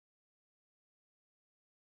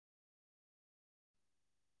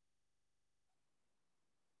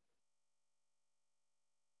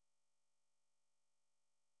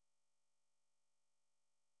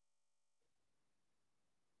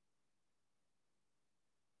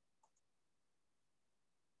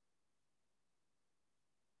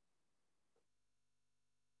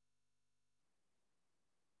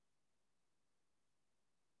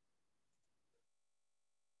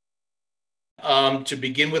To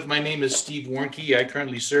begin with, my name is Steve Warnke. I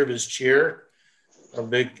currently serve as chair of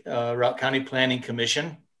the Routt County Planning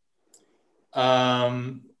Commission.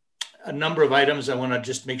 A number of items I want to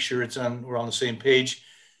just make sure we're on the same page.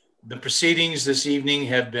 The proceedings this evening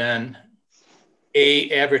have been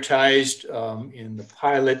advertised in the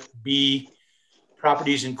pilot. B,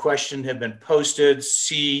 properties in question have been posted.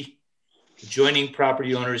 C, adjoining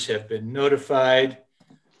property owners have been notified.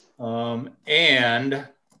 In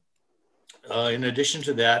addition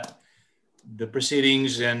to that, the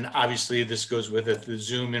proceedings, and obviously this goes with it, the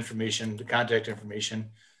Zoom information, the contact information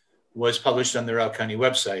was published on the Routt County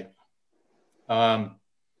website.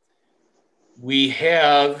 We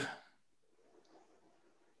have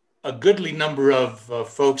a goodly number of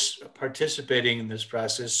folks participating in this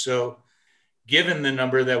process. So given the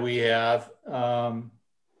number that we have,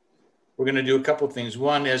 we're going to do a couple of things.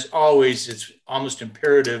 One, as always, it's almost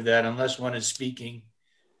imperative that unless one is speaking,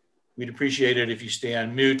 we'd appreciate it if you stay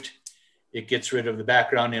on mute. It gets rid of the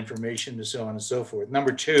background information and so on and so forth.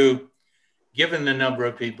 Number two, given the number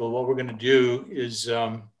of people, what we're going to do is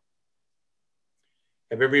have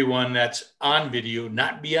everyone that's on video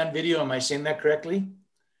not be on video. Am I saying that correctly?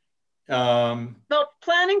 Well,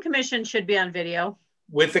 Planning Commission should be on video.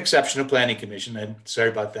 With exception of Planning Commission. And sorry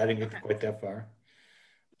about that. I didn't get quite that far.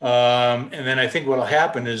 And then I think what will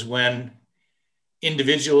happen is when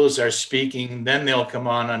individuals are speaking, then they'll come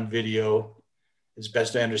on video, as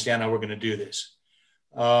best I understand how we're going to do this.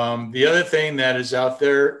 The other thing that is out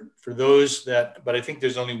there for those that, but I think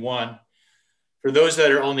there's only one, for those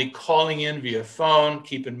that are only calling in via phone,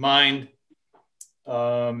 keep in mind,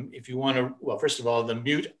 if you want to, well, first of all, the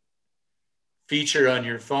mute feature on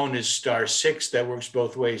your phone is *6. That works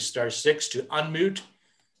both ways. *6 to unmute,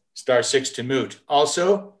 *6 to mute.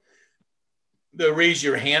 Also, the raise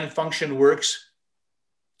your hand function works.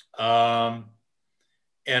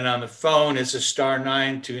 And on the phone, it's a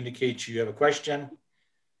 *9 to indicate you have a question.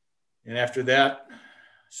 And after that,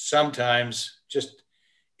 sometimes just,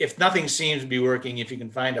 if nothing seems to be working, if you can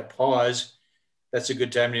find a pause, that's a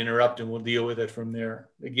good time to interrupt and we'll deal with it from there.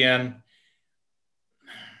 Again,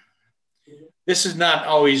 this is not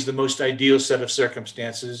always the most ideal set of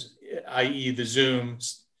circumstances, i.e. the Zoom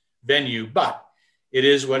venue, but it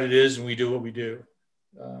is what it is and we do what we do.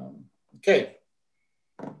 Okay.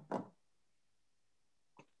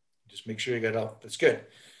 Just make sure you got all, that's good.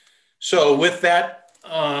 So with that,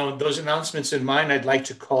 those announcements in mind, I'd like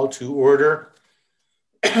to call to order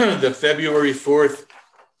the February 4th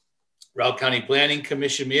Routt County Planning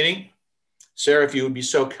Commission meeting. Sarah, if you would be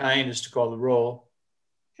so kind as to call the roll.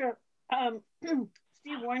 Sure.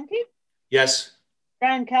 Steve Warnke? Yes.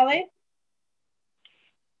 Brian Kelly?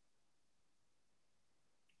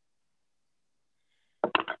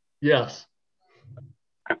 Yes.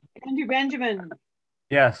 Andrew Benjamin?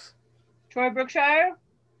 Yes. Troy Brookshire?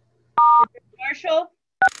 Marshall?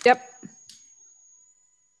 Yep.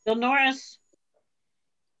 Bill Norris?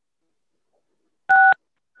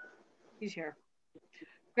 He's here.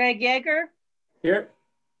 Greg Yeager? Here.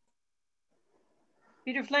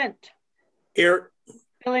 Peter Flint? Here.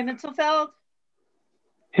 Billy Mitzelfeld?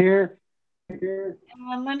 Here. Here.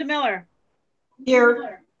 And Linda Miller?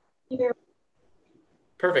 Here. Here.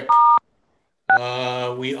 Perfect.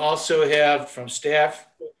 We also have from staff,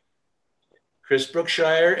 Chris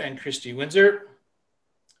Brookshire and Christy Windsor.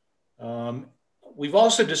 We've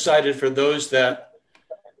also decided for those that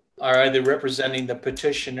are either representing the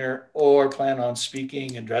petitioner or plan on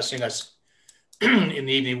speaking, addressing us in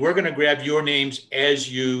the evening, we're going to grab your names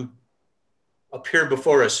as you appear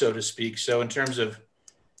before us, so to speak. So in terms of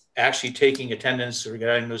actually taking attendance or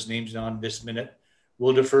getting those names on this minute,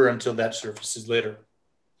 we'll defer until that surfaces later.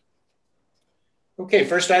 Okay,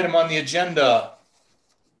 first item on the agenda,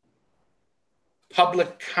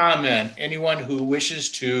 public comment. Anyone who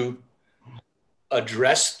wishes to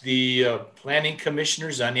address the planning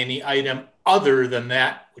commissioners on any item other than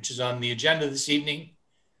that which is on the agenda this evening,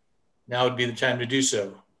 now would be the time to do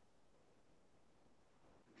so.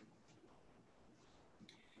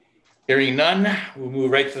 Hearing none, we'll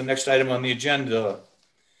move right to the next item on the agenda.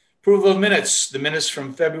 Approval of minutes, the minutes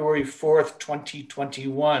from February 4th,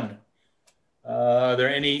 2021. Are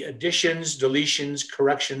there any additions, deletions,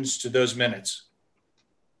 corrections to those minutes?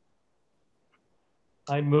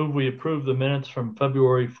 I move we approve the minutes from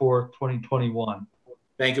February 4th, 2021.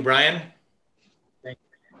 Thank you, Brian. Second.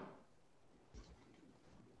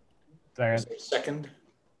 Is there a second?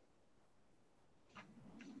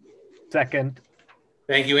 Second.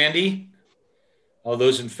 Thank you, Andy. All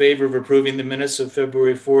those in favor of approving the minutes of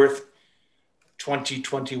February 4th,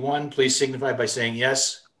 2021, please signify by saying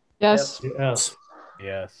yes. Yes. Yes.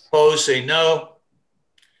 Yes. Opposed, say no.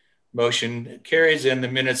 Motion carries and the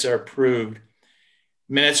minutes are approved.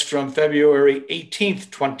 Minutes from February 18th,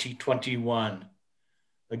 2021.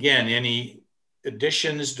 Again, any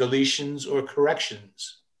additions, deletions, or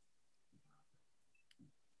corrections?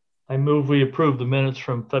 I move we approve the minutes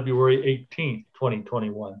from February 18th,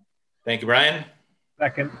 2021. Thank you, Brian.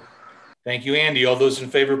 Second. Thank you, Andy. All those in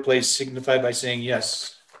favor, please signify by saying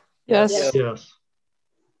yes. Yes. Yes.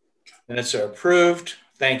 Minutes are approved.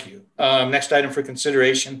 Thank you. Next item for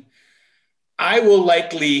consideration. I will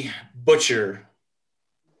likely butcher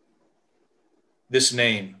this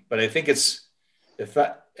name, but I think it's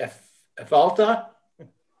Efalta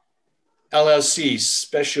LLC,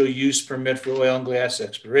 special use permit for oil and gas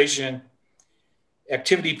exploration.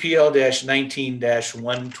 Activity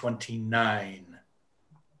PL-19-129.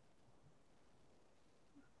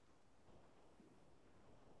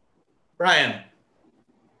 Brian.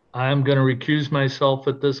 I'm going to recuse myself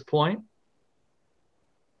at this point.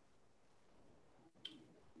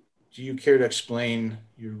 Do you care to explain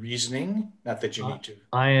your reasoning? Not that you need to.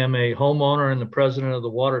 I am a homeowner and the president of the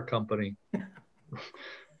water company.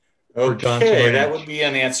 Okay, that would be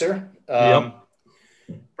an answer. Yep.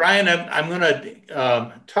 Brian, I'm going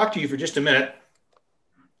to talk to you for just a minute,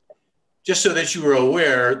 just so that you are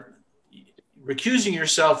aware. Recusing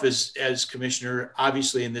yourself as commissioner,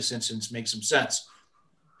 obviously in this instance, makes some sense.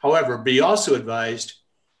 However, be also advised,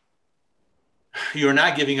 you are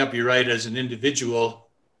not giving up your right as an individual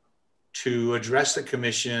to address the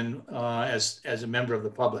commission as a member of the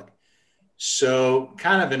public. So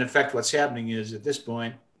kind of in effect, what's happening is at this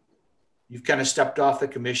point, you've kind of stepped off the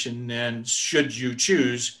commission, and should you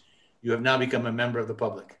choose, you have now become a member of the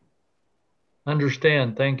public.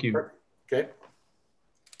 Understand. Thank you. Okay.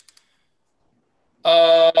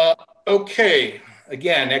 Okay.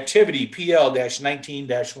 Again, activity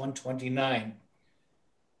PL-19-129.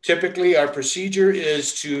 Typically, our procedure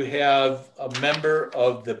is to have a member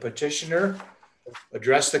of the petitioner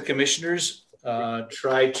address the commissioners,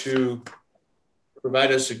 try to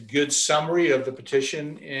provide us a good summary of the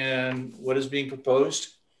petition and what is being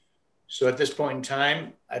proposed. So at this point in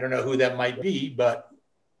time, I don't know who that might be, but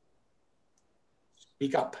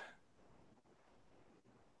speak up.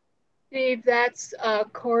 Steve, that's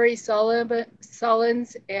Corey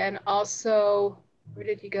Sullins, and also, where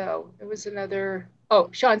did he go? There was another, oh,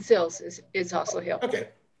 Sean Sills is also here. Okay.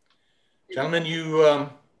 Gentlemen, you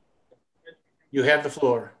have the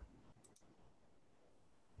floor.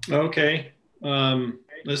 Okay.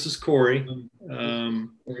 This is Corey. And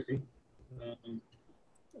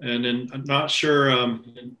then I'm not sure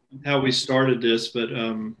how we started this, but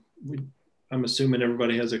I'm assuming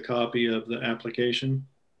everybody has a copy of the application.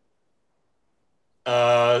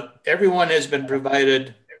 Everyone has been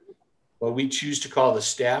provided what we choose to call the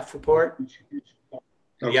staff report.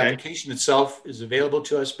 The application itself is available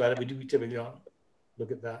to us, but we typically don't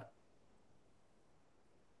look at that.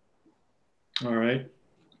 All right.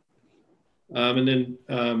 And then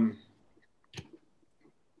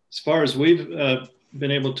as far as we've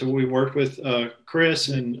been able to, we worked with Chris,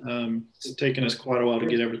 and it's taken us quite a while to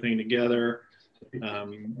get everything together.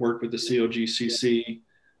 Worked with the COGCC.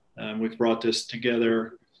 We've brought this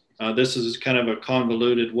together. This is kind of a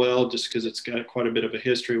convoluted well, just because it's got quite a bit of a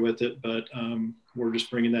history with it, but we're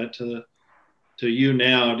just bringing that to you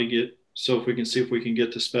now to get, so if we can see if we can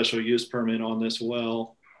get the special use permit on this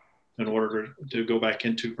well in order to go back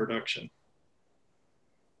into production.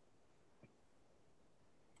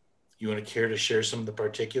 You want to care to share some of the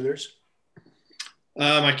particulars?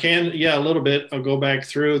 I can, yeah, a little bit. I'll go back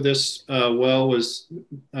through. This well was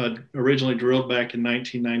originally drilled back in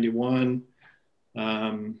 1991.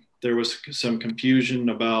 There was some confusion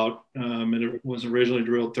about, it was originally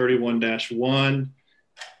drilled 31-1,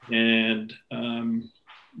 and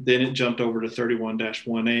then it jumped over to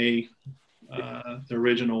 31-1A. The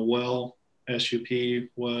original well SUP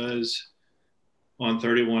was on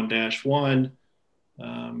 31-1.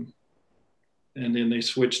 And then they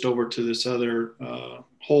switched over to this other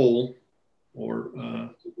hole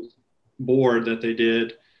or board that they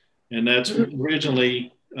did. And that's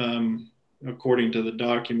originally, according to the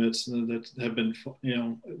documents that have been,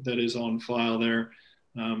 that is on file there,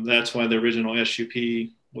 that's why the original SUP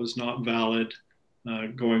was not valid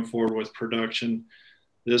going forward with production.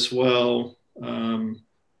 This well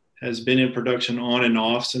has been in production on and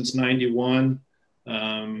off since 91.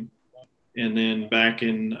 And then back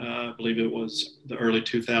in, I believe it was the early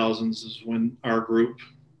 2000s is when our group,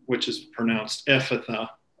 which is pronounced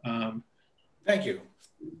Ephatha, thank you,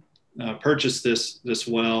 purchased this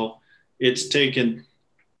well. It's taken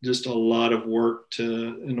just a lot of work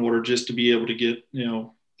in order just to be able to get,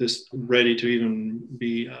 this ready to even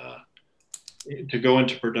be to go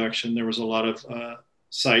into production. There was a lot of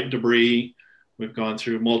site debris. We've gone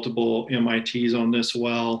through multiple MITs on this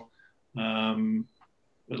well,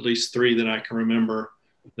 at least 3 that I can remember.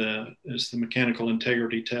 It's the mechanical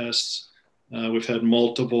integrity tests. We've had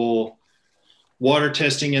multiple water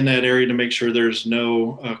testing in that area to make sure there's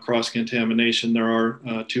no cross-contamination. There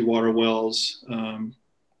are 2 water wells in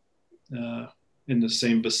the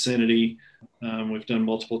same vicinity. We've done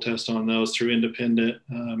multiple tests on those through independent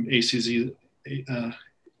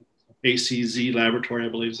ACZ laboratory, I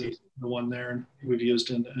believe is the one there, and we've used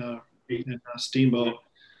in Steamboat.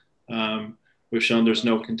 We've shown there's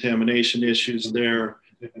no contamination issues there.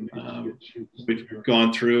 We've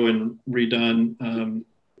gone through and redone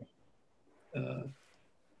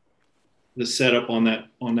the setup on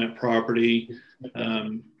that property.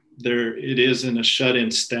 There, it is in a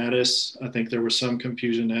shut-in status. I think there was some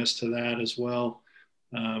confusion as to that as well.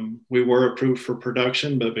 We were approved for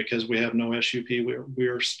production, but because we have no SUP, we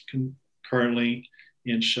are currently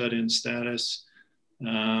in shut-in status.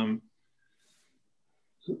 The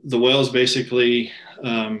well is basically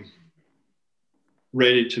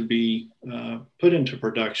ready to be put into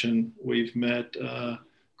production. We've met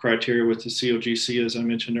criteria with the COGC, as I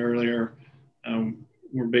mentioned earlier.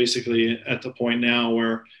 We're basically at the point now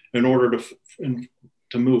where, in order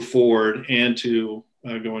to move forward and to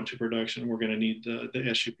go into production, we're going to need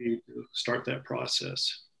the SUP to start that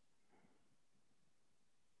process.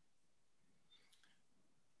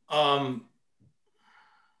 I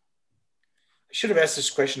should have asked this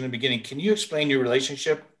question in the beginning. Can you explain your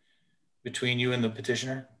relationship between you and the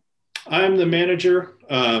petitioner? I'm the manager.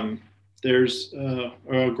 There's a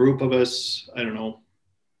group of us, I don't know,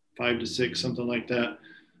 5 to 6, something like that,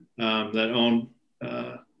 that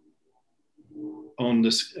own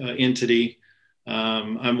this entity.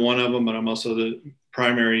 I'm one of them, but I'm also the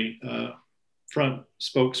primary front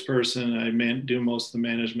spokesperson. I do most of the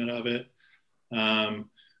management of it.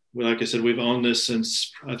 Like I said, we've owned this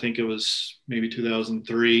since I think it was maybe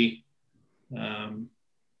 2003.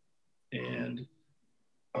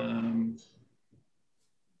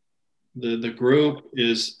 The group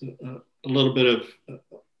is a little bit of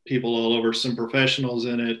people all over, some professionals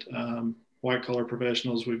in it, white collar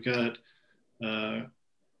professionals. We've got a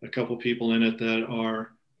couple people in it that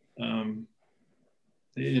are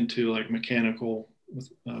into like mechanical,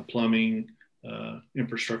 plumbing,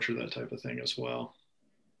 infrastructure, that type of thing as well.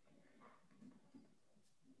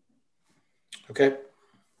 Okay.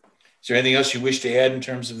 Is there anything else you wish to add in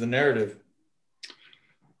terms of the narrative?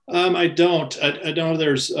 I don't. I know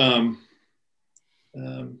there's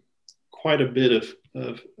quite a bit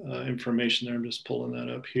of information there. I'm just pulling that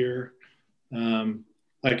up here.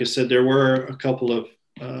 Like I said, there were a couple of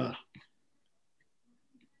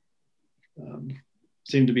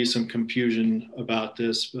seemed to be some confusion about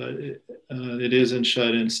this, but it is in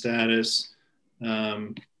shut-in status,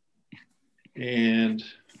 and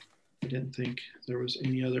I didn't think there was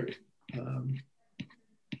any other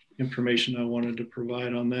information I wanted to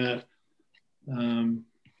provide on that.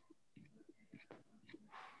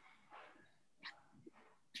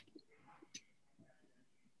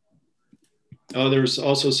 There's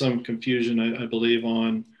also some confusion, I believe,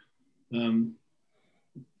 on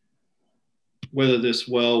whether this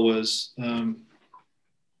well was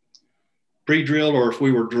pre-drilled or if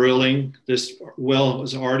we were drilling. This well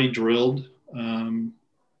was already drilled.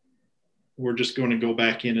 We're just going to go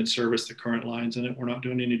back in and service the current lines in it. We're not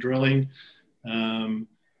doing any drilling.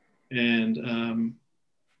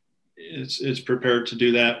 It's prepared to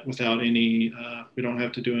do that without any, we don't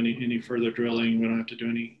have to do any further drilling. We don't have to do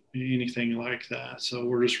anything like that. So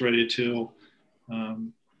we're just ready to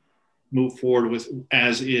move forward with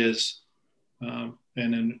as is. And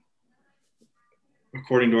then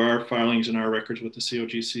according to our filings and our records with the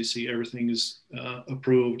COGCC, everything is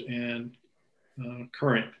approved and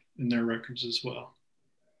current in their records as well.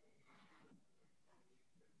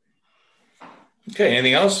 Okay,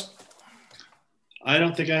 anything else? I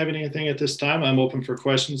don't think I have anything at this time. I'm open for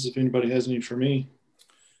questions if anybody has any for me.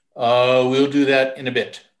 We'll do that in a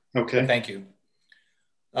bit. Okay. Thank you.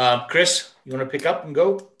 Chris, you want to pick up and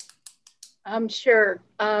go? Sure.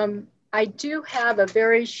 I do have a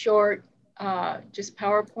very short, just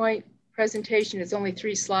PowerPoint presentation. It's only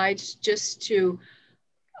 3 slides just to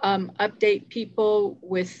update people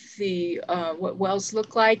with the what wells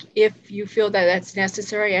look like, if you feel that that's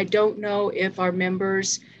necessary. I don't know if our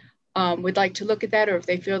members would like to look at that, or if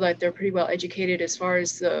they feel that they're pretty well educated as far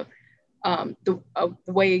as the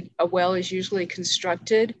way a well is usually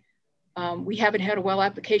constructed. We haven't had a well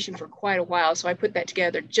application for quite a while, so I put that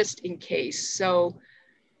together just in case. So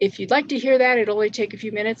if you'd like to hear that, it'll only take a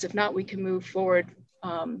few minutes. If not, we can move forward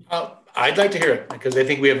I'd like to hear it because I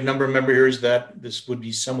think we have a number of member here that this would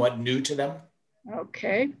be somewhat new to them.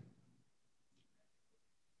 Okay.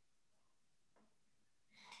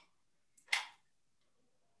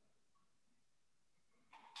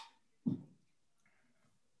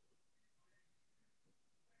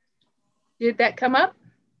 Did that come up?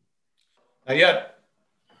 Not yet.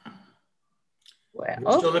 Well,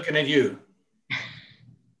 We're still looking at you.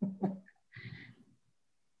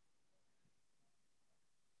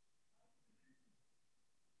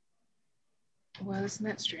 well, isn't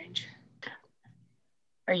that strange?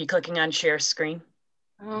 Are you clicking on share screen?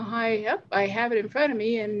 Oh, hi. Yep, I have it in front of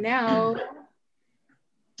me, and now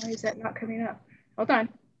why is that not coming up? Hold on.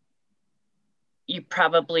 You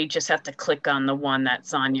probably just have to click on the one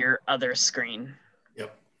that's on your other screen.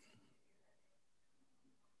 Yep.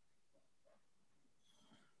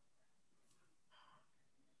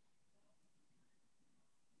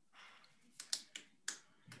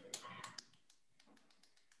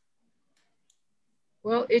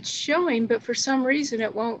 Well, it's showing, but for some reason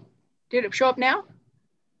it won't. Did it show up now?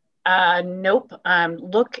 Nope.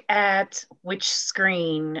 Look at which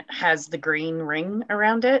screen has the green ring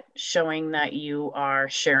around it, showing that you are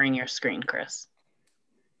sharing your screen, Chris.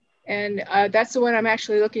 And that's the one I'm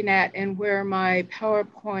actually looking at, and where my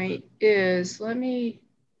PowerPoint is. Let me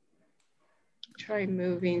try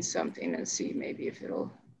moving something and see maybe if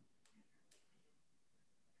it'll.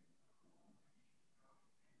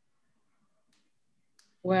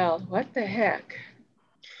 Well, what the heck?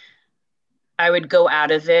 I would go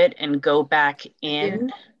out of it and go back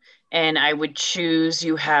in, and I would choose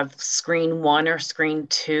you have screen 1 or screen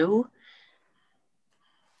 2,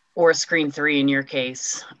 or screen 3 in your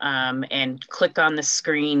case, and click on the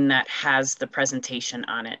screen that has the presentation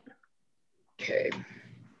on it. Okay,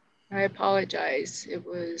 I apologize.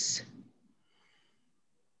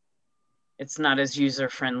 It's not as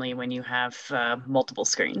user-friendly when you have multiple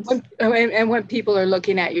screens. And when people are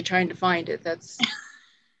looking at you trying to find it, that's.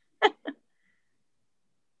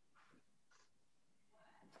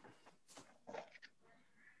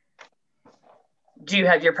 Do you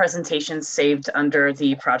have your presentation saved under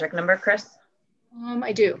the project number, Chris?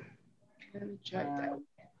 I do. Let me try that.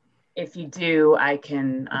 If you do, I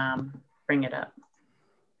can bring it up.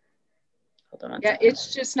 Hold on one second.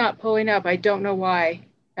 It's just not pulling up. I don't know why.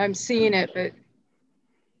 I'm seeing it, but.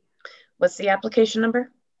 What's the application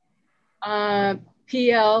number? PL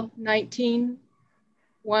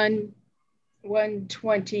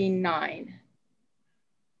 19-129.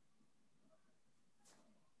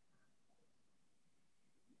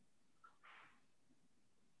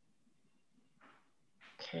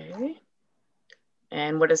 Okay.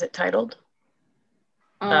 And what is it titled?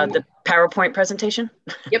 Um, The PowerPoint presentation?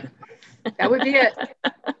 Yep, that would be it.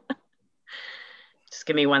 Just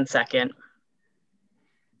give me 1 second.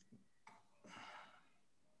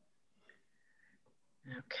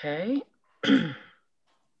 Okay.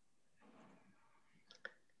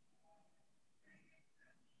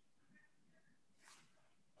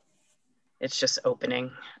 It's just opening,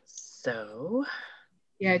 so.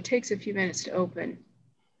 Yeah, it takes a few minutes to open.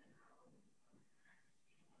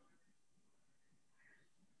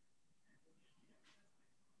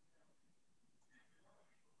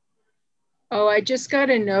 Oh, I just got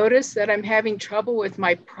a notice that I'm having trouble with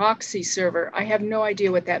my proxy server. I have no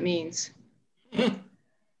idea what that means.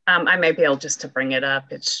 I may be able just to bring it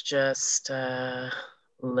up. It's just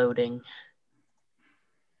loading.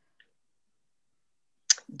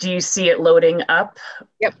 Do you see it loading up?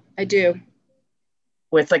 Yep, I do.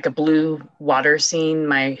 With like a blue water scene,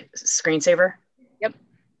 my screensaver? Yep.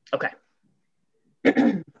 Okay.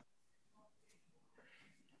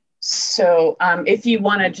 So if you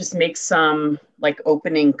want to just make some like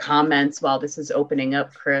opening comments while this is opening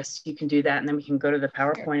up, Chris, you can do that, and then we can go to the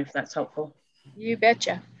PowerPoint if that's helpful. You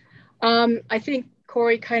betcha. I think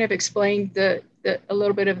Corey kind of explained a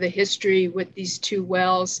little bit of the history with these two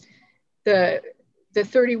wells. The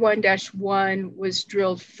 31-1 was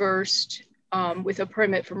drilled first with a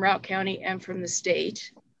permit from Routt County and from the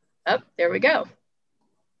state. Oh, there we go.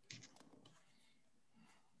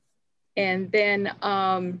 And then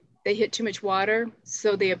they hit too much water,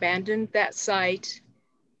 so they abandoned that site,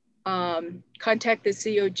 contacted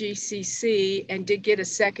COGCC, and did get a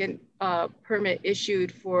second permit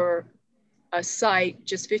issued for a site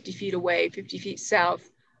just 50 feet away, 50 feet south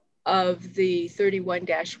of the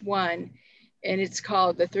 31-1, and it's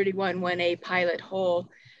called the 31-1A pilot hole.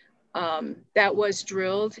 That was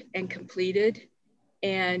drilled and completed,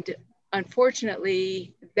 and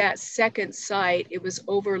unfortunately, that second site, it was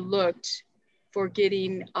overlooked for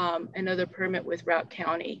getting another permit with Routt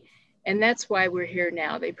County. And that's why we're here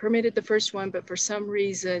now. They permitted the first one, but for some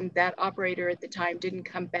reason, that operator at the time didn't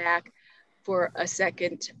come back for a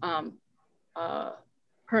second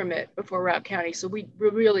permit before Routt County. So we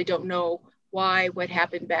really don't know why, what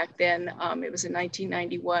happened back then. It was in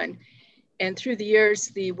 1991. And through the years,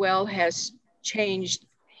 the well has changed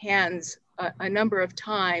hands a number of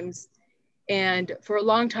times. And for a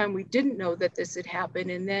long time, we didn't know that this had happened.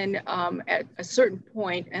 And then at a certain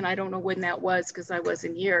point, and I don't know when that was because I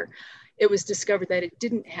wasn't here, it was discovered that it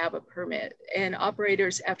didn't have a permit. And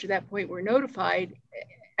operators after that point were notified,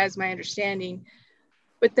 as my understanding,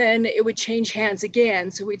 but then it would change hands again.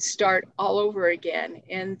 So we'd start all over again.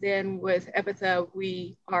 And then with Epitha,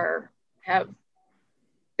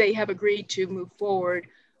 they have agreed to move forward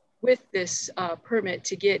with this permit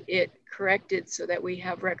to get it corrected so that we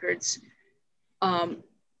have records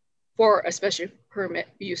for a special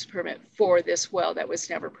use permit for this well that was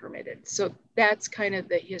never permitted. So that's kind of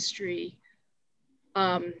the history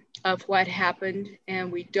of what happened,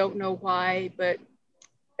 and we don't know why, but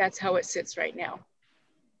that's how it sits right now.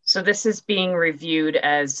 So this is being reviewed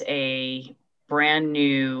as a brand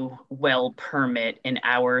new well permit in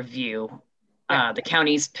our view. The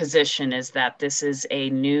county's position is that this is a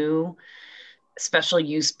new special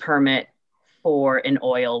use permit for an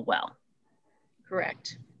oil well.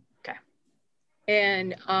 Correct. Okay.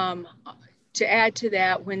 And to add to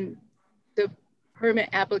that, when the permit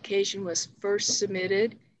application was first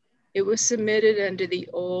submitted, it was submitted under the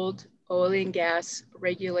old oil and gas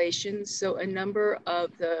regulations. So a number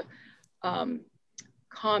of the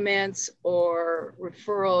comments or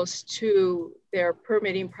referrals to their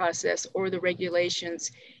permitting process or the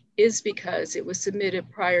regulations is because it was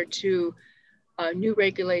submitted prior to new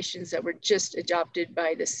regulations that were just adopted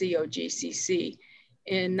by the COGCC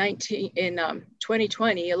in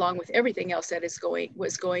 2020, along with everything else that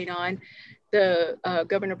was going on. The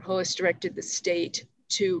Governor Polis directed the state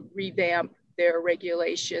to revamp their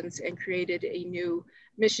regulations and created a new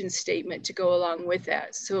mission statement to go along with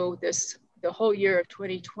that. So the whole year of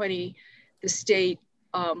 2020, the state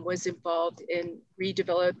was involved in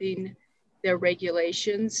redeveloping their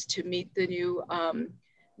regulations to meet the new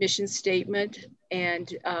mission statement.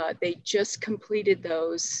 And they just completed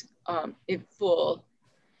those in full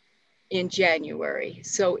in January.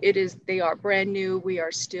 So they are brand new. We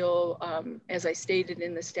are still, as I stated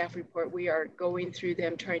in the staff report, we are going through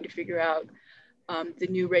them, trying to figure out the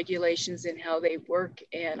new regulations and how they work.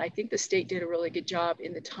 And I think the state did a really good job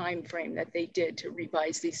in the time frame that they did to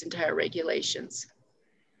revise these entire regulations.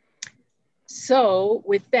 So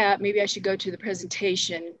with that, maybe I should go to the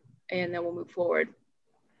presentation and then we'll move forward.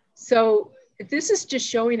 So this is just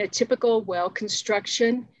showing a typical well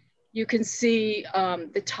construction. You can see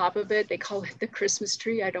the top of it. They call it the Christmas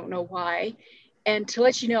tree. I don't know why. And to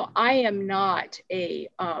let you know, I am not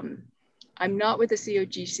I'm not with the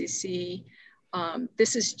COGCC.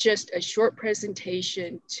 This is just a short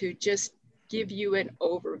presentation to just give you an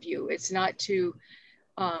overview. It's not to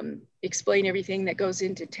explain everything that goes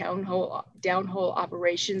into downhole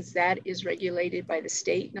operations. That is regulated by the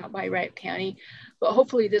state, not by Routt County. But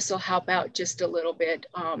hopefully this will help out just a little bit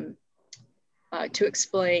to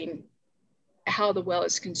explain how the well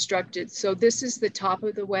is constructed. So this is the top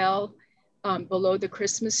of the well below the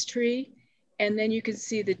Christmas tree. And then you can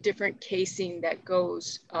see the different casing that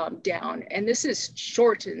goes down. And this is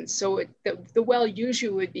shortened. So the well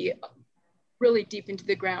usually would be really deep into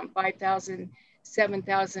the ground, 5,000,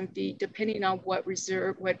 7,000 feet, depending on what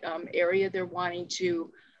area they're wanting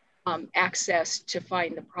to access to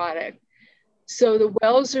find the product. So the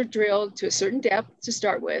wells are drilled to a certain depth to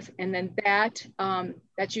start with, and then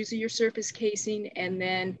that's usually your surface casing, and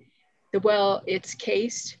then the well, it's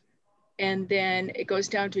cased, and then it goes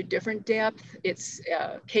down to a different depth. It's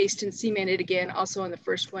cased and cemented again. Also on the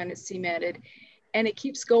first one, it's cemented, and it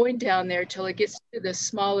keeps going down there till it gets to the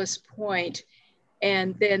smallest point,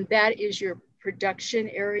 and then that is your production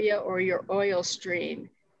area or your oil string,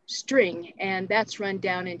 and that's run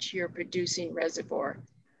down into your producing reservoir.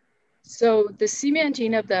 So the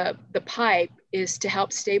cementing of the pipe is to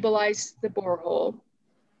help stabilize the borehole,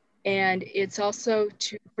 and it's also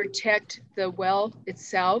to protect the well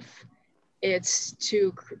itself. It's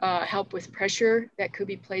to help with pressure that could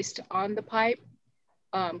be placed on the pipe,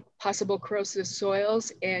 possible corrosive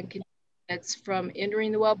soils and contaminants from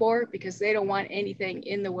entering the wellbore, because they don't want anything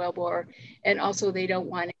in the wellbore, and also they don't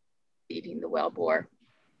want it leaving the wellbore.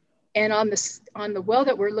 And on the well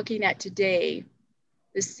that we're looking at today,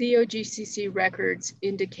 the COGCC records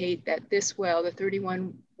indicate that this well, the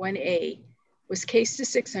 31-1A, was cased to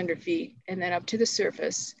 600 feet and then up to the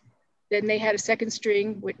surface. Then they had a second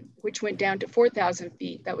string, which went down to 4,000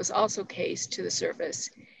 feet, that was also cased to the surface.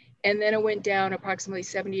 and then it went down approximately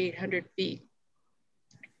 7,800 feet,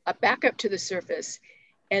 back up to the surface.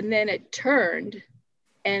 And then it turned,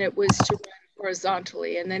 and it was to run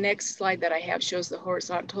horizontally. And the next slide that I have shows the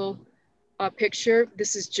horizontal picture.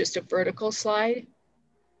 This is just a vertical slide.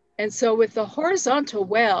 And so with the horizontal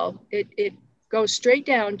well, it goes straight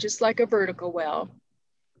down just like a vertical well.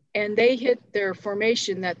 And they hit their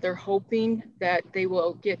formation that they're hoping that they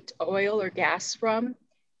will get oil or gas from.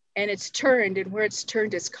 And it's turned, and where it's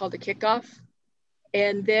turned, it's called a kickoff.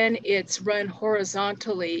 And then it's run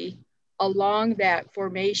horizontally along that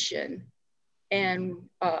formation, and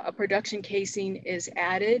a production casing is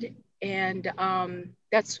added, and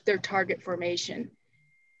that's their target formation.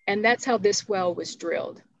 And that's how this well was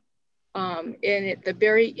drilled. And at the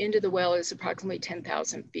very end of the well is approximately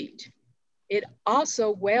 10,000 feet. It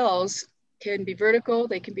also, wells can be vertical,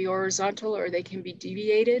 they can be horizontal, or they can be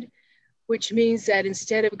deviated, which means that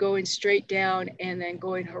instead of going straight down and then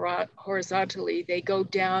going horizontally, they go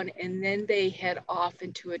down and then they head off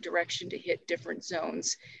into a direction to hit different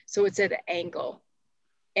zones. So it's at an angle.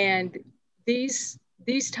 And these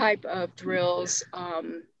type of drills,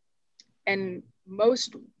 and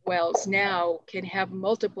most wells now can have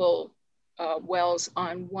multiple wells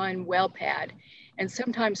on one well pad, and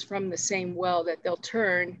sometimes from the same well that they'll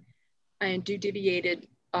turn and do deviated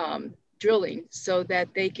drilling so that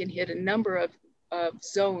they can hit a number of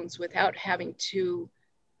zones without having to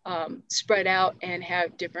spread out and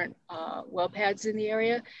have different well pads in the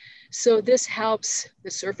area. So this helps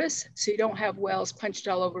the surface. So you don't have wells punched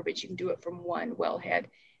all over, but you can do it from one wellhead.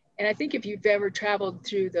 And I think if you've ever traveled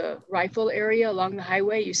through the Rifle area along the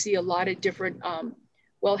highway, you see a lot of different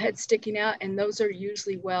wellheads sticking out, and those are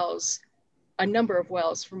usually wells, a number of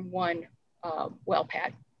wells from one well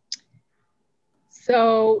pad.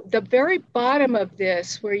 So the very bottom of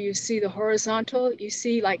this, where you see the horizontal, you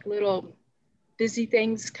see like little busy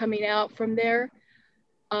things coming out from there.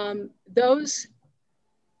 That's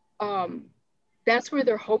where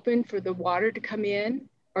they're hoping for the water to come in,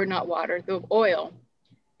 or not water, the oil.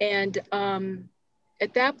 And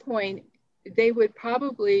at that point, they would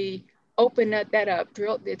probably open that up,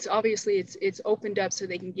 drill. It's obviously it's opened up so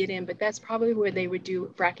they can get in, but that's probably where they would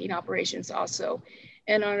do fracking operations also.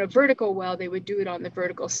 And on a vertical well, they would do it on the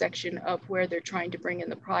vertical section of where they're trying to bring in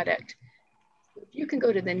the product. If you can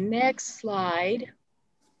go to the next slide.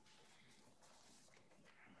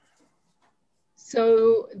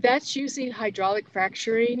 So that's using hydraulic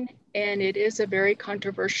fracturing, and it is a very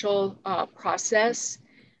controversial process.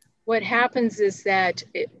 What happens is that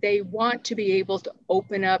they want to be able to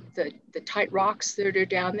open up the tight rocks that are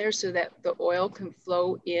down there so that the oil can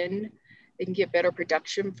flow in. They can get better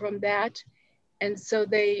production from that. And so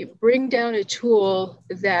they bring down a tool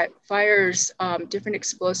that fires different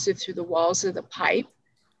explosives through the walls of the pipe.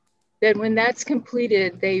 Then when that's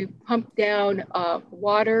completed, they pump down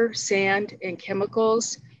water, sand, and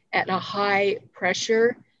chemicals at a high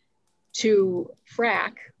pressure to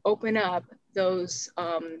frack, open up those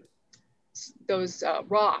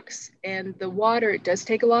rocks. And the water, it does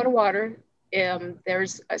take a lot of water.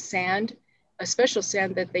 There's a sand, a special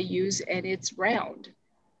sand that they use, and it's round.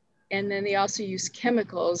 And then they also use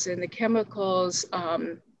chemicals, and the chemicals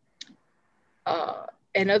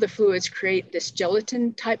and other fluids create this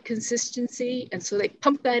gelatin type consistency. And so they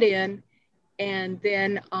pump that in, and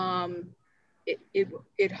then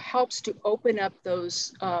it helps to open up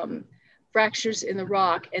those fractures in the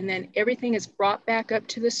rock, and then everything is brought back up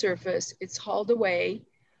to the surface. It's hauled away,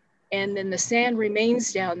 and then the sand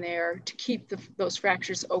remains down there to keep those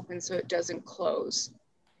fractures open so it doesn't close.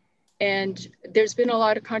 And there's been a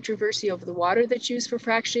lot of controversy over the water that's used for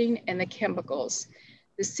fracturing and the chemicals.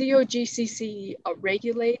 The COGCC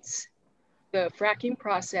regulates the fracking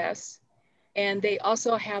process, and they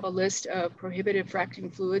also have a list of prohibited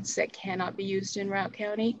fracking fluids that cannot be used in Routt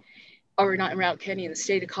County, or not in Routt County, in the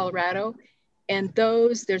state of Colorado. And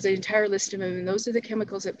those, there's an entire list of them, and those are the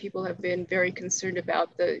chemicals that people have been very concerned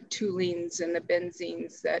about, the toluenes and the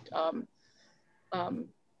benzenes that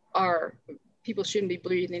people shouldn't be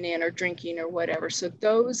breathing in or drinking or whatever. So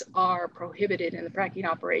those are prohibited in the fracking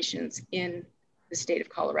operations in the state of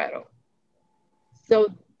Colorado.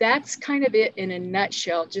 So that's kind of it in a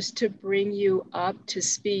nutshell, just to bring you up to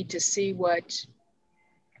speed to see what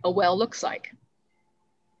a well looks like.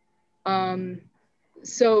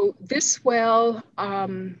 So this well,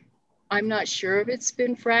 I'm not sure if it's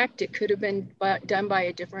been fracked. It could have been done by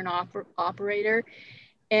a different operator.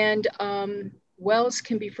 And wells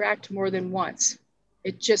can be fracked more than once.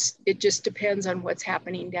 It just depends on what's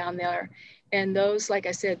happening down there. And those, like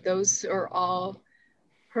I said, those are all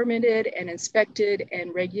permitted and inspected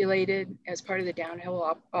and regulated as part of the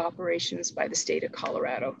downhole operations by the state of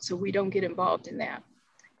Colorado. So we don't get involved in that.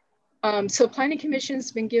 So Planning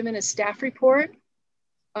Commission's been given a staff report.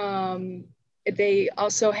 They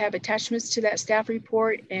also have attachments to that staff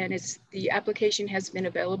report, and the application has been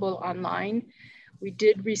available online. We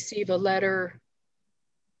did receive a letter,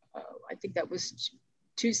 I think that was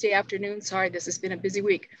Tuesday afternoon. Sorry, this has been a busy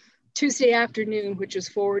week. Tuesday afternoon, which was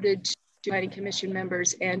forwarded to Planning Commission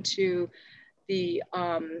members and to the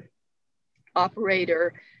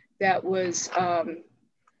operator, that was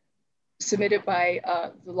submitted by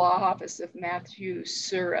the law office of Matthew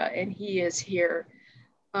Sura, and he is here.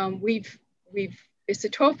 It's a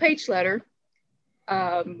 12-page letter.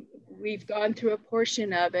 We've gone through a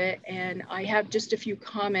portion of it, and I have just a few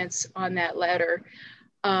comments on that letter.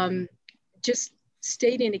 Just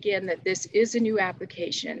stating again that this is a new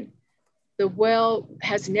application. The well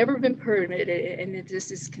has never been permitted, and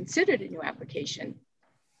this is considered a new application.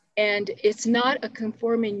 And it's not a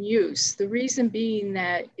conforming use. The reason being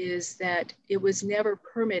that is that it was never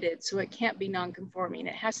permitted, so it can't be non-conforming.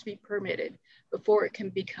 It has to be permitted before it can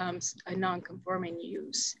become a non-conforming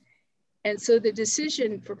use. And so the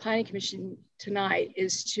decision for Planning Commission tonight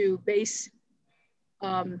is to base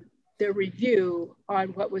their review on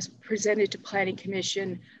what was presented to Planning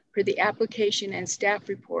Commission for the application and staff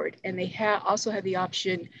report. And they also have the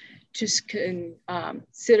option to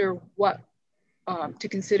consider to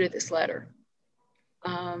consider this letter.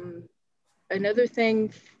 Another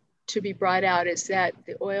thing to be brought out is that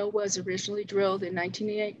the oil was originally drilled in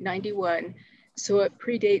 1991, so it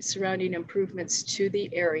predates surrounding improvements to the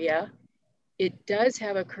area. It does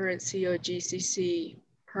have a current COGCC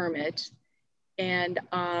permit, and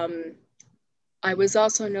I was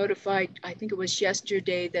also notified, I think it was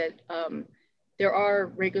yesterday, that there are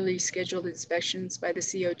regularly scheduled inspections by the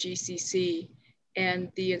COGCC,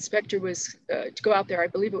 and the inspector was to go out there, I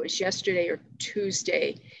believe it was yesterday or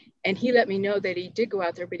Tuesday, and he let me know that he did go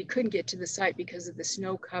out there, but he couldn't get to the site because of the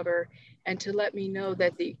snow cover, and to let me know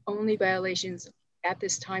that the only violations at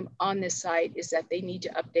this time on this site is that they need to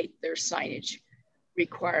update their signage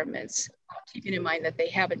requirements, keeping in mind that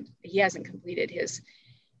he hasn't completed his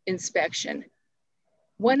inspection.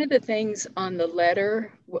 One of the things on the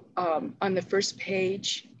letter on the first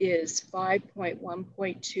page is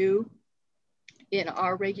 5.1.2 in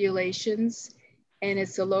our regulations, and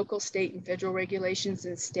it's the local, state, and federal regulations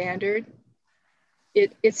and standard.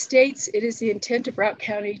 It states, it is the intent of Routt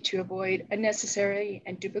County to avoid unnecessary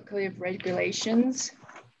and duplicative regulations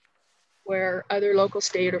where other local,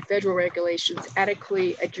 state, or federal regulations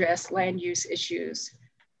adequately address land use issues.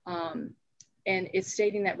 And it's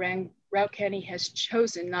stating that Routt County has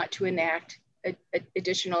chosen not to enact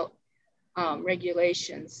additional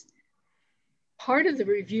regulations. Part of the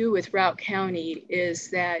review with Routt County is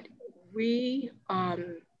that we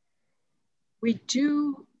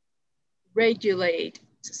do regulate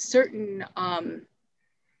certain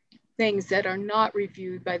things that are not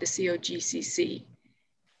reviewed by the COGCC.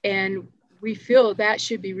 And we feel that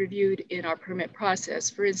should be reviewed in our permit process.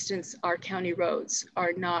 For instance, our county roads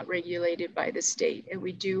are not regulated by the state, and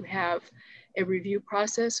we do have a review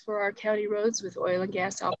process for our county roads with oil and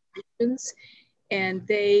gas operations. And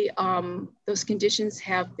those conditions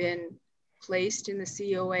have been placed in the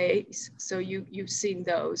COAs, so you've seen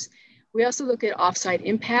those. We also look at offsite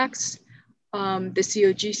impacts. The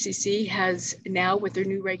COGCC has now, with their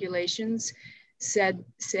new regulations,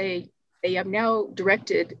 they have now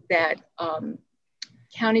directed that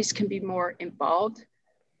counties can be more involved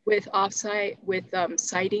with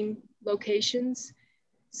siting locations.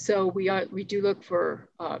 So we do look for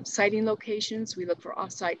siting locations. We look for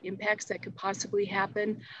offsite impacts that could possibly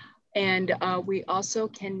happen. And we also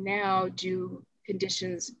can now do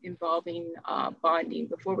conditions involving bonding.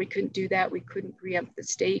 Before we couldn't do that, we couldn't preempt the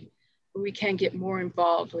state, but we can get more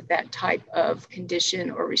involved with that type of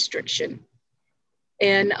condition or restriction.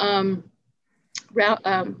 And the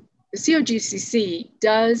COGCC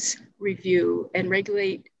does review and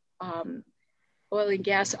regulate oil and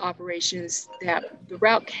gas operations that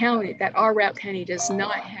our Routt County does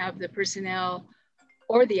not have the personnel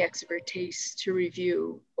or the expertise to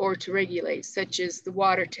review or to regulate, such as the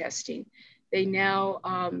water testing. They now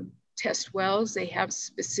test wells. They have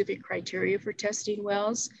specific criteria for testing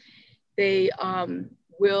wells. They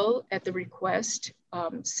will, at the request,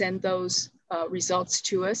 send those results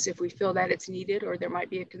to us if we feel that it's needed or there might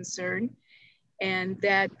be a concern. And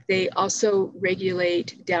that they also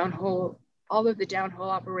regulate downhole, all of the downhole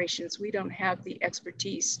operations. We don't have the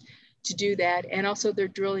expertise to do that. And also their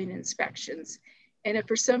drilling inspections. And if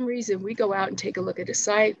for some reason we go out and take a look at a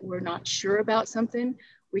site, we're not sure about something,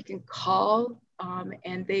 we can call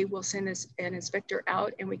and they will send us an inspector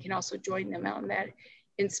out, and we can also join them out in that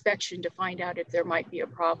inspection to find out if there might be a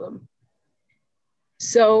problem.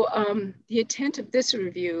 So the intent of this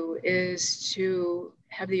review is to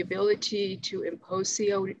have the ability to impose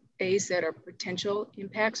COAs that are potential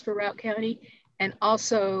impacts for Routt County, and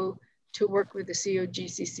also to work with the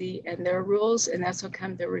COGCC and their rules, and that's what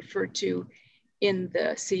they're referred to in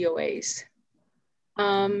the COAs.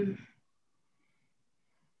 Let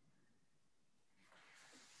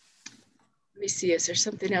me see, is there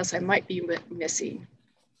something else I might be missing?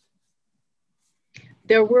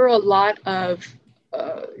 There were a lot of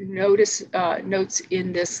notes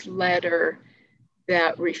in this letter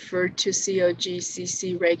that referred to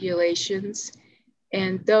COGCC regulations,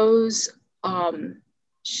 and those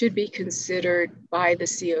should be considered by the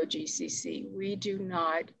COGCC. We do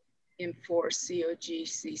not enforce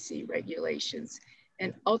COGCC regulations.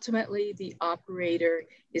 And ultimately, the operator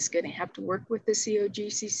is going to have to work with the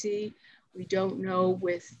COGCC. We don't know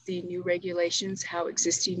with the new regulations how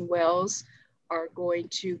existing wells are going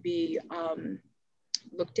to be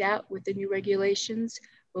looked at with the new regulations,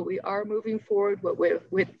 but we are moving forward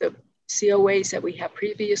with the COAs that we have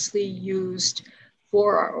previously used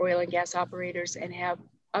for our oil and gas operators, and have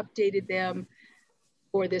updated them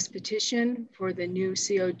for this petition for the new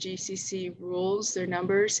COGCC rules, their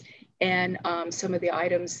numbers, and some of the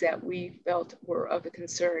items that we felt were of a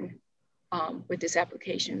concern with this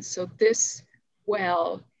application. So this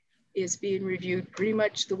well is being reviewed pretty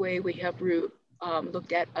much the way we have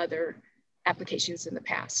looked at other applications in the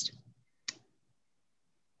past.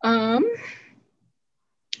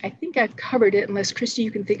 I think I've covered it, unless Christy, you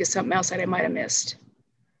can think of something else that I might have missed.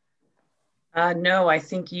 No, I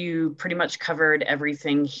think you pretty much covered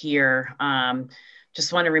everything here.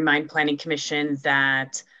 Just want to remind Planning Commission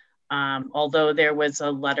that although there was a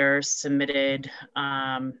letter submitted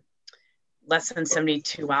less than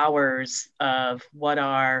 72 hours of what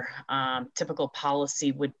our typical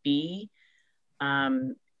policy would be,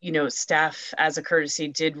 you know, staff as a courtesy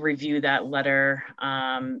did review that letter,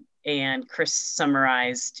 and Chris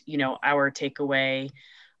summarized, you know, our takeaway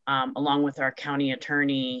along with our county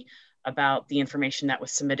attorney about the information that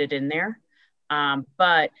was submitted in there.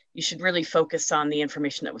 But you should really focus on the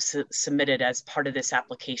information that was submitted as part of this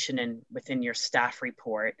application and within your staff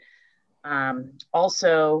report.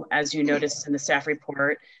 Also, as you noticed in the staff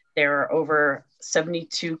report, there are over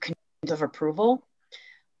 72 conditions of approval.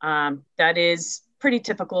 That is pretty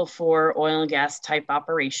typical for oil and gas type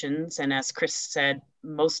operations. And as Chris said,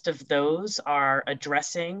 most of those are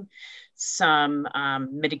addressing some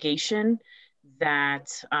mitigation that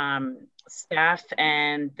staff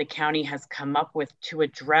and the county has come up with to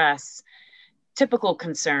address typical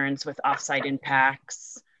concerns with offsite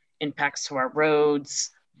impacts to our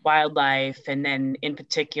roads, wildlife, and then in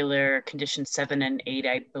particular, conditions 7 and 8,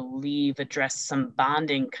 I believe, address some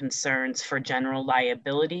bonding concerns for general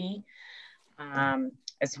liability,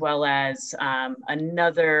 as well as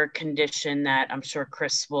another condition that I'm sure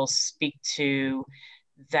Chris will speak to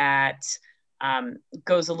that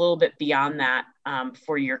goes a little bit beyond that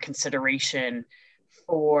for your consideration,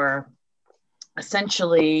 for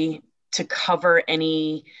essentially to cover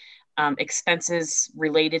any expenses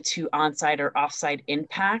related to onsite or offsite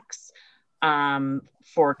impacts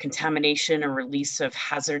for contamination or release of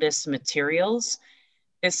hazardous materials.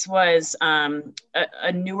 This was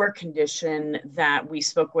a newer condition that we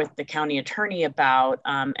spoke with the county attorney about,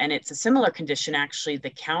 and it's a similar condition actually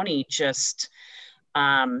the county just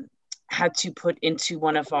had to put into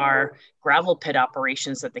one of our gravel pit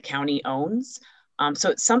operations that the county owns. So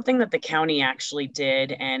it's something that the county actually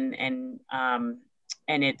did, and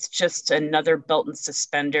it's just another belt and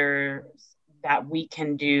suspender that we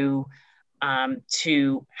can do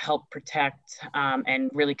to help protect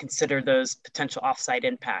and really consider those potential offsite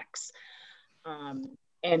impacts.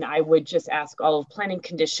 And I would just ask all of Planning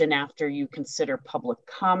Commission, after you consider public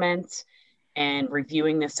comment and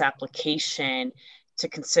reviewing this application, to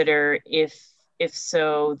consider if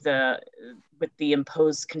so, with the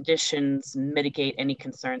imposed conditions, mitigate any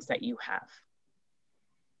concerns that you have.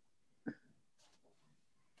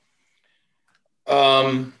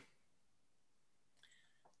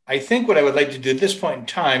 I think what I would like to do at this point in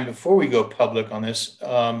time, before we go public on this,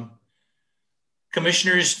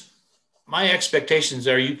 commissioners, my expectations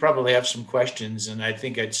are you probably have some questions, and I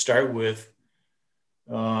think I'd start with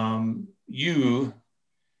you,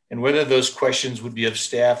 and whether those questions would be of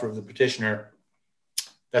staff or of the petitioner,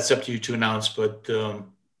 that's up to you to announce. But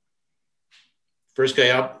first guy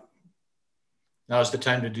up, now's the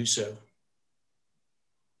time to do so.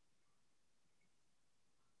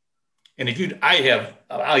 And if you,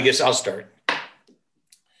 I guess I'll start.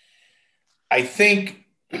 I think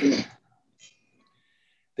this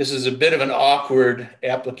is a bit of an awkward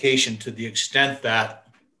application to the extent that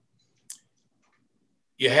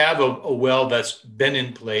you have a well that's been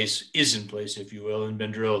in place, is in place, if you will, and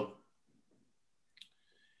been drilled.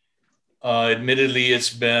 Admittedly,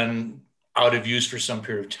 it's been out of use for some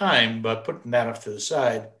period of time, but putting that off to the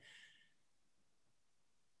side,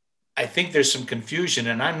 I think there's some confusion,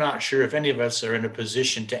 and I'm not sure if any of us are in a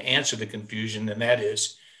position to answer the confusion, and that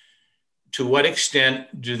is, to what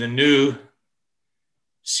extent do the new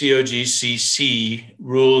COGCC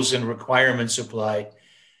rules and requirements apply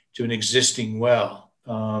to an existing well?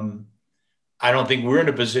 I don't think we're in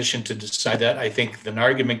a position to decide that. I think an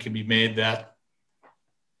argument can be made that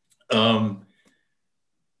a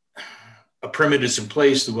permit is in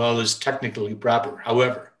place, the well is technically proper.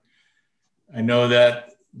 However, I know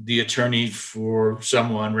that the attorney for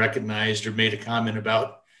someone recognized or made a comment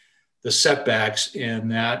about the setbacks, and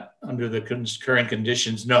that under the current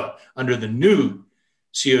conditions, no, under the new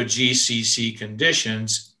COGCC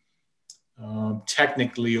conditions,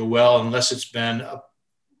 technically a well, unless it's been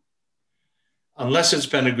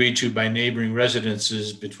agreed to by neighboring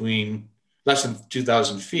residences between less than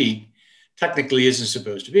 2,000 feet, technically isn't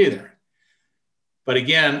supposed to be there. But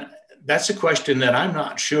again, that's a question that I'm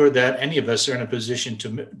not sure that any of us are in a position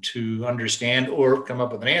to understand or come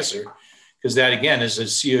up with an answer, because that again is a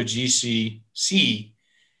COGCC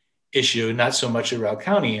issue, not so much a Routt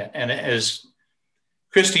County. And as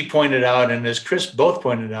Christy pointed out, and as Chris both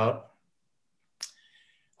pointed out,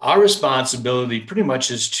 our responsibility pretty much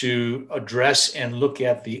is to address and look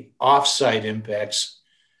at the offsite impacts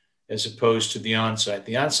as opposed to the onsite.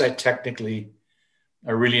 The onsite technically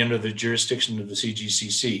are really under the jurisdiction of the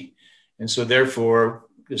CGCC. And so therefore,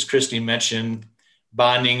 as Christy mentioned,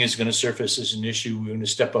 bonding is going to surface as an issue. We're going to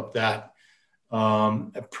step up that.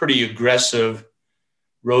 A pretty aggressive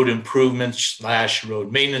road improvement /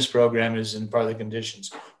 road maintenance program is in part of the conditions.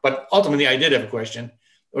 But ultimately, I did have a question,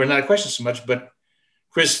 or not a question so much, but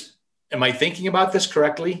Chris, am I thinking about this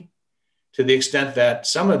correctly? To the extent that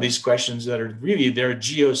some of these questions that are really, they're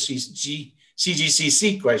CGCC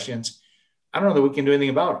questions, I don't know that we can do anything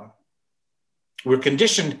about them. We're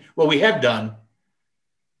conditioned, what we have done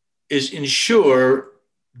is ensure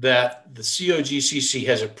that the COGCC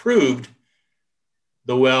has approved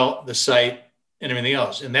the well, the site, and everything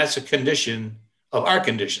else. And that's a condition of our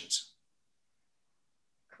conditions.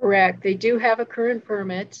 Correct. They do have a current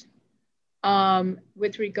permit.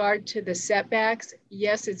 With regard to the setbacks,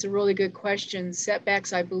 yes, it's a really good question.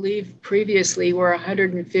 Setbacks, I believe, previously were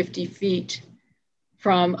 150 feet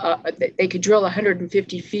from, they could drill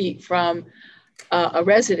 150 feet from a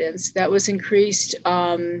residence. That was increased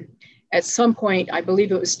at some point, I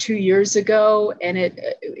believe it was 2 years ago, and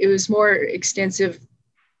it was more extensive,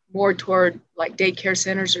 more toward like daycare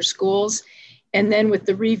centers or schools. And then with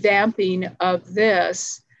the revamping of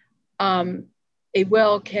this, a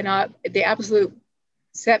well cannot, the absolute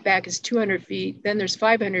setback is 200 feet, then there's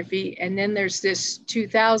 500 feet, and then there's this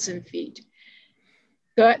 2,000 feet.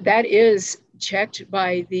 That is checked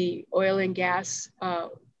by the oil and gas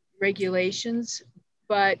regulations,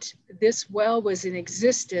 but this well was in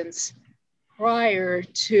existence prior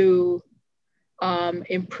to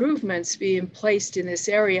improvements being placed in this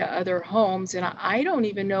area, other homes. And I don't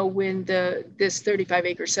even know when this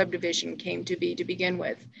 35-acre subdivision came to be to begin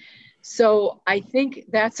with. So I think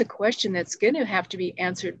that's a question that's going to have to be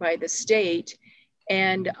answered by the state.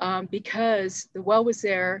 And because the well was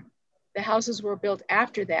there, the houses were built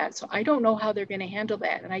after that. So I don't know how they're going to handle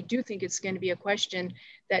that. And I do think it's going to be a question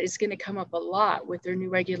that is going to come up a lot with their new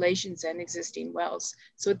regulations and existing wells.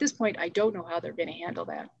 So at this point, I don't know how they're going to handle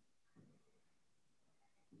that.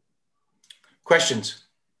 Questions?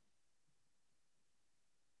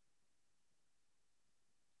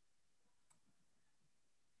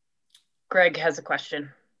 Greg has a question.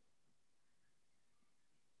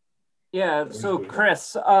 Yeah, so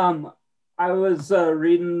Chris, I was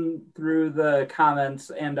reading through the comments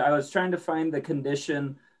and I was trying to find the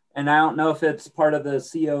condition, and I don't know if it's part of the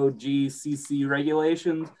COGCC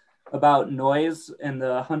regulations about noise and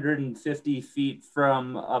the 150 feet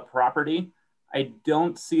from a property. I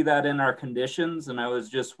don't see that in our conditions, and I was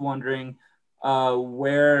just wondering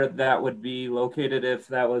where that would be located, if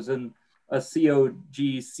that was in a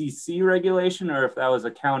COGCC regulation or if that was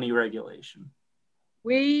a county regulation.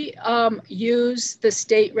 We use the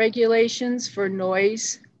state regulations for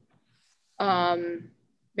noise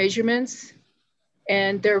measurements,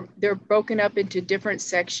 and they're broken up into different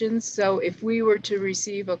sections. So if we were to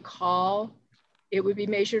receive a call, it would be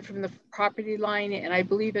measured from the property line, and I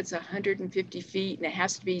believe it's 150 feet, and it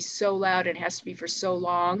has to be so loud, it has to be for so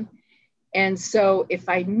long. And so if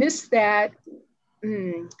I miss that,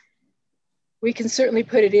 we can certainly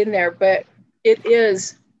put it in there, but it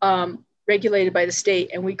is regulated by the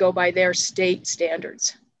state and we go by their state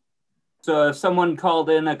standards. So if someone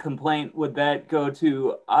called in a complaint, would that go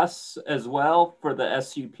to us as well for the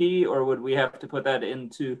SUP, or would we have to put that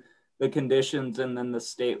into the conditions and then the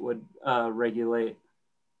state would regulate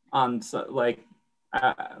on,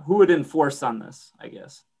 who would enforce on this, I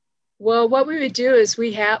guess? Well, what we would do is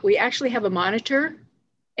we actually have a monitor,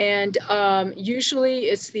 and usually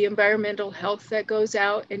it's the environmental health that goes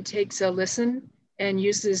out and takes a listen and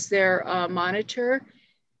uses their monitor.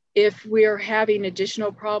 If we're having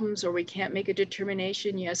additional problems or we can't make a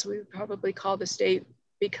determination, yes, we would probably call the state,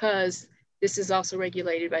 because this is also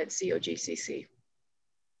regulated by the COGCC.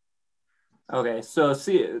 Okay, so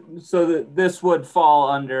this would fall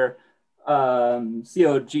under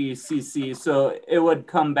COGCC, so it would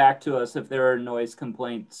come back to us if there are noise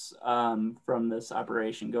complaints from this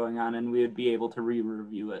operation going on, and we would be able to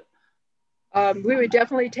re-review it. We would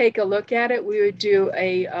definitely take a look at it. We would do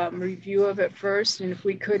a review of it first, and if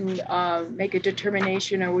we couldn't make a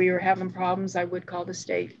determination or we were having problems, I would call the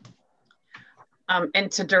state.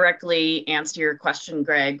 And to directly answer your question,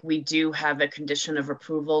 Greg, we do have a condition of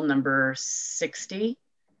approval number 60.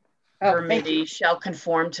 Permittee shall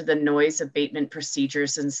conform to the noise abatement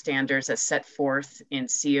procedures and standards as set forth in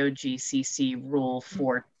COGCC Rule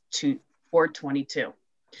 422.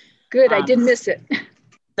 Good, I didn't miss it.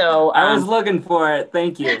 So I was looking for it.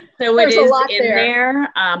 Thank you. So it is in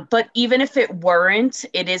there, but even if it weren't,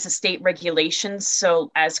 it is a state regulation.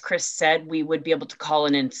 So as Chris said, we would be able to call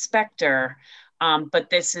an inspector, but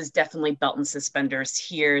this is definitely belt and suspenders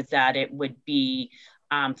here that it would be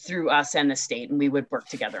through us and the state, and we would work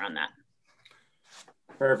together on that.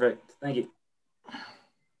 Perfect. Thank you.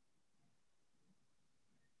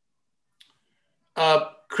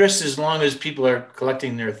 Chris, as long as people are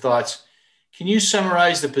collecting their thoughts, can you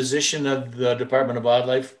summarize the position of the Department of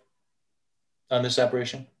Wildlife on this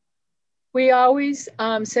operation? We always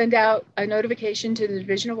send out a notification to the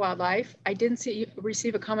Division of Wildlife. I didn't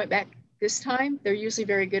receive a comment back this time. They're usually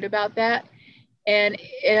very good about that. And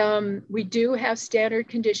we do have standard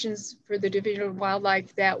conditions for the Division of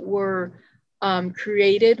Wildlife that were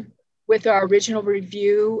created with our original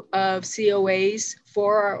review of COAs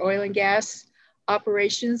for our oil and gas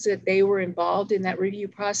operations, that they were involved in that review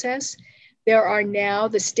process. There are now,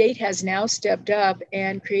 the state has now stepped up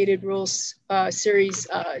and created rules series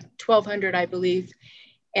 1200, I believe.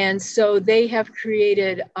 And so they have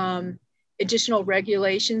created additional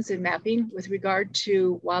regulations and mapping with regard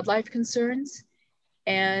to wildlife concerns.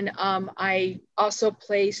 And I also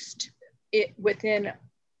placed it within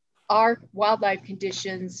our wildlife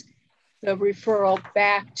conditions, the referral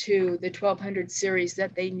back to the 1200 series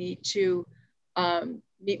that they need to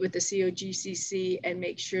meet with the COGCC and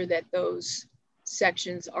make sure that those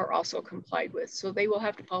sections are also complied with. So they will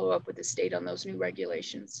have to follow up with the state on those new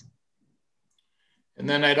regulations. And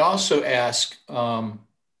then I'd also ask,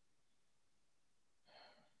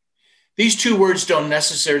 these two words don't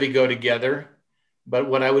necessarily go together, but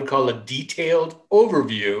what I would call a detailed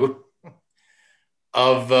overview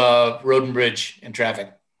of road and bridge and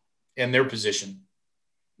traffic and their position.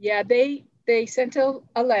 Yeah, they sent a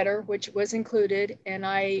letter which was included, and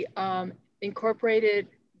I incorporated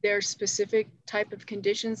their specific type of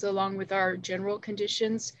conditions along with our general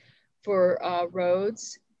conditions for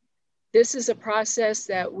roads. This is a process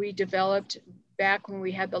that we developed back when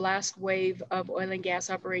we had the last wave of oil and gas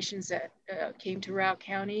operations that came to Routt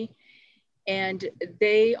County. And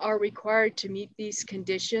they are required to meet these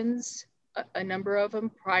conditions, a number of them,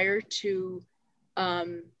 prior to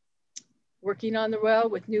working on the well.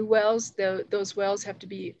 With new wells, those wells have to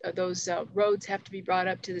be, those roads have to be brought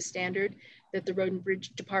up to the standard that the Road and Bridge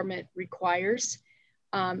Department requires.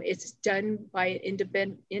 It's done by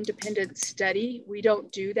an independent study. We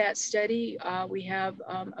don't do that study. We have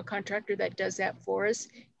a contractor that does that for us.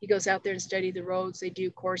 He goes out there and studies the roads. They do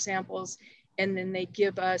core samples, and then they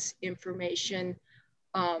give us information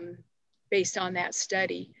based on that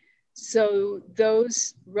study. So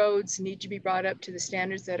those roads need to be brought up to the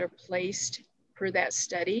standards that are placed per that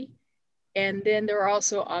study. And then there are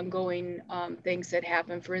also ongoing things that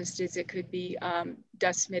happen. For instance, it could be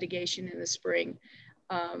dust mitigation in the spring.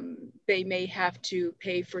 They may have to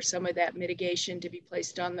pay for some of that mitigation to be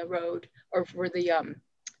placed on the road, or for the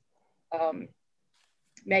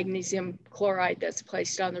magnesium chloride that's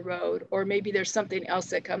placed on the road. Or maybe there's something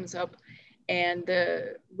else that comes up and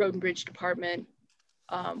the Road and Bridge Department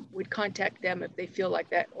would contact them if they feel like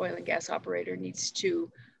that oil and gas operator needs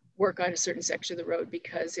to work on a certain section of the road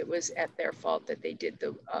because it was at their fault that they did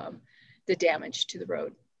the damage to the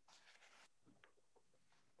road.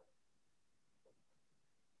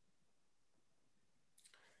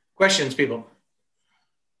 Questions, people?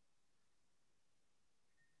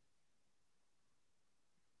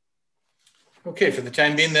 Okay, for the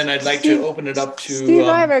time being, then I'd like to open it up to. Steve,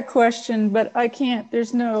 I have a question, but I can't.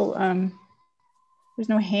 There's no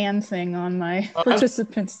hand thing on my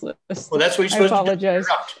participants list. Well, that's what you're supposed to do.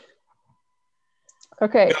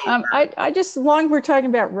 Okay. I just, long we're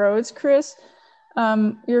talking about roads, Chris,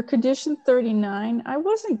 your condition 39, I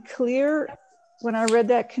wasn't clear when I read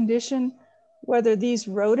that condition whether these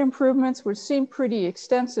road improvements, which seem pretty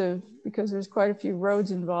extensive because there's quite a few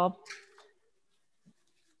roads involved,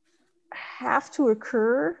 have to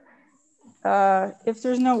occur if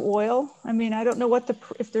there's no oil. I mean, I don't know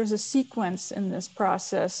if there's a sequence in this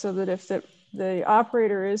process so that if the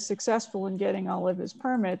operator is successful in getting all of his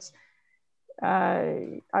permits,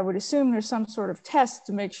 I would assume there's some sort of test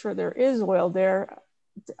to make sure there is oil there.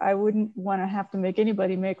 I wouldn't want to have to make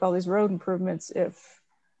anybody make all these road improvements if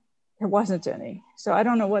there wasn't any. So I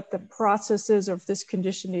don't know what the process is or if this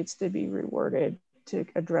condition needs to be reworded to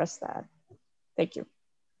address that. Thank you.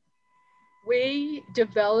 We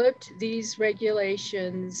developed these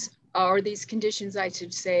regulations, or these conditions, I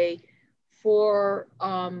should say, for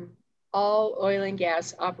all oil and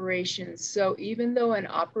gas operations. So even though an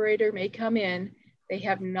operator may come in, they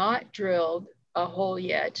have not drilled a hole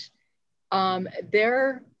yet,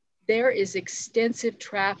 there is extensive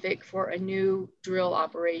traffic for a new drill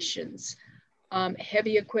operations.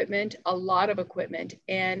 Heavy equipment, a lot of equipment,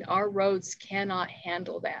 and our roads cannot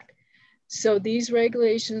handle that. So these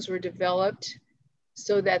regulations were developed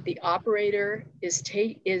so that the operator is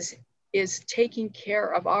taking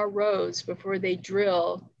care of our roads before they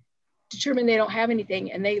drill, determine they don't have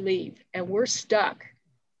anything, and they leave. And we're stuck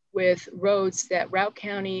with roads that Routt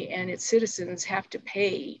County and its citizens have to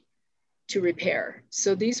pay to repair.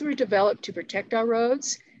 So these were developed to protect our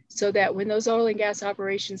roads so that when those oil and gas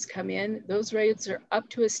operations come in, those roads are up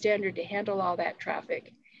to a standard to handle all that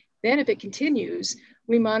traffic. Then if it continues,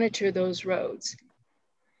 we monitor those roads.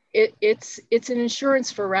 It's an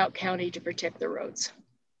insurance for Routt County to protect the roads.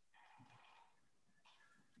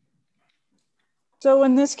 So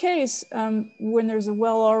in this case, when there's a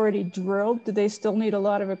well already drilled, do they still need a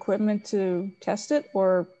lot of equipment to test it?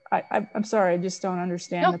 Or I'm sorry, I just don't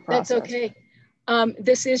understand the process. That's okay.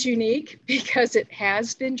 This is unique because it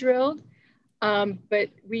has been drilled, but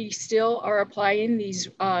we still are applying these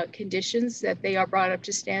conditions that they are brought up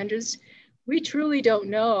to standards. We truly don't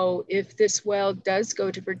know if this well does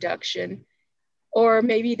go to production, or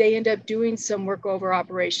maybe they end up doing some workover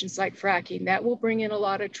operations like fracking. That will bring in a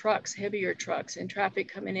lot of trucks, heavier trucks, and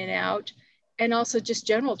traffic coming in and out, and also just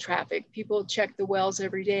general traffic. People check the wells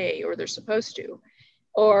every day, or they're supposed to,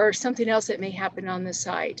 or something else that may happen on the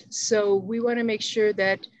site. So we want to make sure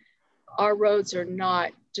that our roads are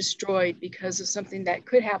not destroyed because of something that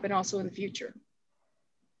could happen also in the future.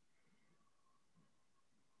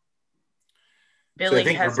 So I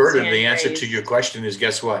think, Roberta, the answer to your question is,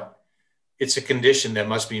 guess what? It's a condition that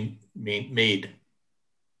must be made.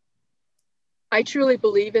 I truly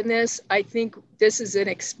believe in this. I think this is an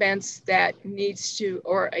expense that needs to,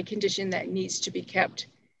 or a condition that needs to be kept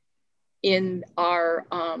in our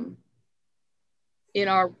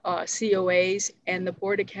COAs, and the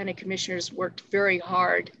Board of County Commissioners worked very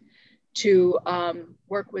hard to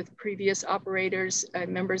work with previous operators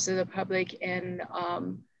and members of the public and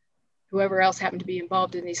whoever else happened to be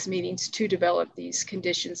involved in these meetings to develop these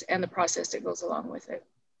conditions and the process that goes along with it.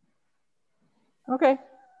 Okay.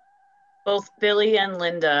 Both Billy and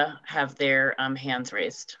Linda have their hands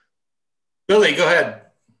raised. Billy, go ahead.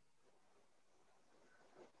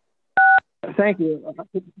 Thank you.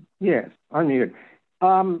 Yes, unmuted.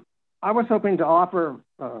 I was hoping to offer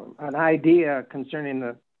an idea concerning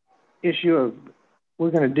the issue of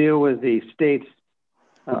we're going to deal with the state's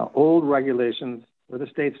old regulations or the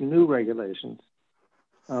state's new regulations.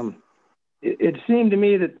 It seemed to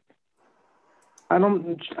me that I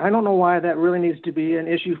don't know why that really needs to be an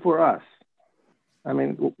issue for us. I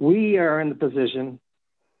mean, we are in the position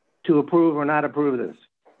to approve or not approve this.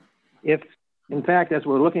 If, in fact, as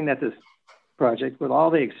we're looking at this project with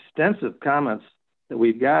all the extensive comments that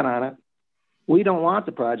we've got on it, we don't want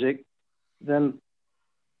the project, then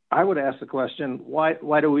I would ask the question, why does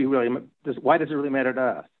it really matter to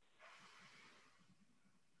us?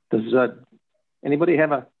 Does anybody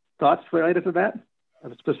have thoughts related to that?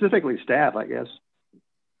 Specifically staff, I guess.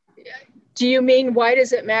 Do you mean why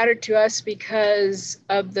does it matter to us because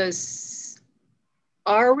of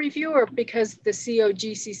our review or because the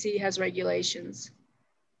COGCC has regulations?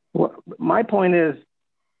 Well, my point is,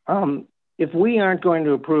 if we aren't going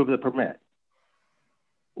to approve the permit,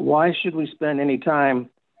 why should we spend any time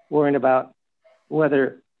worrying about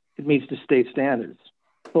whether it meets the state standards?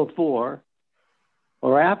 before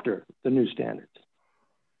or after the new standards?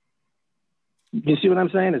 Do you see what I'm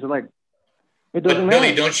saying? Is it like, it doesn't matter.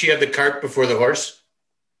 Billy, don't you have the cart before the horse?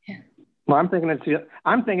 Well, I'm thinking it's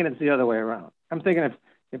the other way around. I'm thinking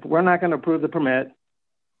if we're not going to approve the permit,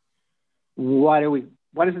 why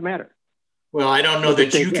does it matter? Well, I don't know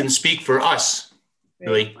that you can speak for us,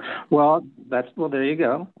 Billy. Well, there you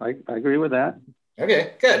go. I agree with that.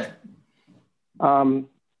 Okay, good.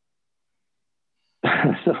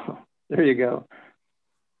 So there you go.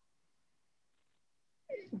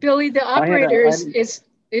 Billy, the operator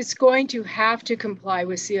is going to have to comply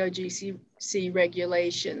with COGC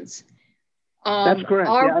regulations. That's correct.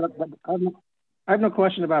 I have no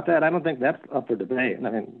question about that. I don't think that's up for debate. I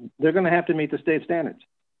mean, they're going to have to meet the state standards.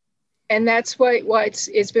 And that's why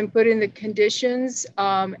it's been put in the conditions.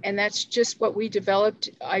 And that's just what we developed.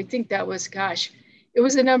 I think that was, it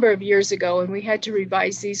was a number of years ago, and we had to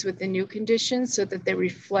revise these with the new conditions so that they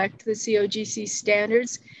reflect the COGC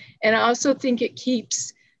standards. And I also think it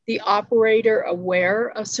keeps the operator aware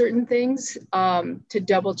of certain things to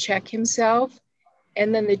double check himself.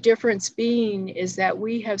 And then the difference being is that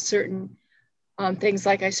we have certain things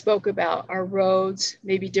like I spoke about, our roads,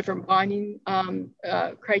 maybe different bonding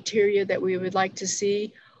criteria that we would like to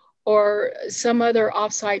see, or some other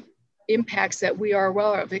offsite impacts that we are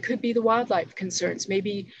aware of. It could be the wildlife concerns.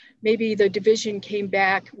 Maybe the division came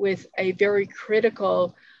back with a very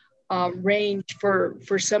critical range for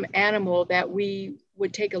some animal that we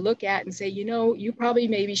would take a look at and say, you know, you probably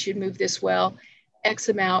maybe should move this well X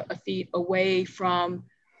amount of feet away from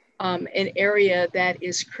an area that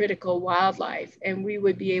is critical wildlife, and we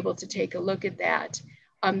would be able to take a look at that.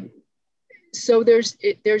 So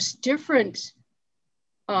there's different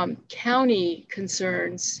county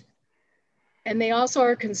concerns, and they also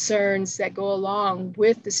are concerns that go along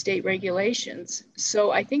with the state regulations.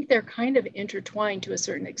 So I think they're kind of intertwined to a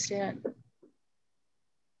certain extent.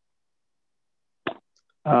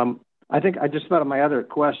 I think I just thought of my other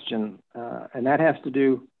question, and that has to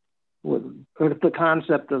do with the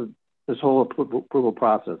concept of this whole approval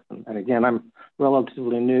process. And again, I'm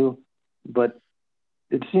relatively new, but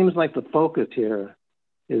it seems like the focus here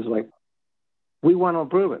is like, we want to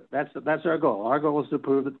approve it. That's our goal. Our goal is to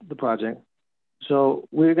approve the project. So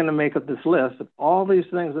we're going to make up this list of all these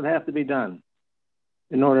things that have to be done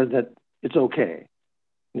in order that it's okay.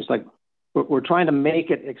 It's like we're trying to make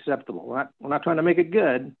it acceptable. We're not trying to make it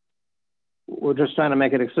good. We're just trying to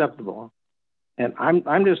make it acceptable. And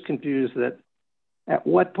I'm just confused that at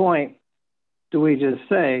what point do we just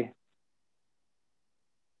say,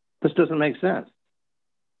 this doesn't make sense?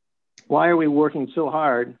 Why are we working so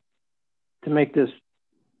hard to make this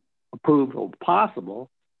approval possible,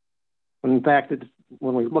 when in fact,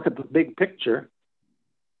 when we look at the big picture,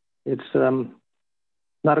 it's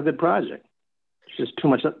not a good project. It's just too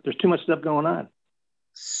much. There's too much stuff going on.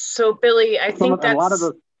 So Billy, I think that's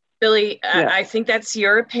Billy. Yeah. I think that's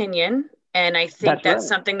your opinion, and I think that's right.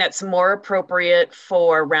 something that's more appropriate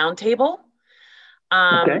for roundtable.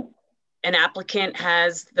 Okay. An applicant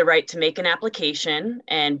has the right to make an application,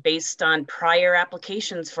 and based on prior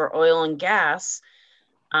applications for oil and gas,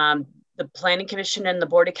 the Planning Commission and the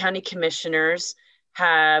Board of County Commissioners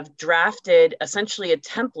have drafted essentially a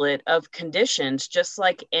template of conditions, just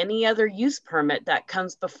like any other use permit that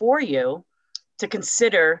comes before you, to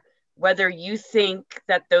consider whether you think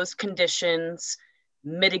that those conditions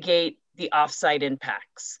mitigate the offsite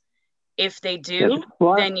impacts. If they do,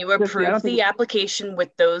 then you approve the application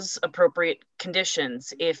with those appropriate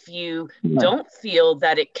conditions. If you don't feel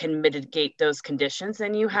that it can mitigate those conditions,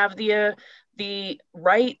 then you have the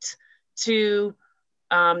right to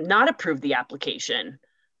not approve the application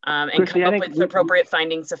and Christy, come up with appropriate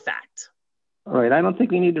findings of fact. All right. I don't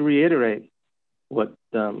think we need to reiterate what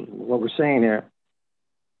we're saying here.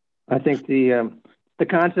 I think the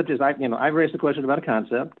concept is, I've raised the question about a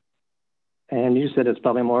concept, and you said it's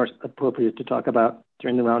probably more appropriate to talk about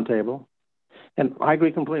during the roundtable. And I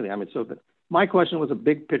agree completely. I mean, so my question was a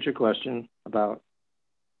big picture question about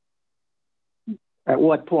at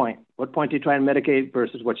what point do you try and mitigate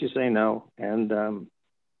versus what you say no? And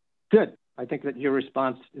good. I think that your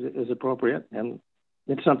response is appropriate, and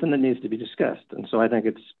it's something that needs to be discussed. And so I think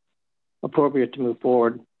it's appropriate to move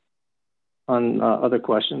forward on other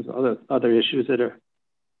questions, other issues that are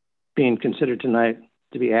being considered tonight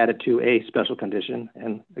to be added to a special condition.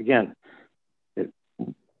 And again,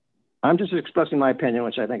 I'm just expressing my opinion,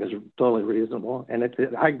 which I think is totally reasonable. And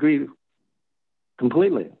I agree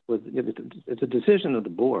completely with it's a decision of the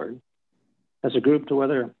board as a group to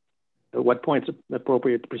at what point it's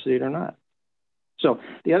appropriate to proceed or not. So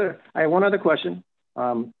I have one other question,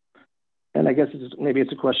 and I guess maybe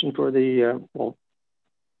it's a question for the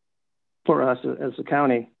for us as a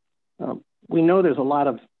county, we know there's a lot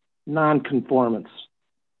of non-conformance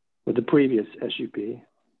with the previous SUP.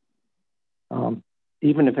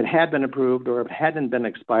 Even if it had been approved or if it hadn't been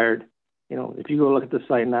expired, you know, if you go look at the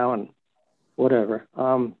site now and whatever,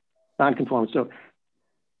 non-conformance. So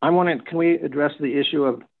I'm wondering, can we address the issue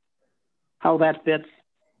of how that fits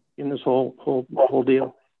in this whole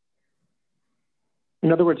deal?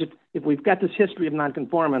 In other words, if we've got this history of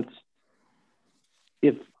non-conformance,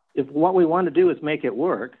 if what we want to do is make it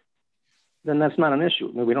work, then that's not an issue.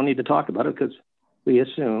 I mean, we don't need to talk about it because we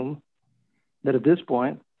assume that at this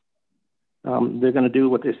point, they're going to do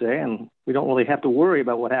what they say, and we don't really have to worry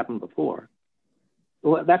about what happened before.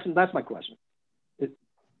 Well, that's my question. Is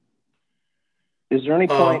there any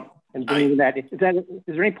point in bringing that? Is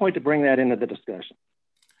there any point to bring that into the discussion?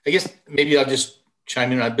 I guess maybe I'll just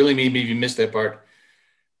chime in. Billy, maybe you missed that part.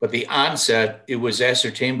 But the onset, it was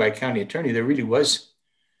ascertained by county attorney,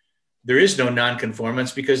 there is no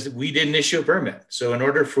non-conformance because we didn't issue a permit. So in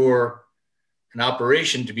order for an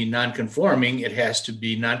operation to be non-conforming, it has to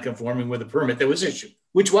be non-conforming with a permit that was issued,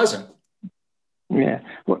 which wasn't. Yeah,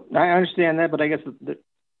 well, I understand that, but I guess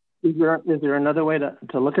is there another way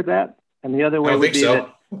to look at that? And the other way would be that,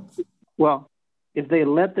 well, if they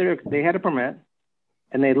had a permit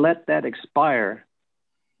and they let that expire,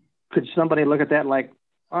 could somebody look at that like,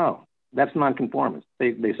 oh, that's non-conformance?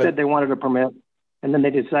 They said they wanted a permit, and then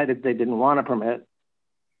they decided they didn't want a permit.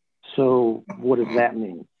 So what does that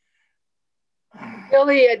mean?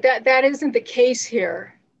 Billy, that isn't the case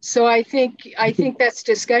here. So I think that's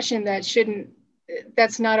discussion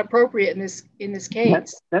that's not appropriate in this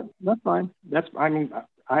case. That's fine.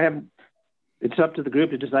 It's up to the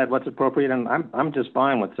group to decide what's appropriate, and I'm just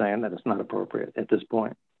fine with saying that it's not appropriate at this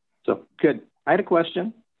point. So good. I had a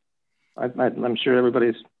question. I'm sure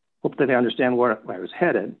everybody's hope that they understand where I was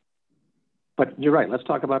headed. But you're right. Let's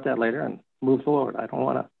talk about that later and move forward. I don't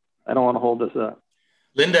want to hold this up.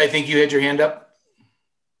 Linda, I think you had your hand up.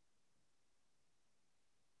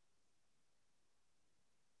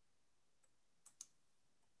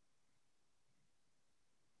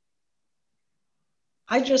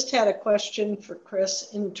 I just had a question for Chris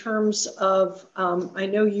in terms of, I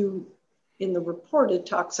know you in the report, it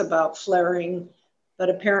talks about flaring, but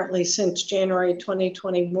apparently since January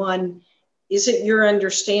 2021, is it your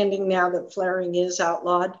understanding now that flaring is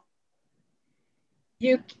outlawed?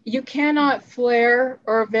 You cannot flare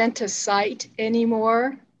or vent a site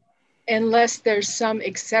anymore unless there's some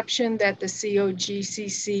exception that the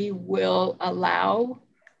COGCC will allow.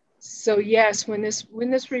 So yes, when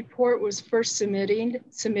this report was first submitted,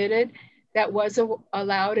 that was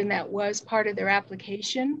allowed and that was part of their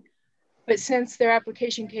application. But since their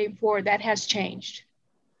application came forward, that has changed.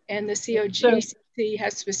 And the COGCC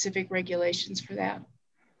has specific regulations for that.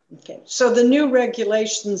 Okay, so the new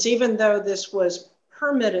regulations, even though this was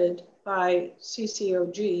permitted by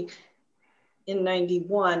CCOG in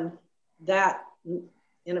 91, that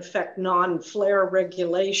in effect non-flare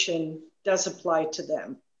regulation does apply to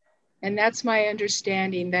them. And that's my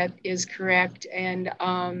understanding. That is correct. And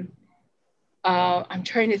I'm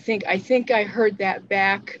trying to think, I think I heard that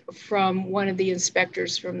back from one of the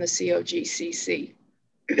inspectors from the COGCC.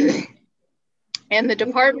 And the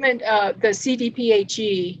department, the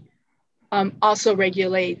CDPHE also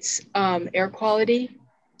regulates air quality.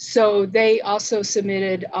 So they also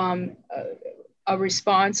submitted a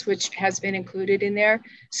response which has been included in there.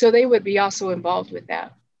 So they would be also involved with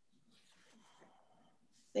that.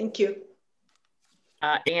 Thank you.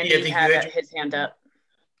 Andy had his hand up.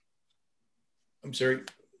 I'm sorry.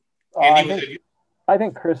 Andy, I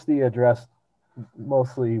think Christy addressed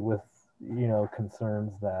mostly with,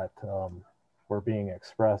 concerns that were being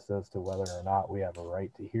expressed as to whether or not we have a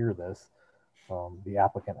right to hear this. The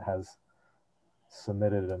applicant has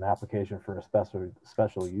submitted an application for a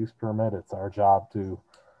special use permit. It's our job to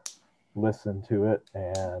listen to it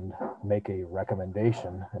and make a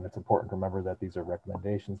recommendation. And it's important to remember that these are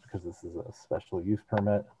recommendations because this is a special use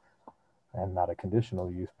permit and not a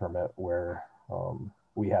conditional use permit where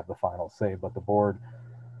we have the final say, but the Board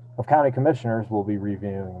of County Commissioners will be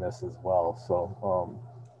reviewing this as well. So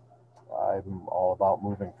I'm all about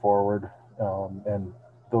moving forward, and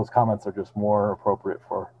those comments are just more appropriate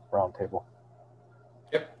for roundtable.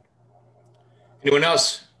 Yep. Anyone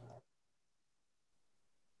else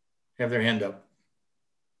have their hand up?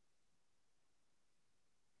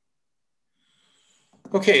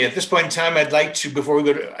 Okay, at this point in time, I'd like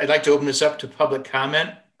to open this up to public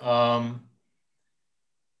comment.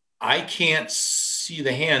 I can't see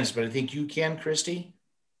the hands, but I think you can, Christy.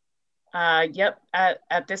 Yep,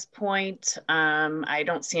 at this point, I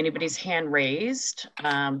don't see anybody's hand raised,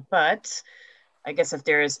 but I guess if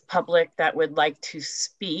there is public that would like to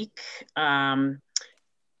speak,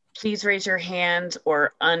 please raise your hand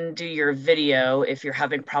or undo your video if you're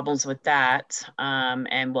having problems with that,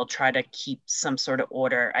 and we'll try to keep some sort of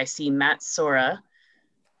order. I see Matt Sora,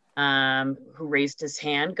 who raised his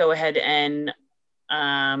hand. Go ahead and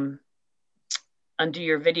undo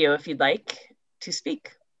your video if you'd like to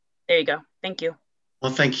speak. There you go. Thank you.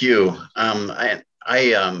 Well, thank you. I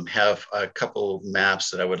have a couple maps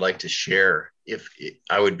that I would like to share if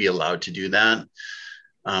I would be allowed to do that.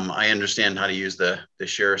 I understand how to use the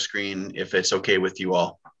share screen if it's okay with you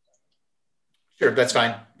all. Sure, that's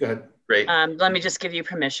fine. Go ahead. Great. Let me just give you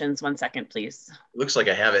permissions. 1 second, please. Looks like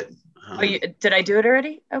I have it. Did I do it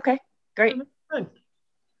already? Okay, great. Good.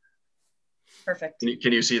 Perfect.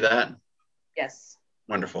 Can you see that? Yes.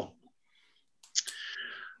 Wonderful.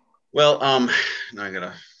 Well, now I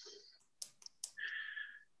gotta,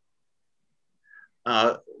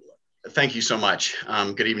 thank you so much.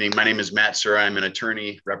 Good evening. My name is Matt Sura. I'm an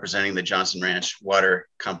attorney representing the Johnson Ranch Water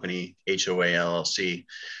Company, HOA LLC.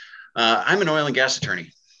 I'm an oil and gas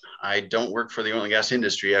attorney. I don't work for the oil and gas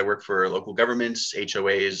industry. I work for local governments,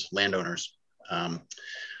 HOAs, landowners.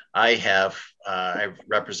 I've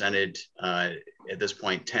represented at this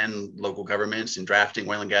point 10 local governments in drafting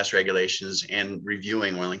oil and gas regulations and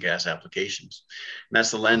reviewing oil and gas applications. And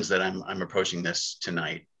that's the lens that I'm approaching this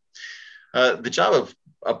tonight. The job of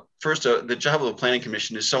the job of the Planning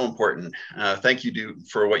Commission is so important. Thank you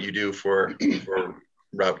for what you do for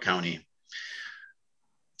Routt County.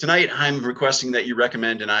 Tonight, I'm requesting that you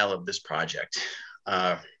recommend denial of this project.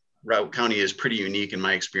 Routt County is pretty unique in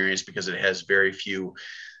my experience because it has very few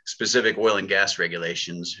specific oil and gas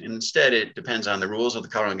regulations. Instead, it depends on the rules of the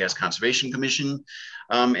Colorado Gas Conservation Commission.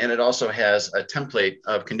 And it also has a template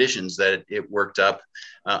of conditions that it worked up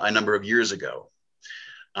a number of years ago.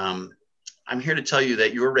 I'm here to tell you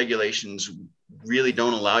that your regulations really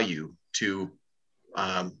don't allow you to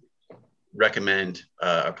recommend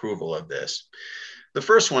approval of this. The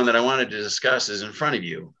first one that I wanted to discuss is in front of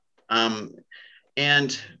you.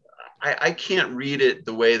 And I can't read it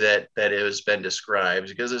the way that it has been described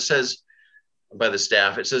because it says by the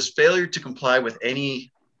staff, it says failure to comply with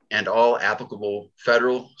any and all applicable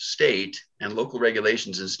federal, state, and local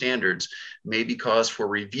regulations and standards may be cause for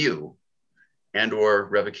review and or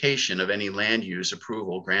revocation of any land use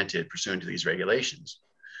approval granted pursuant to these regulations.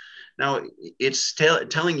 Now, it's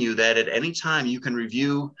telling you that at any time you can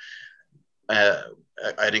review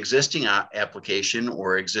an existing application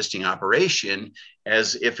or existing operation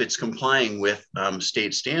as if it's complying with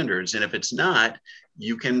state standards. And if it's not,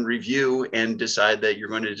 you can review and decide that you're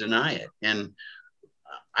going to deny it. And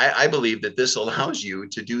I believe that this allows you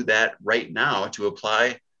to do that right now, to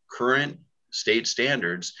apply current state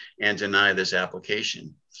standards and deny this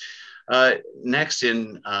application. Next,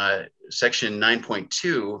 in section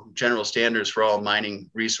 9.2, general standards for all mining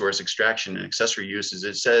resource extraction and accessory uses,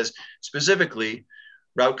 it says specifically,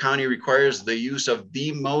 Routt County requires the use of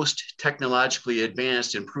the most technologically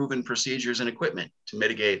advanced and proven procedures and equipment to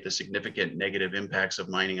mitigate the significant negative impacts of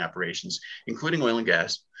mining operations, including oil and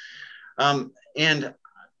gas. And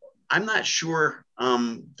I'm not sure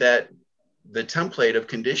that the template of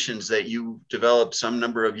conditions that you developed some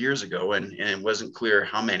number of years ago, and it wasn't clear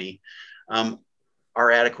how many,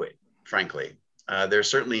 are adequate, frankly. They're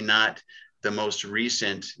certainly not the most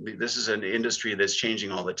recent. This is an industry that's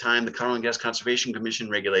changing all the time. The Colorado Gas Conservation Commission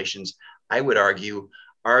regulations, I would argue,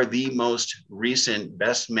 are the most recent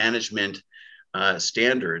best management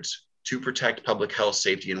standards to protect public health,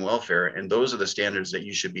 safety, and welfare. And those are the standards that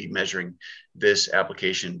you should be measuring this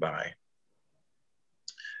application by.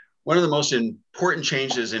 One of the most important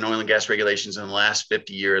changes in oil and gas regulations in the last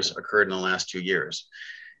 50 years occurred in the last 2 years.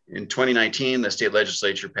 In 2019, the state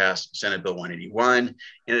legislature passed Senate Bill 181,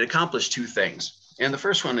 and it accomplished two things. And the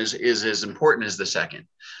first one is as important as the second.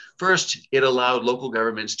 First, it allowed local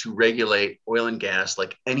governments to regulate oil and gas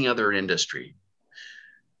like any other industry.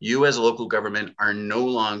 You as a local government are no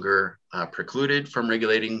longer precluded from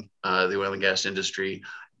regulating the oil and gas industry.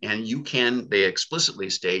 And you can, they explicitly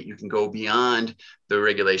state, you can go beyond the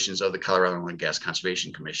regulations of the Colorado Oil and Gas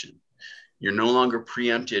Conservation Commission. You're no longer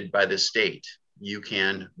preempted by the state. You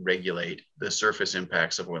can regulate the surface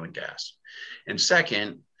impacts of oil and gas. And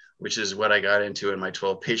second, which is what I got into in my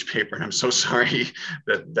 12-page paper, and I'm so sorry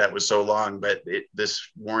that that was so long, but this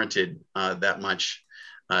warranted that much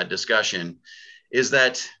discussion, is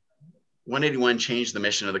that 181 changed the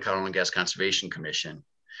mission of the Colorado Oil and Gas Conservation Commission.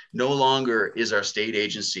 No longer is our state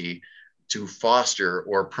agency to foster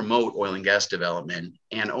or promote oil and gas development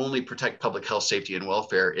and only protect public health, safety, and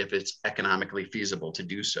welfare if it's economically feasible to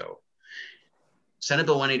do so. Senate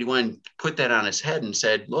Bill 181 put that on its head and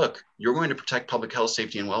said, look, you're going to protect public health,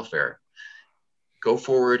 safety, and welfare. Go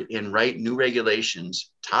forward and write new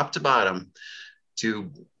regulations, top to bottom,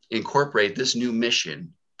 to incorporate this new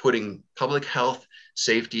mission, putting public health,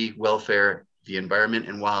 safety, welfare, the environment,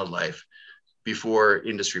 and wildlife before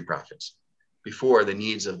industry profits, before the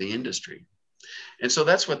needs of the industry. And so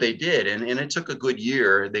that's what they did. And it took a good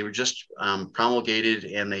year. They were just promulgated,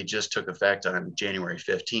 and they just took effect on January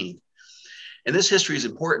 15th. And this history is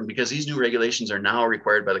important because these new regulations are now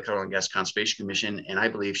required by the Colorado Gas Conservation Commission, and I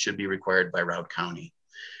believe should be required by Routt County.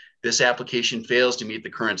 This application fails to meet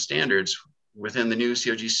the current standards within the new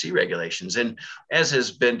COGC regulations. And as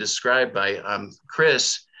has been described by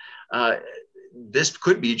Chris, this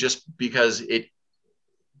could be just because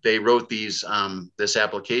they wrote this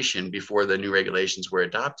application before the new regulations were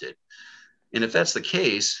adopted. And if that's the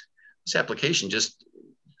case, this application just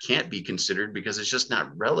can't be considered because it's just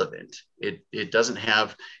not relevant.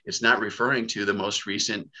 It's not referring to the most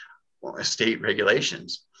recent state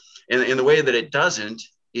regulations. And the way that it doesn't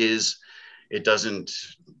is it doesn't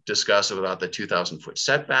discuss about the 2,000-foot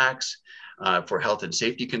setbacks for health and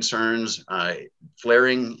safety concerns.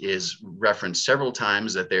 Flaring is referenced several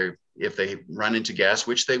times that if they run into gas,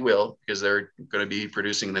 which they will, because they're going to be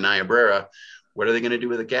producing the Niobrara, what are they going to do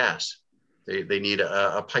with the gas? They need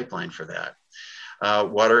a pipeline for that.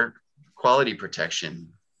 Water quality protection.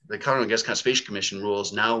 The Colorado Gas Conservation Commission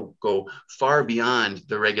rules now go far beyond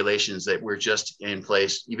the regulations that were just in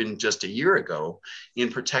place even just a year ago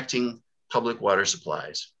in protecting public water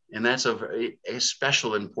supplies. And that's of a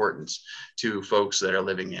special importance to folks that are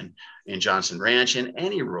living in Johnson Ranch and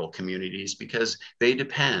any rural communities, because they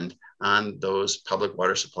depend on those public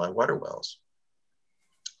water supply water wells.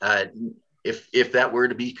 If that were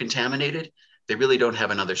to be contaminated, they really don't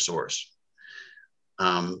have another source.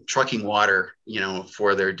 Trucking water,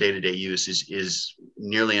 for their day-to-day use is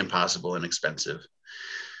nearly impossible and expensive.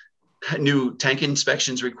 New tank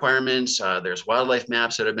inspections requirements. There's wildlife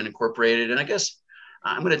maps that have been incorporated. And I guess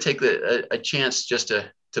I'm going to take a chance just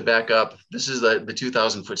to back up. This is the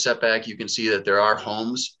 2,000-foot setback. You can see that there are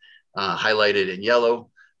homes highlighted in yellow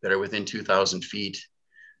that are within 2,000 feet.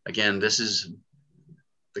 Again, this is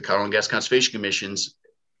the Colorado Gas Conservation Commission's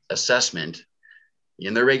assessment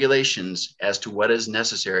in their regulations as to what is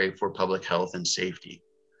necessary for public health and safety.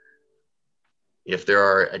 If there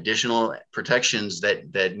are additional protections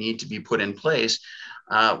that need to be put in place,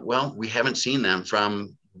 well, we haven't seen them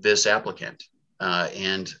from this applicant.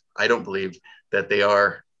 And I don't believe that they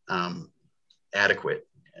are adequate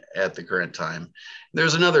at the current time.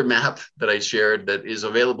 There's another map that I shared that is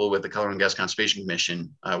available with the Colorado Gas Conservation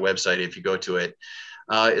Commission website if you go to it.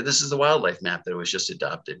 This is the wildlife map that was just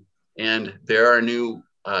adopted. And there are new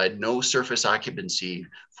no surface occupancy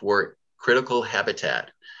for critical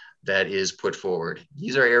habitat that is put forward.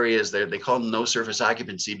 These are areas that they call them no surface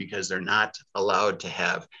occupancy because they're not allowed to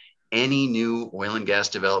have any new oil and gas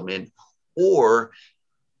development or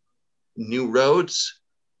new roads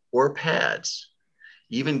or pads.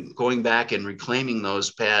 Even going back and reclaiming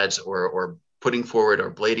those pads or putting forward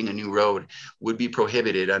or blading a new road would be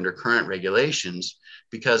prohibited under current regulations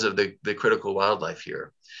because of the critical wildlife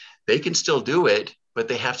here. They can still do it, but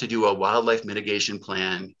they have to do a wildlife mitigation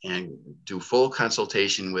plan and do full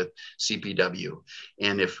consultation with CPW.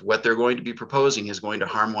 And if what they're going to be proposing is going to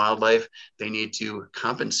harm wildlife, they need to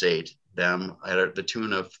compensate them at the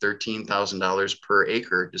tune of $13,000 per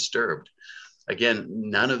acre disturbed. Again,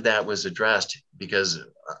 none of that was addressed because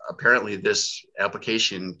apparently this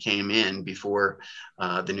application came in before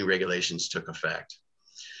the new regulations took effect.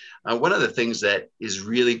 One of the things that is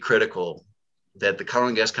really critical that the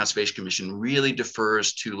Colorado Gas Conservation Commission really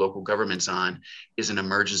defers to local governments on is an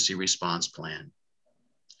emergency response plan.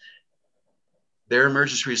 Their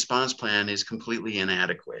emergency response plan is completely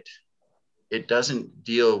inadequate. It doesn't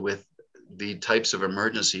deal with the types of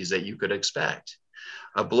emergencies that you could expect.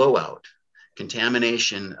 A blowout,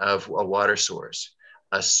 contamination of a water source,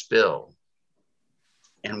 a spill,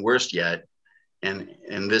 and worse yet, and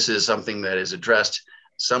this is something that is addressed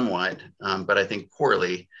somewhat, but I think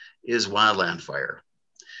poorly, is wildland fire.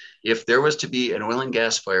 If there was to be an oil and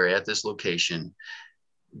gas fire at this location,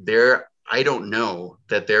 I don't know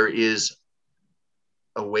that there is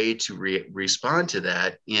a way to respond to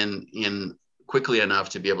that in quickly enough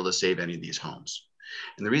to be able to save any of these homes.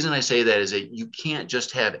 And the reason I say that is that you can't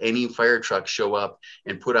just have any fire truck show up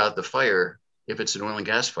and put out the fire if it's an oil and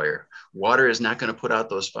gas fire. Water is not going to put out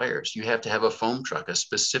those fires. You have to have a foam truck, a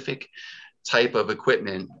specific type of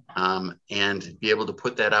equipment, and be able to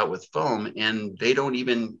put that out with foam. And they don't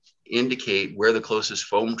even indicate where the closest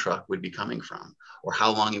foam truck would be coming from or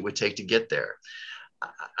how long it would take to get there.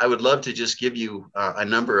 I would love to just give you a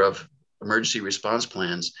number of emergency response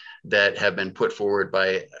plans that have been put forward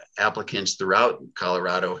by applicants throughout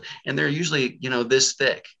Colorado, and they're usually, this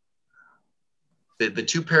thick. The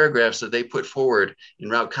 2 paragraphs that they put forward in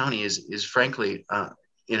Routt County is frankly an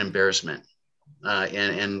embarrassment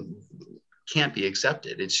and can't be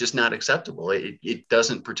accepted. It's just not acceptable. It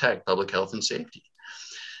doesn't protect public health and safety.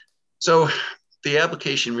 So the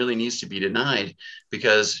application really needs to be denied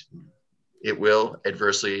because it will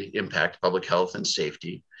adversely impact public health and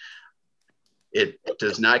safety. It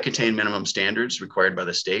does not contain minimum standards required by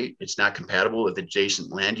the state. It's not compatible with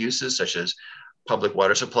adjacent land uses such as public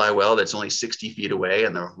water supply well that's only 60 feet away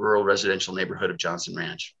in the rural residential neighborhood of Johnson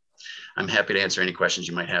Ranch. I'm happy to answer any questions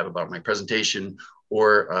you might have about my presentation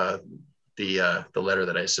or the letter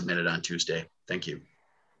that I submitted on Tuesday. Thank you.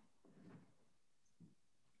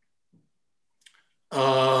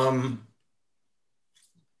 How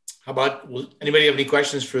about, anybody have any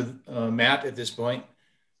questions for Matt at this point?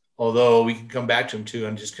 Although we can come back to him too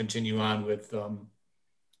and just continue on with the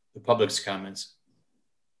public's comments.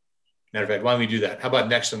 Matter of fact, why don't we do that? How about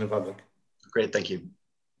next on the public? Great, thank you.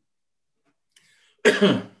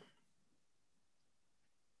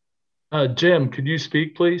 Jim, could you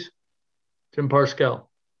speak, please? Jim Parscale.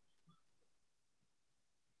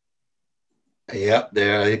 Yep,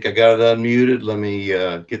 there. I think I got it unmuted. Let me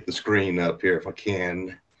get the screen up here if I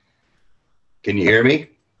can. Can you hear me?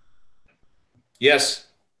 Yes.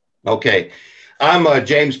 Okay. I'm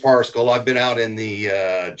James Parscale. I've been out in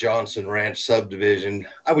the Johnson Ranch subdivision,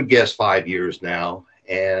 I would guess 5 years now,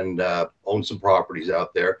 and own some properties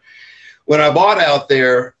out there. When I bought out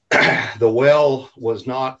there, the well was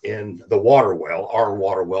not in the water well, our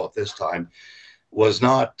water well at this time, was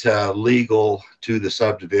not legal to the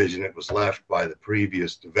subdivision. It was left by the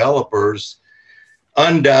previous developers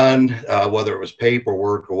undone, whether it was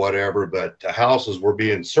paperwork or whatever, but houses were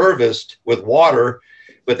being serviced with water,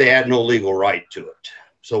 but they had no legal right to it.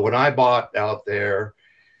 So when I bought out there,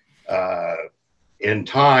 in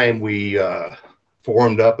time, we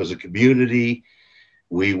formed up as a community.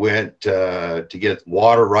 We went to get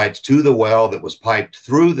water rights to the well that was piped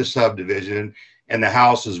through the subdivision, and the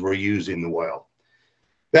houses were using the well.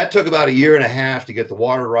 That took about 1.5 years to get the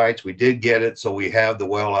water rights. We did get it, so we have the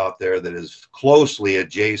well out there that is closely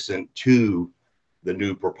adjacent to the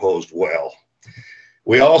new proposed well.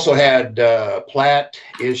 We also had plat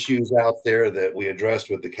issues out there that we addressed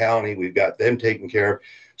with the county. We've got them taken care of.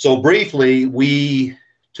 So briefly, we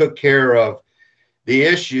took care of the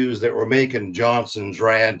issues that were making Johnson's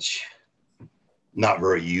Ranch not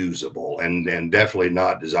very usable and definitely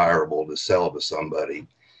not desirable to sell to somebody.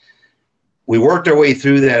 We worked our way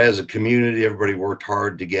through that as a community. Everybody worked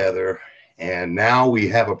hard together. And now we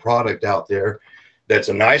have a product out there that's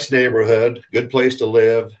a nice neighborhood, good place to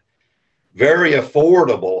live, very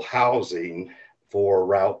affordable housing for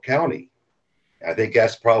Routt County. I think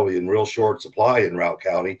that's probably in real short supply in Routt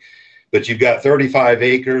County. But you've got 35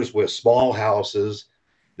 acres with small houses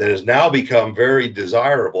that has now become very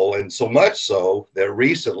desirable. And so much so that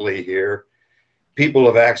recently here, people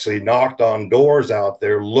have actually knocked on doors out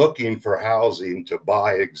there looking for housing to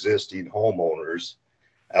buy existing homeowners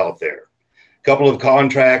out there. A couple of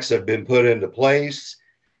contracts have been put into place.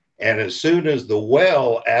 And as soon as the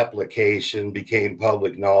well application became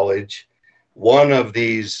public knowledge, one of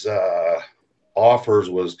these offers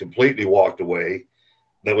was completely walked away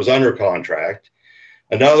that was under contract.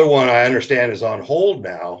 Another one I understand is on hold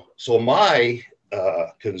now. So my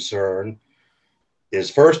concern is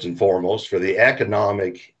first and foremost for the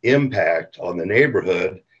economic impact on the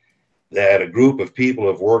neighborhood that a group of people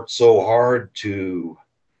have worked so hard to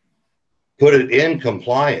put it in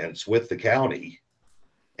compliance with the county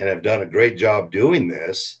and have done a great job doing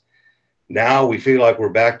this. Now we feel like we're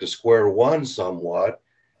back to square one somewhat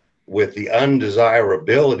with the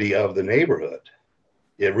undesirability of the neighborhood.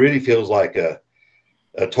 It really feels like a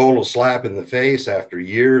total slap in the face after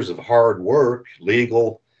years of hard work,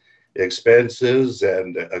 legal expenses,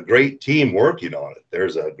 and a great team working on it.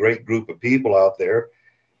 There's a great group of people out there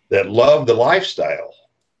that love the lifestyle.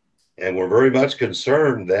 And we're very much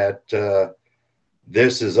concerned that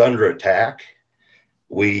this is under attack.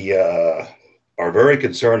 We are very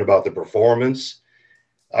concerned about the performance.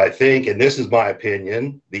 I think, and this is my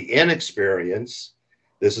opinion, the inexperience.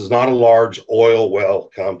 This is not a large oil well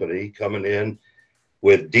company coming in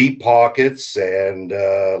with deep pockets and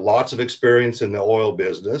lots of experience in the oil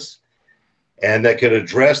business, and that could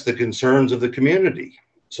address the concerns of the community.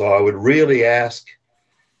 So I would really ask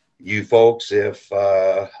you folks if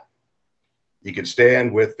you could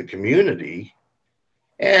stand with the community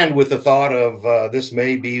and with the thought of this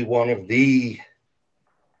may be one of the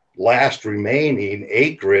last remaining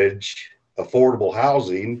acreage affordable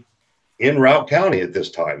housing in Routt County at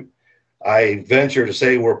this time. I venture to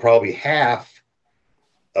say we're probably half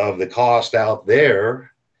of the cost out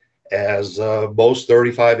there as most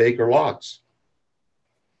 35-acre lots.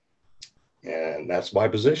 And that's my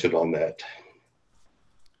position on that.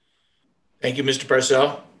 Thank you, Mr.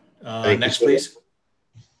 Parcell. Next, please.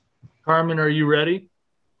 Carmen, are you ready?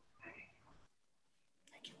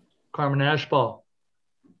 Carmen Ashball.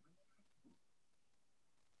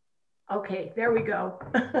 Okay, there we go.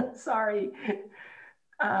 Sorry.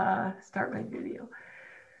 Start my video.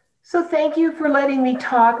 So thank you for letting me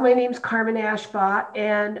talk. My name's Carmen Ashbaugh,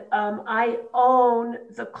 and I own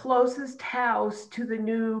the closest house to the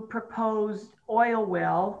new proposed oil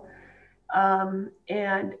well.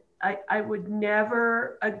 And I would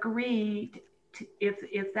never agree to,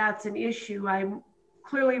 if that's an issue. I'm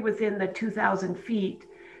clearly within the 2,000 feet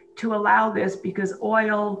to allow this because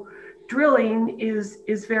oil drilling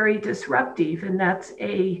is very disruptive, and that's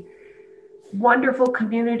a wonderful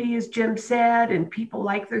community, as Jim said, and people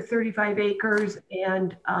like their 35 acres,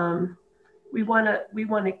 and we want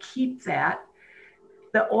to keep that.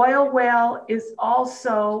 The oil well is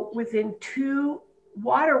also within 2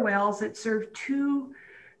 water wells that serve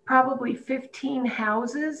probably 15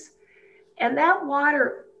 houses, and that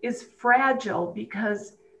water is fragile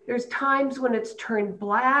because there's times when it's turned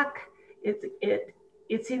black.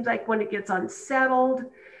 It seems like when it gets unsettled,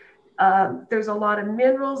 there's a lot of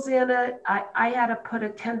minerals in it. I had to put a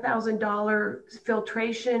 $10,000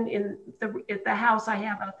 filtration in the house I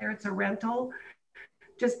have out there. It's a rental,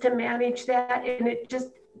 just to manage that. And it just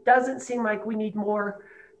doesn't seem like we need more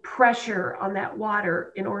pressure on that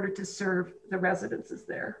water in order to serve the residences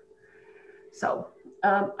there. So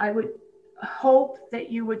I would hope that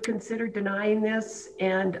you would consider denying this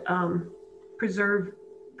and preserve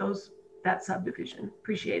that subdivision.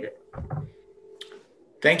 Appreciate it.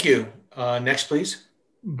 Thank you. Next, please.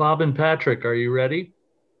 Bob and Patrick, are you ready?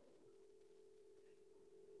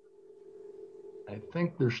 I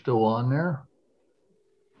think they're still on there.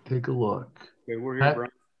 Take a look. Okay, we're here,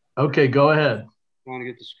 Brian. Okay, go ahead. I want to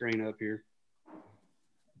get the screen up here.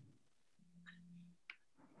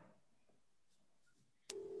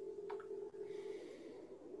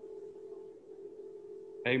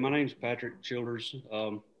 Hey, my name's Patrick Childers.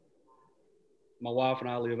 My wife and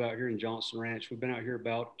I live out here in Johnson Ranch. We've been out here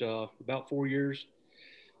about 4 years.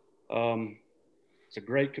 It's a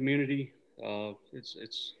great community.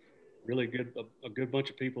 It's really a good bunch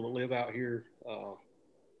of people that live out here.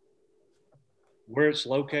 Where it's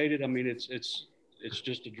located, I mean, it's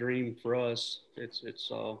just a dream for us. It's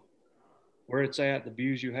where it's at, the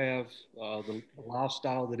views you have, the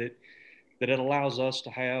lifestyle that it allows us to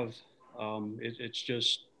have. It's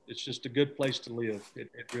just a good place to live.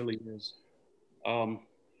 It really is. I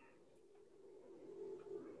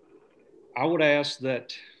would ask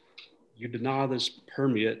that you deny this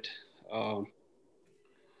permit and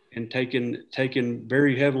taking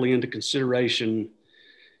very heavily into consideration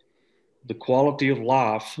the quality of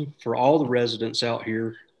life for all the residents out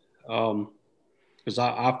here. Because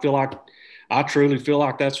I truly feel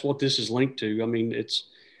like that's what this is linked to. I mean, it's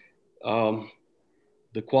the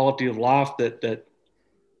quality of life that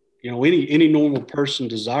any normal person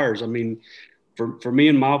desires. I mean, for me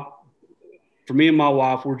and my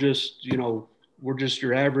wife, we're just your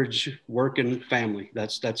average working family.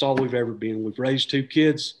 That's all we've ever been. We've raised 2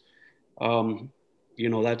 kids.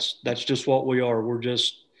 That's just what we are. We're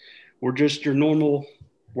just your normal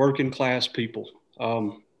working class people.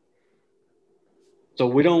 So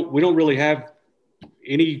we don't really have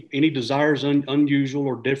any desires unusual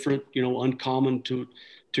or different, uncommon to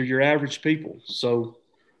your average people. So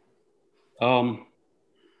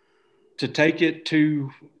to take it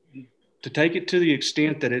to the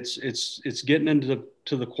extent that it's getting into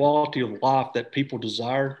the quality of life that people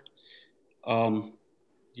desire,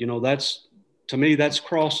 that's, to me, that's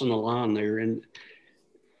crossing the line there. And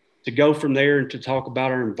to go from there and to talk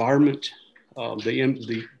about our environment,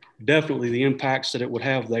 definitely the impacts that it would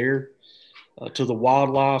have there, to the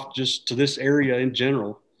wildlife, just to this area in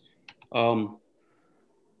general. I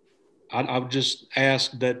would just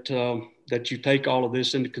ask that you take all of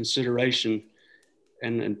this into consideration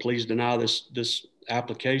and please deny this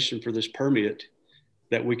application for this permit,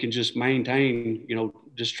 that we can just maintain,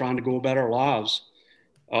 just trying to go about our lives.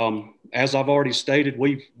 As I've already stated,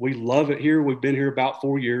 we love it here. We've been here about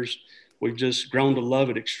 4 years. We've just grown to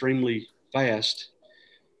love it extremely fast.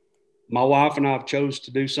 My wife and I have chose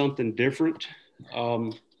to do something different,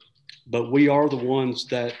 but we are the ones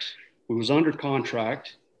that we was under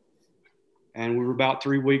contract. And we were about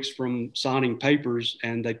 3 weeks from signing papers,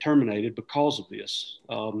 and they terminated because of this.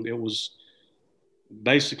 It was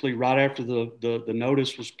basically right after the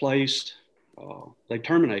notice was placed, they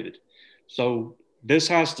terminated. So this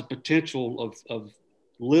has the potential of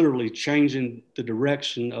literally changing the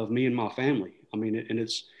direction of me and my family. I mean, and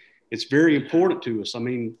it's very important to us. I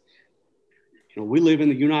mean, you know, we live in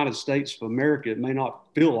the United States of America. It may not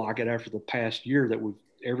feel like it after the past year that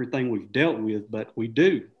everything we've dealt with, but we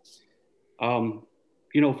do.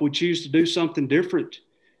 You know, if we choose to do something different,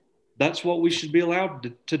 that's what we should be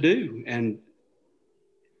allowed to do. And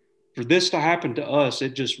for this to happen to us,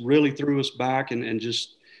 it just really threw us back and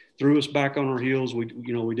just threw us back on our heels. We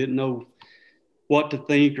didn't know what to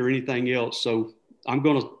think or anything else. So I'm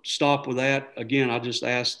going to stop with that. Again, I just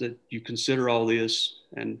ask that you consider all this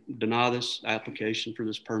and deny this application for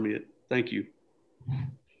this permit. Thank you.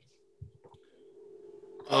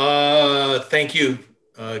 Thank you,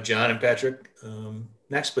 John and Patrick.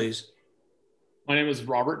 Next, please. My name is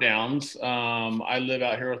Robert Downs. I live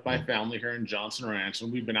out here with my family here in Johnson Ranch,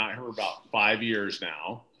 and we've been out here about 5 years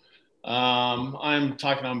now. I'm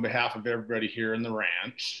talking on behalf of everybody here in the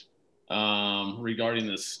ranch regarding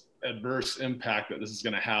this adverse impact that this is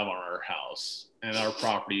going to have on our house and our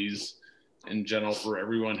properties in general for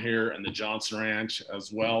everyone here in the Johnson Ranch,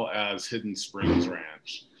 as well as Hidden Springs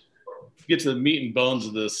Ranch. To get to the meat and bones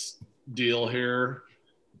of this deal here,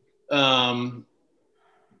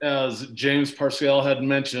 as James Parcell had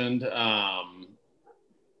mentioned,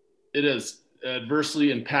 it has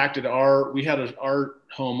adversely impacted we had our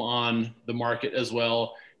home on the market as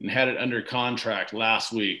well and had it under contract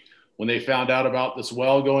last week. When they found out about this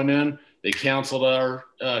well going in, they canceled our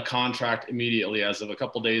contract immediately as of a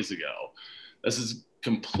couple days ago. This is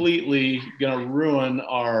completely gonna ruin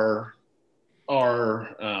our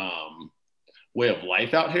way of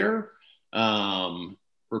life out here.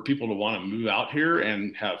 For people to want to move out here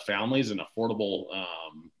and have families and affordable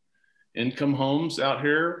income homes out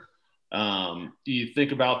here. You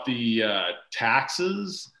think about the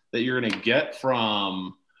taxes that you're going to get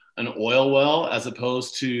from an oil well as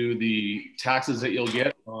opposed to the taxes that you'll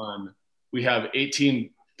get on. We have 18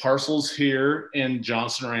 parcels here in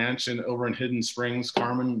Johnson Ranch, and over in Hidden Springs,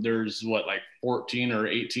 Carmen, there's what, like 14 or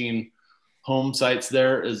 18 home sites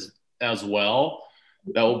there as well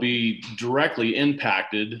that will be directly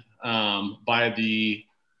impacted by the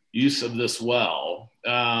use of this well.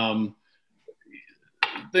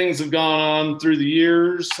 Things have gone on through the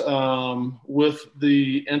years with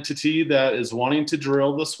the entity that is wanting to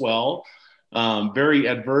drill this well. Very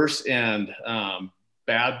adverse and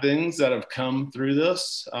bad things that have come through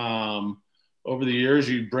this. Over the years,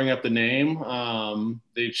 you bring up the name,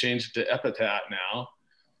 they've changed it to Epitaph now,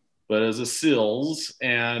 but as a Sills,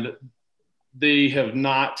 and they have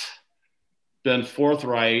not been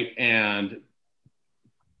forthright and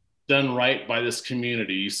done right by this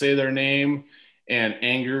community. You say their name and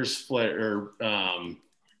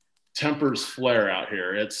tempers flare out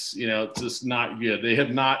here. It's just not good. They have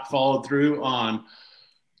not followed through on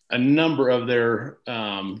a number of their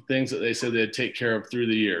things that they said they'd take care of through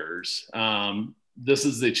the years.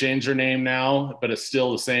 They changed their name now, but it's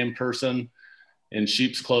still the same person in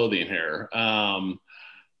sheep's clothing here.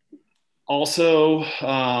 Also,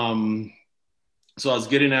 so I was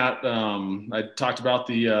getting at, I talked about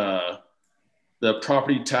the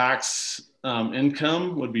property tax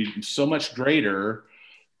income would be so much greater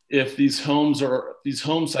if these home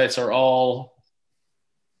sites are all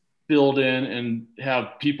filled in and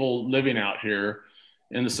have people living out here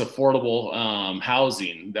in this affordable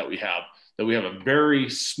housing that we have a very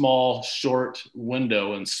short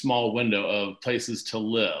window of places to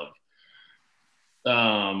live.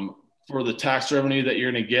 For the tax revenue that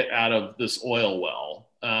you're going to get out of this oil well.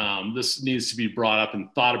 This needs to be brought up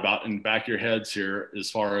and thought about in the back of your heads here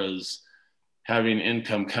as far as having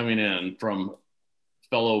income coming in from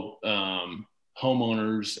fellow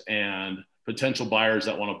homeowners and potential buyers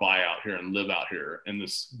that want to buy out here and live out here in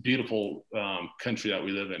this beautiful country that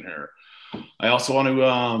we live in here. I also want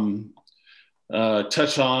to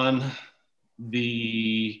touch on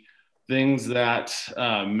the things that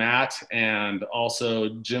Matt and also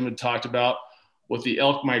Jim had talked about with the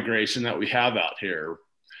elk migration that we have out here.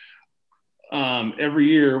 Every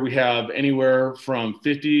year we have anywhere from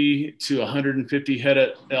 50 to 150 head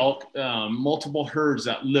of elk, multiple herds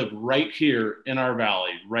that live right here in our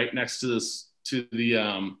valley, right next to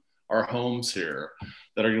our homes here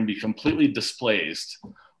that are going to be completely displaced.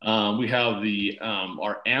 We have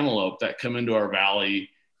our antelope that come into our valley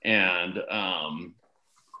and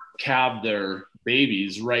calve their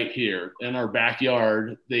babies right here in our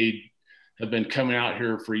backyard. They have been coming out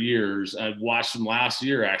here for years. I watched them last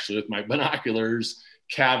year actually with my binoculars,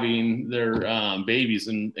 calving their babies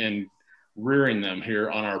and rearing them here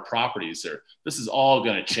on our properties there. This is all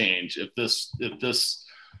going to change if this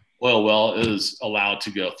oil well is allowed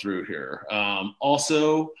to go through here.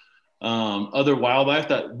 Other wildlife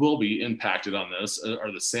that will be impacted on this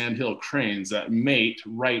are the sandhill cranes that mate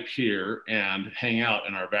right here and hang out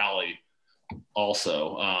in our valley.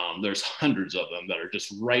 Also, there's hundreds of them that are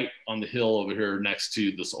just right on the hill over here next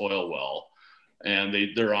to this oil well. And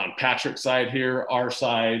they're on Patrick's side here, our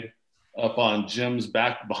side, up on Jim's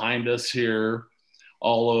back behind us here,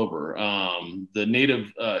 all over. The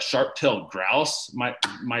native sharp-tailed grouse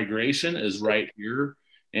migration is right here.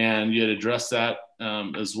 And you had addressed that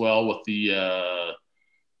as well with the,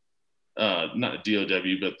 not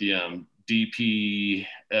DOW, but the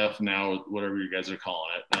DPF now, whatever you guys are calling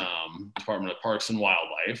it, Department of Parks and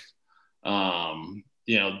Wildlife.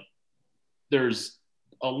 You know, there's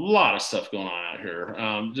a lot of stuff going on out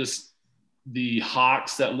here. Just the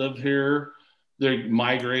hawks that live here, they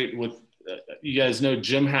migrate with, you guys know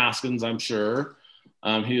Jim Haskins, I'm sure.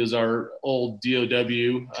 He was our old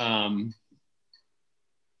DOW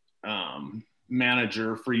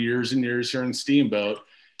manager for years and years here in Steamboat.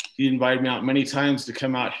 He invited me out many times to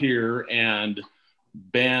come out here and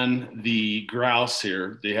ban the grouse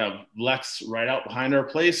here. They have leks right out behind our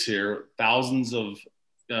place here, thousands of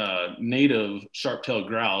native sharp-tailed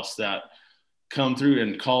grouse that come through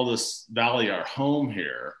and call this valley our home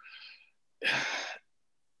here.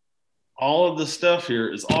 All of this stuff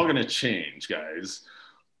here is all going to change, guys.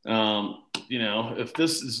 You know, if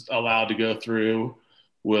this is allowed to go through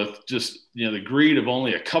with just, you know, the greed of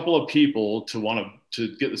only a couple of people to want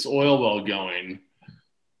to get this oil well going,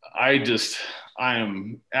 I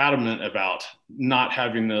am adamant about not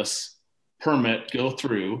having this permit go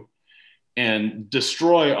through and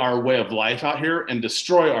destroy our way of life out here and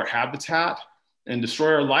destroy our habitat and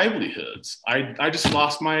destroy our livelihoods. I just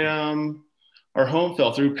lost my, our home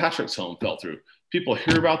fell through, Patrick's home fell through. People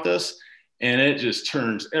hear about this and it just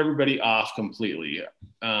turns everybody off completely.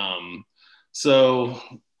 So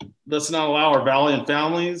let's not allow our valley and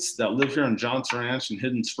families that live here in Johnson Ranch and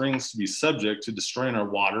Hidden Springs to be subject to destroying our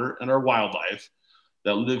water and our wildlife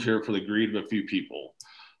that live here for the greed of a few people.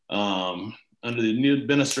 Under the new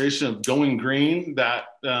administration of Going Green that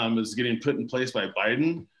is getting put in place by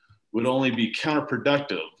Biden would only be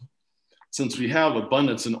counterproductive since we have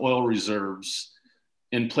abundance in oil reserves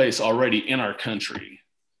in place already in our country.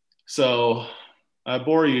 So I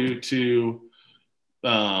bore you to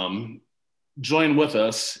join with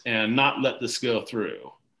us and not let this go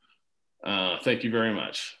through. Thank you very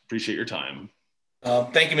much. Appreciate your time.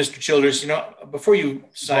 Thank you, Mr. Childers. You know, before you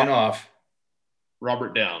sign off.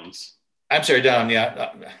 Robert Downs. I'm sorry, Down,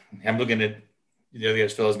 yeah. I'm looking at the other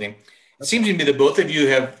fellow's name. It seems to me that both of you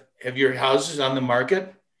have your houses on the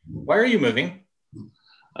market. Why are you moving?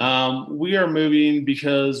 We are moving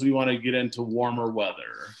because we want to get into warmer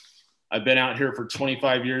weather. I've been out here for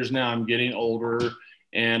 25 years now. I'm getting older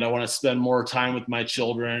and I want to spend more time with my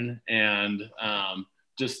children, and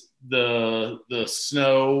just the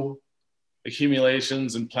snow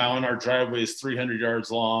accumulations and plowing our driveways 300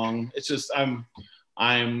 yards long. It's just, I'm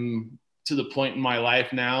to the point in my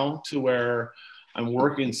life now to where I'm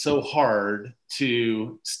working so hard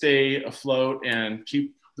to stay afloat and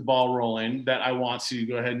keep the ball rolling that I want to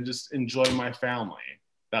go ahead and just enjoy my family.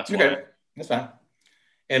 That's okay. Why. That's fine.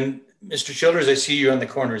 And Mr. Childers, I see you on the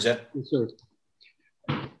corner. Is that? Yes, sir.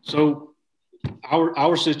 So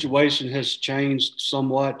our situation has changed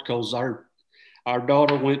somewhat because our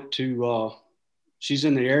daughter went to, she's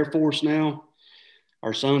in the Air Force now.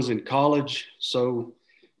 Our son's in college. So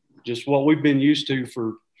just what we've been used to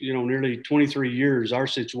for, you know, nearly 23 years, our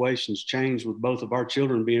situation's changed with both of our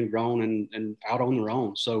children being grown and out on their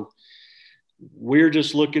own. So we're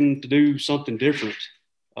just looking to do something different.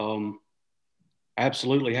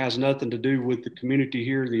 Absolutely has nothing to do with the community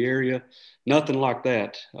here, the area, nothing like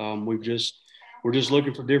that. We're just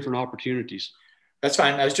looking for different opportunities. That's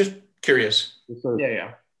fine. I was just curious. Yes, sir.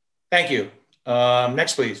 Yeah. Thank you.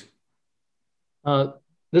 Next, please.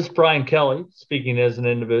 This is Brian Kelly speaking as an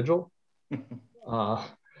individual.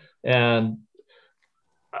 And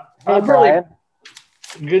hey, Brian.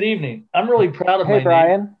 Good evening. I'm really proud of my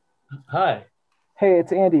Brian. name. Hi. Hey,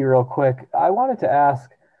 it's Andy real quick. I wanted to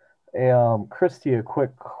ask Christy a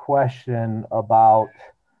quick question about,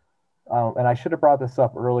 and I should have brought this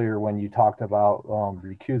up earlier when you talked about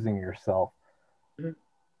recusing yourself.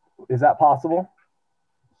 Is that possible?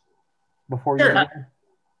 Before sure. you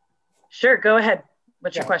Sure, go ahead.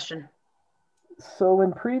 What's your question? So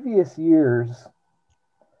in previous years,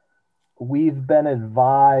 we've been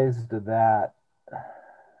advised that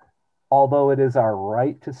although it is our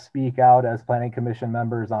right to speak out as planning commission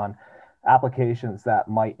members on applications that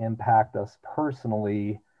might impact us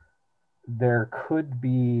personally, there could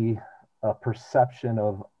be a perception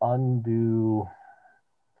of undue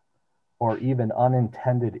or even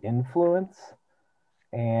unintended influence.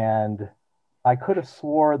 And I could have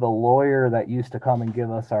swore the lawyer that used to come and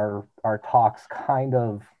give us our talks kind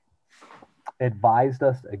of advised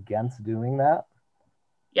us against doing that.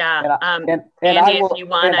 Yeah, Andy, if you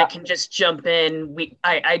want, I can just jump in.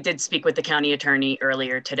 I did speak with the county attorney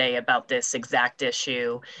earlier today about this exact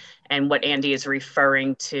issue and what Andy is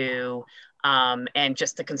referring to, and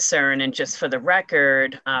just the concern. And just for the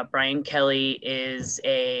record, Brian Kelly is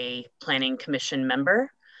a planning commission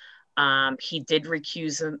member. He did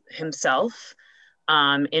recuse himself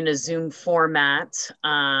in a Zoom format.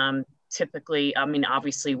 Typically, I mean,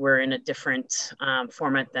 obviously we're in a different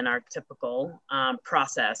format than our typical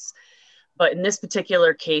process. But in this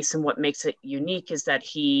particular case, and what makes it unique is that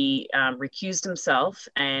he recused himself,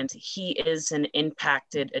 and he is an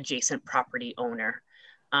impacted adjacent property owner.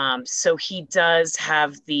 So he does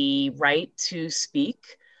have the right to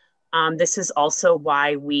speak. This is also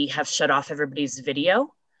why we have shut off everybody's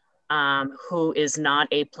video who is not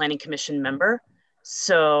a planning commission member.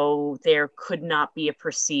 So there could not be a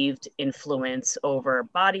perceived influence over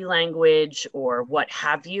body language or what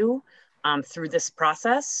have you through this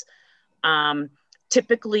process.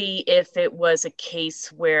 Typically, if it was a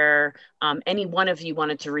case where any one of you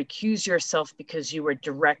wanted to recuse yourself because you were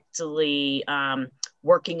directly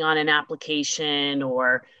working on an application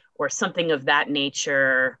or something of that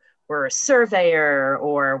nature, or a surveyor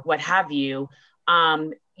or what have you,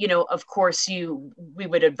 you know, of course, we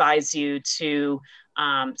would advise you to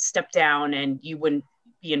step down and you wouldn't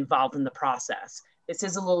be involved in the process. This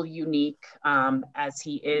is a little unique as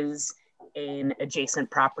he is an adjacent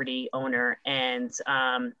property owner and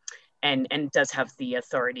does have the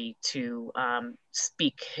authority to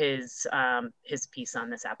speak his piece on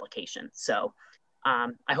this application. So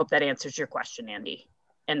I hope that answers your question, Andy,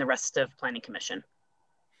 and the rest of Planning Commission.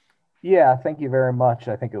 Yeah, thank you very much.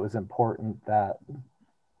 I think it was important that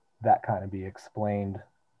that kind of be explained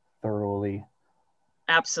thoroughly.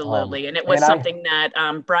 Absolutely. And it was something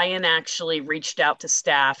that Brian actually reached out to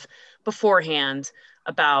staff beforehand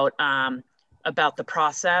about the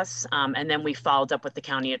process. And then we followed up with the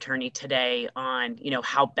county attorney today on, you know,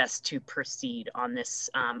 how best to proceed on this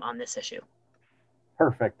issue.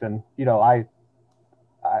 Perfect. And, you know, I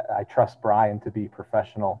trust Brian to be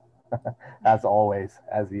professional as always,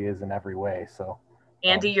 as he is in every way. So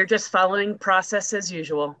Andy, you're just following process as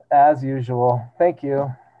usual. As usual. Thank you.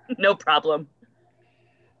 No problem.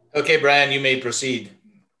 Okay, Brian, you may proceed.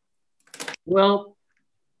 Well,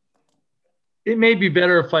 it may be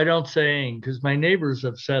better if I don't say anything because my neighbors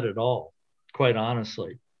have said it all, quite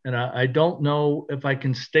honestly. And I don't know if I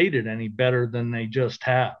can state it any better than they just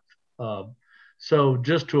have. So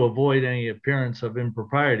just to avoid any appearance of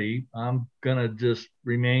impropriety, I'm going to just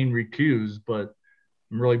remain recused, but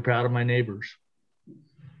I'm really proud of my neighbors.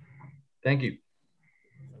 Thank you.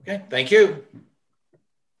 Okay, thank you.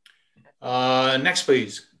 Next,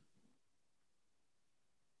 please.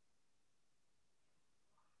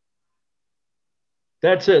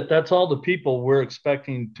 That's it. That's all the people we're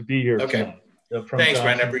expecting to be here. Okay. Tonight, thanks,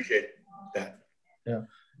 Brian. I appreciate that. Yeah.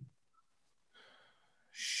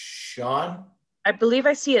 Sean? I believe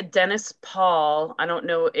I see a Dennis Paul. I don't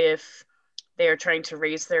know if they are trying to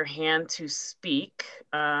raise their hand to speak.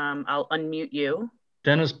 I'll unmute you.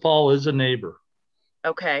 Dennis Paul is a neighbor.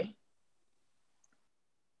 Okay.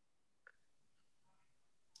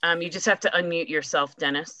 You just have to unmute yourself,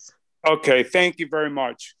 Dennis. Okay, thank you very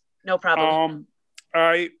much. No problem.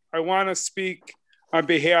 I want to speak on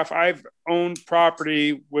behalf. I've owned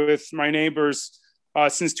property with my neighbors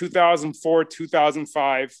since 2004,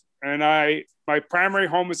 2005. And my primary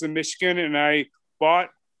home is in Michigan, and I bought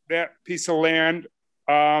that piece of land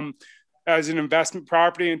as an investment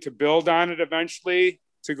property and to build on it eventually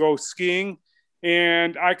to go skiing.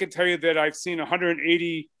 And I can tell you that I've seen a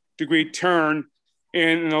 180-degree turn.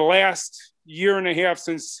 And in the last year and a half,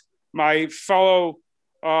 since my fellow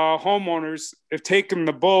homeowners have taken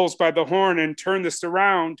the bulls by the horn and turned this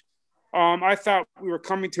around, I thought we were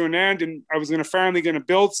coming to an end, and I was finally going to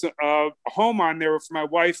build a home on there for my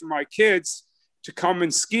wife and my kids to come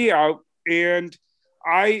and ski out. And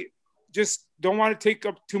I just don't want to take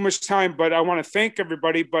up too much time, but I want to thank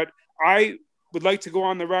everybody. But I would like to go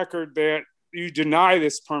on the record that you deny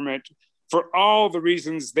this permit for all the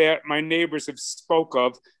reasons that my neighbors have spoke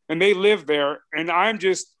of, and they live there. And I'm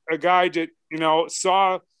just a guy that, you know,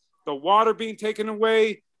 saw the water being taken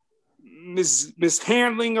away,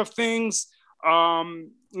 mishandling of things,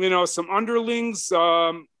 some underlings,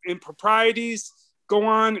 improprieties go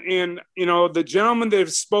on. And, the gentleman that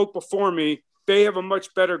spoke before me, they have a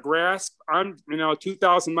much better grasp. I'm,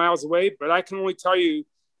 2,000 miles away, but I can only tell you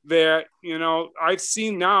that, I've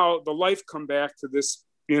seen now the life come back to this,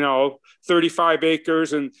 35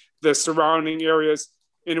 acres and the surrounding areas.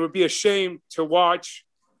 And it would be a shame to watch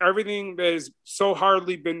everything that has so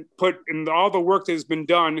hardly been put in, all the work that has been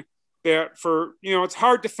done, that for, it's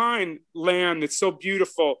hard to find land that's so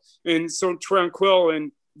beautiful and so tranquil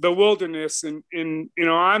in the wilderness. And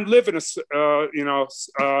I live in a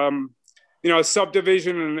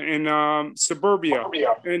subdivision in suburbia.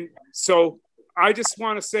 And so I just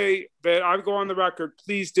want to say that I go on the record,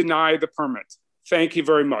 please deny the permit. Thank you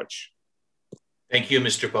very much. Thank you,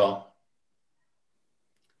 Mr. Paul.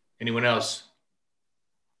 Anyone else?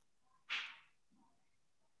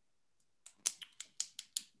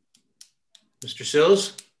 Mr.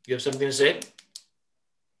 Sills, you have something to say?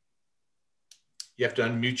 You have to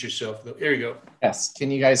unmute yourself, though. Here you go. Yes.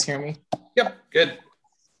 Can you guys hear me? Yep. Good.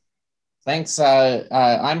 Thanks.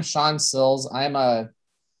 I'm Sean Sills. I'm a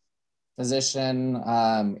physician,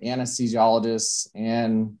 anesthesiologist,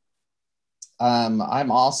 and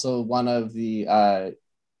I'm also one of the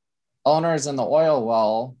owners in the oil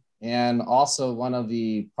well, and also one of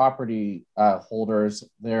the property holders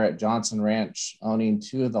there at Johnson Ranch, owning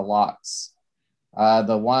 2 of the lots.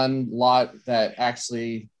 The one lot that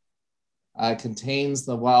actually contains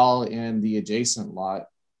the well and the adjacent lot.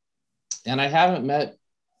 And I haven't met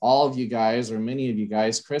all of you guys, or many of you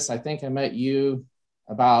guys. Chris, I think I met you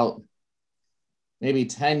about maybe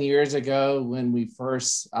 10 years ago when we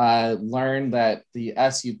first learned that the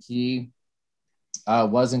SUP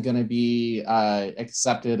wasn't going to be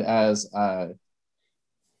accepted as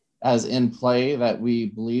in play, that we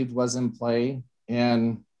believed was in play.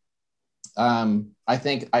 And I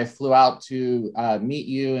think I flew out to meet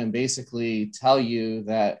you and basically tell you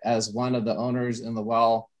that as one of the owners in the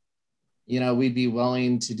well, we'd be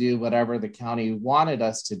willing to do whatever the county wanted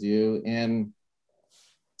us to do. And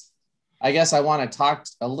I guess I want to talk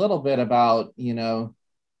a little bit about,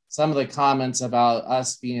 some of the comments about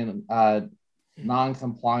us being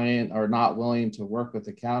non-compliant or not willing to work with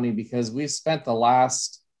the county, because we've spent the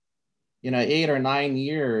last 8 or 9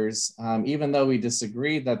 years, even though we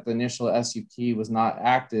disagreed that the initial SUP was not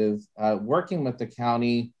active, working with the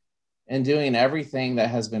county and doing everything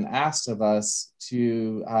that has been asked of us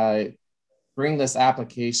to bring this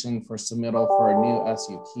application for submittal for a new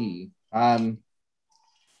SUP.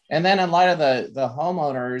 And then in light of the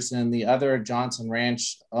homeowners and the other Johnson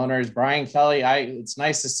Ranch owners, Brian Kelly, it's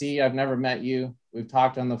nice to see you. I've never met you. We've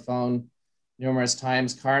talked on the phone numerous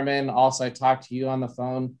times. Carmen, also I talked to you on the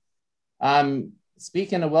phone.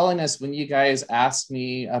 Speaking of willingness, when you guys asked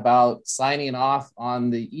me about signing off on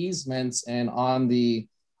the easements and on the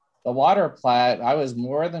water plat, I was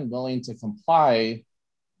more than willing to comply.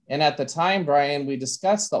 And at the time, Brian, we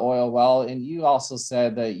discussed the oil well, and you also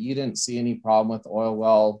said that you didn't see any problem with the oil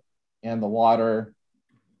well and the water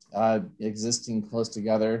existing close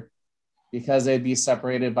together because they'd be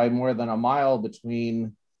separated by more than a mile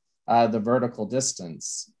between the vertical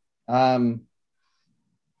distance.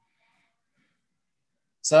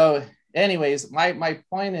 So anyways, my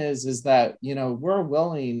point is that, we're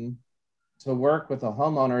willing to work with the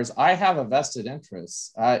homeowners. I have a vested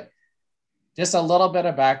interest. Just a little bit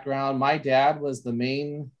of background. My dad was the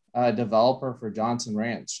main developer for Johnson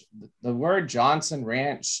Ranch. The word Johnson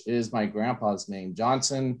Ranch is my grandpa's name.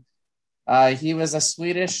 Johnson, he was a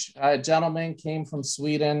Swedish gentleman, came from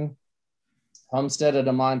Sweden, homesteaded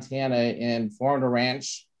in Montana, and formed a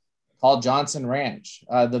ranch called Johnson Ranch.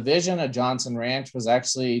 The vision of Johnson Ranch was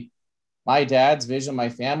actually my dad's vision, my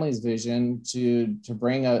family's vision to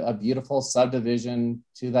bring a beautiful subdivision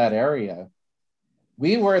to that area.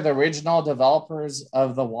 We were the original developers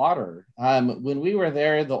of the water. When we were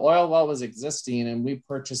there, the oil well was existing, and we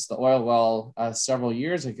purchased the oil well several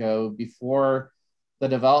years ago before the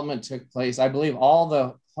development took place. I believe all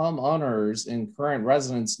the homeowners and current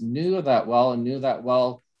residents knew that well and knew that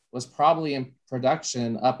well was probably in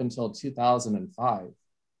production up until 2005.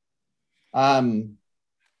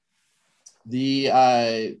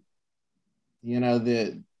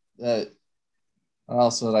 What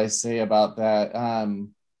else would I say about that?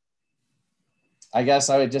 I guess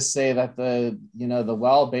I would just say that the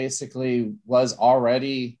well basically was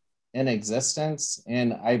already in existence,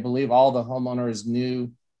 and I believe all the homeowners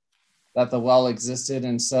knew that the well existed.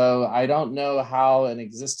 And so I don't know how an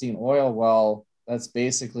existing oil well that's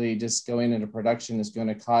basically just going into production is going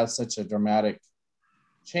to cause such a dramatic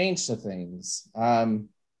change to things.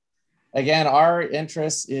 again, our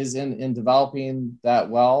interest is in developing that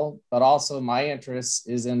well, but also my interest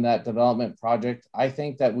is in that development project. I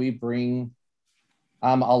think that we bring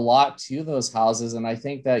a lot to those houses, and I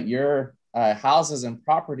think that your houses and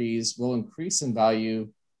properties will increase in value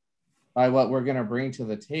by what we're going to bring to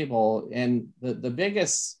the table. And the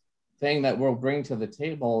biggest thing that we'll bring to the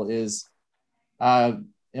table is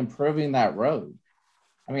improving that road.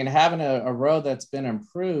 I mean, having a road that's been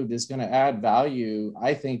improved is going to add value,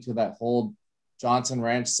 I think, to that whole Johnson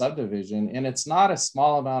Ranch subdivision. And it's not a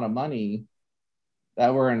small amount of money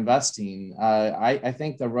that we're investing. I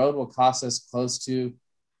think the road will cost us close to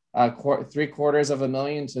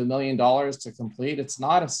 $750,000 to $1 million to complete. It's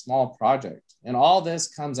not a small project. And all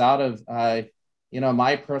this comes out of,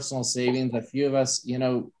 my personal savings. A few of us,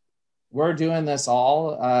 we're doing this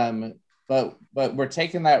all, but we're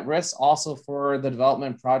taking that risk also for the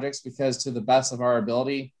development projects, because to the best of our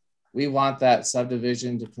ability, we want that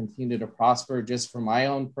subdivision to continue to prosper, just for my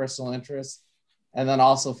own personal interest, and then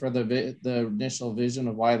also for the initial vision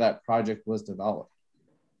of why that project was developed.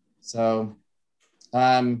 So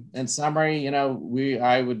in summary,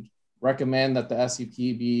 I would recommend that the SUP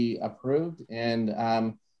be approved,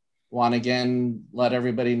 and want to again let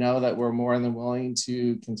everybody know that we're more than willing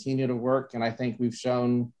to continue to work. And I think we've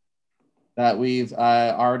shown that we've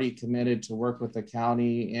already committed to work with the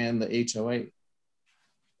county and the HOA.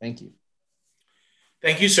 Thank you.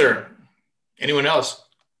 Thank you, sir. Anyone else?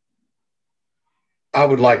 I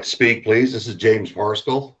would like to speak, please. This is James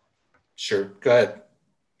Parscale. Sure, go ahead.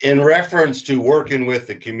 In reference to working with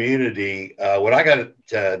the community, when I got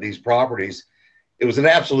these properties, it was an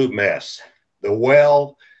absolute mess. The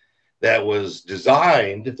well that was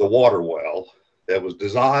designed, the water well that was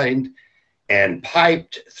designed and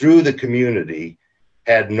piped through the community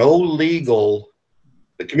the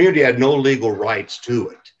community had no legal rights to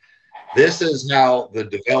it. This is how the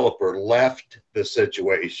developer left the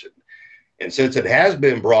situation. And since it has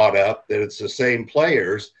been brought up that it's the same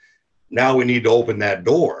players, now we need to open that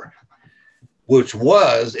door,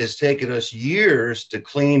 it's taken us years to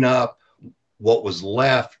clean up what was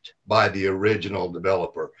left by the original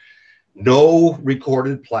developer. No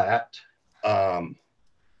recorded plat. The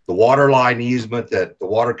water line easement that the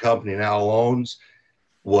water company now owns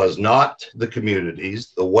was not the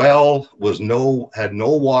community's. The well had no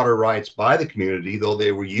water rights by the community, though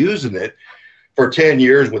they were using it for 10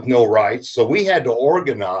 years with no rights. So we had to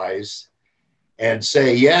organize and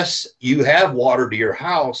say, yes, you have water to your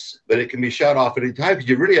house, but it can be shut off at any time because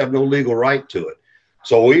you really have no legal right to it.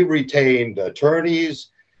 So we retained attorneys.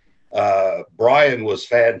 Brian was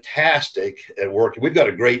fantastic at working. We've got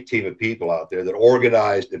a great team of people out there that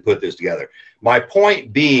organized and put this together. My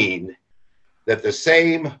point being that the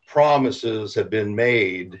same promises have been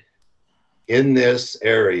made in this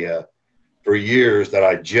area for years that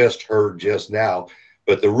I just heard just now.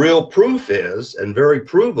 But the real proof is, and very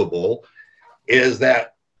provable, is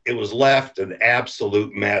that it was left an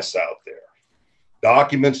absolute mess out there.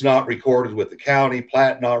 Documents not recorded with the county,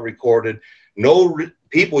 plat not recorded,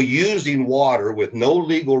 people using water with no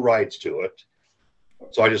legal rights to it.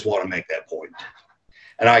 So I just want to make that point.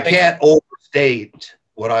 And I can't overstate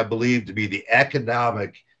what I believe to be the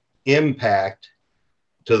economic impact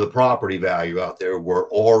to the property value out there. We're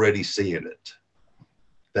already seeing it.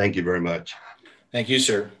 Thank you very much. Thank you,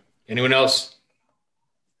 sir. Anyone else?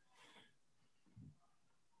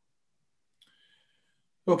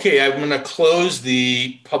 Okay, I'm going to close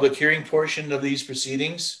the public hearing portion of these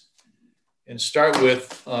proceedings and start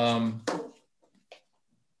with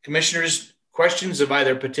commissioners' questions of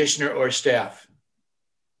either petitioner or staff.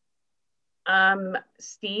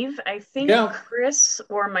 Steve, I think Chris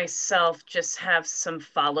or myself just have some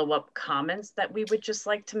follow-up comments that we would just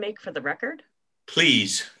like to make for the record.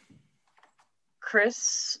 Please.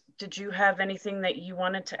 Chris, did you have anything that you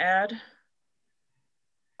wanted to add?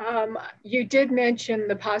 You did mention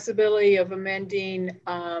the possibility of amending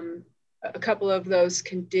a couple of those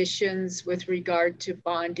conditions with regard to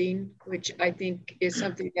bonding, which I think is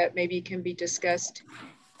something that maybe can be discussed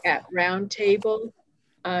at roundtable.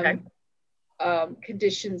 Okay.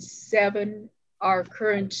 Condition 7, our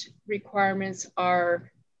current requirements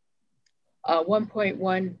are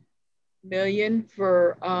 1.1 million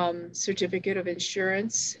for certificate of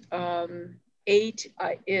insurance. 8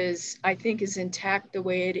 is, I think, is intact the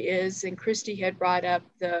way it is. And Christy had brought up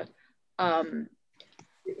the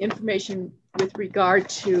information with regard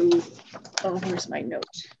to, oh, here's my note.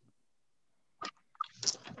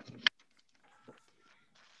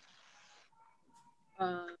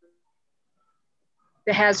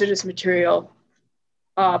 The hazardous material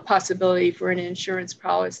possibility for an insurance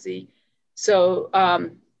policy. So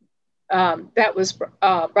that was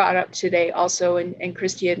brought up today also, and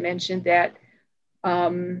Christy had mentioned that.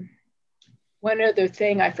 One other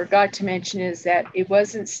thing I forgot to mention is that it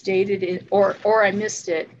wasn't stated in, or I missed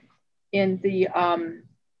it in the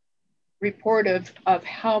report of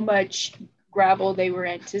how much gravel they were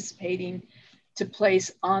anticipating to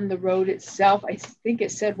place on the road itself. I think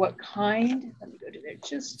it said what kind. Let me go to there.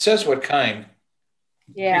 Just it says what kind.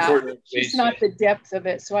 Yeah, just not the depth of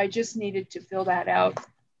it. So I just needed to fill that out.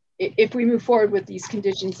 If we move forward with these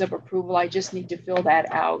conditions of approval, I just need to fill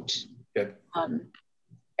that out. Good.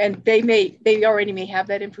 And they already may have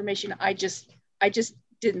that information. I just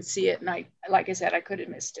didn't see it, and like I said, I could have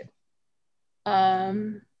missed it. I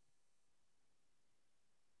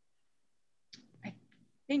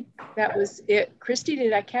think that was it. Christy,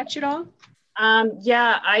 did I catch it all?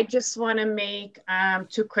 Yeah, I just want to make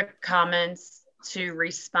 2 quick comments to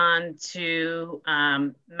respond to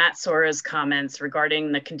Matt Sora's comments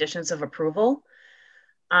regarding the conditions of approval.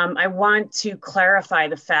 I want to clarify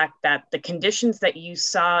the fact that the conditions that you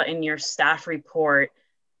saw in your staff report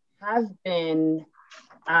have been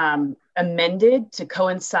amended to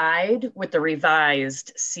coincide with the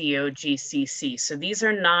revised COGCC. So these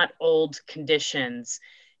are not old conditions.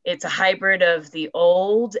 It's a hybrid of the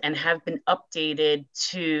old and have been updated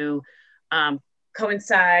to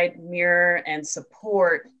coincide, mirror, and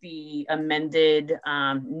support the amended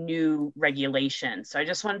new regulation. So I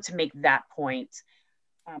just wanted to make that point.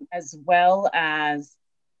 As well as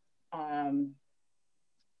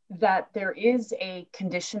that there is a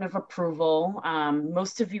condition of approval.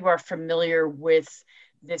 Most of you are familiar with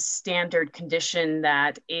this standard condition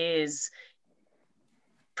that is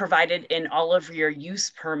provided in all of your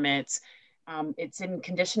use permits. It's in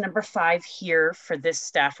condition number 5 here for this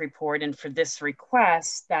staff report and for this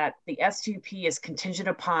request that the SUP is contingent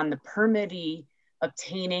upon the permittee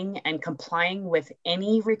obtaining and complying with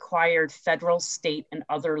any required federal, state, and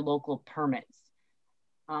other local permits.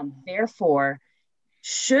 Therefore,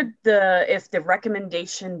 if the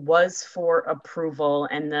recommendation was for approval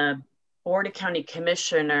and the Board of County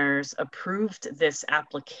Commissioners approved this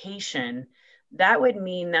application, that would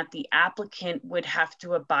mean that the applicant would have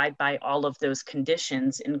to abide by all of those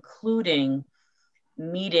conditions, including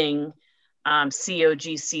meeting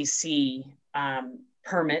COGCC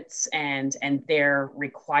permits and their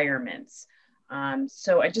requirements.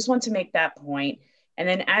 So I just want to make that point. And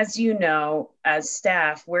then, as you know, as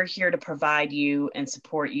staff, we're here to provide you and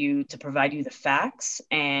support you, to provide you the facts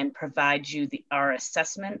and provide you our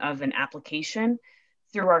assessment of an application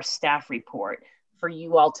through our staff report for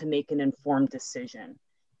you all to make an informed decision.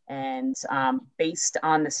 And based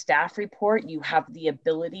on the staff report, you have the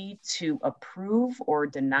ability to approve or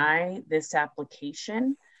deny this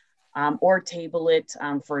application or table it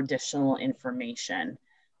for additional information.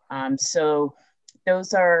 So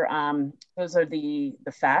those are the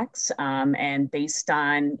facts, and based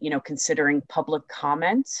on considering public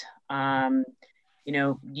comment,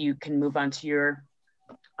 you can move on to your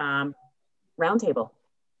roundtable.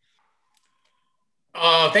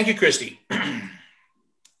 Thank you, Christy.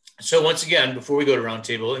 So once again, before we go to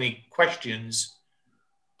roundtable, any questions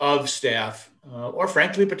of staff or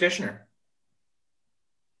frankly petitioner?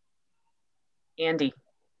 Andy.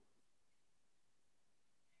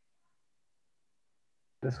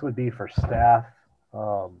 This would be for staff.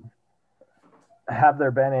 Have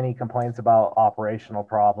there been any complaints about operational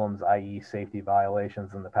problems, i.e. safety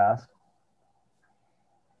violations in the past?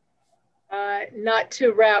 Not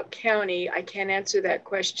to Routt County. I can't answer that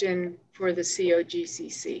question for the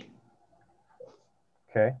COGCC.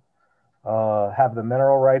 Okay. Have the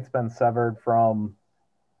mineral rights been severed from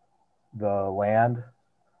the land?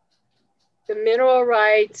 The mineral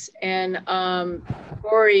rights, and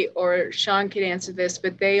Corey or Sean could answer this,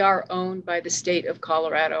 but they are owned by the state of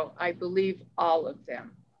Colorado. I believe all of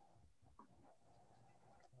them.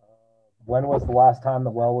 When was the last time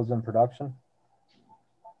the well was in production?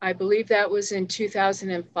 I believe that was in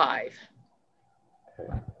 2005.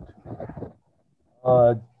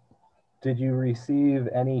 Okay. Did you receive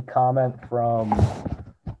any comment from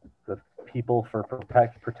the people for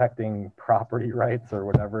protecting property rights or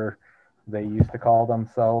whatever they used to call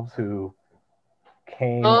themselves who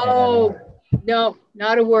came? Oh, no,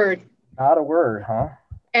 not a word. Not a word, huh?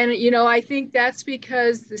 And, I think that's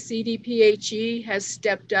because the CDPHE has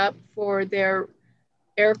stepped up for their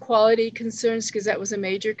air quality concerns, because that was a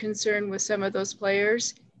major concern with some of those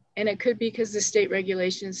players. And it could be because the state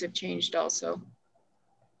regulations have changed also.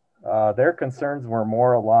 Their concerns were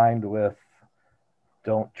more aligned with,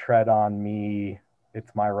 don't tread on me.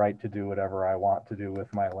 It's my right to do whatever I want to do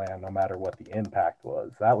with my land, no matter what the impact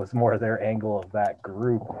was. That was more their angle of that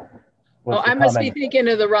group. was I must be thinking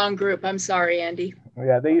of the wrong group. I'm sorry, Andy.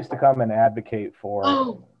 Yeah, they used to come and advocate for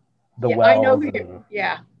the yeah, wells. I know.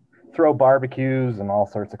 Yeah. Throw barbecues and all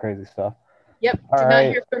sorts of crazy stuff. Yep. Did not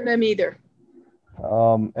hear from them either.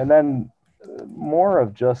 And then more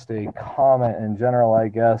of just a comment in general, I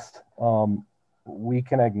guess. We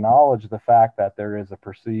can acknowledge the fact that there is a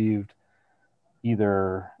perceived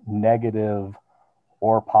either negative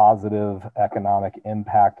or positive economic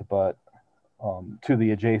impact, but to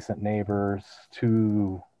the adjacent neighbors,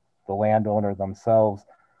 to the landowner themselves,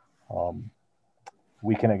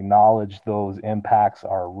 we can acknowledge those impacts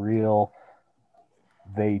are real.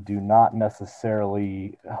 They do not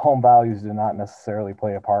necessarily, home values do not necessarily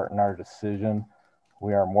play a part in our decision.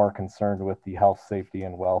 We are more concerned with the health, safety,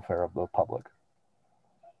 and welfare of the public.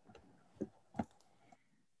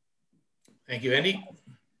 Thank you, Andy.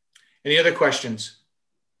 Any other questions?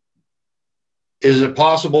 Is it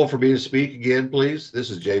possible for me to speak again, please? This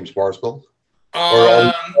is James Barskell. Or are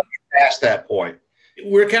we past that point?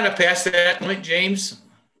 We're kind of past that point, James.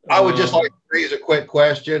 I would just like to raise a quick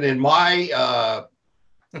question. In my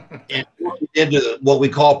into what we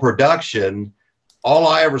call production, all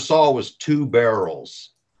I ever saw was 2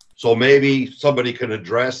 barrels. So maybe somebody can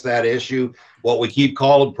address that issue. What we keep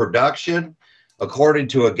calling production, according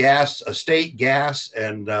to a state gas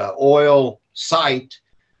and oil site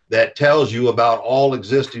that tells you about all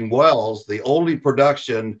existing wells, the only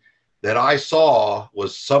production that I saw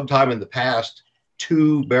was sometime in the past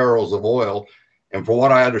 2 barrels of oil. And from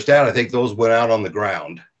what I understand, I think those went out on the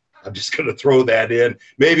ground. I'm just going to throw that in.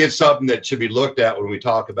 Maybe it's something that should be looked at when we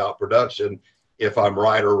talk about production, if I'm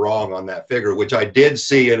right or wrong on that figure, which I did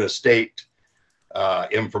see in a state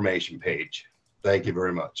information page. Thank you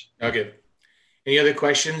very much. Okay. Any other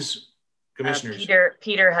questions, commissioners?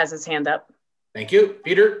 Peter has his hand up. Thank you.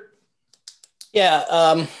 Peter?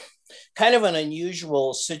 Yeah, kind of an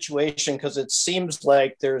unusual situation because it seems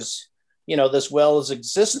like there's, this well has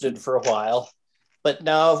existed for a while, but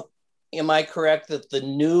now, am I correct that the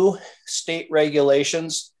new state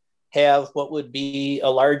regulations have what would be a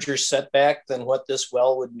larger setback than what this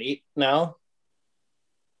well would meet now?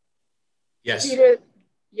 Yes. Peter,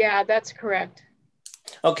 yeah, that's correct.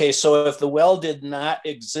 Okay, so if the well did not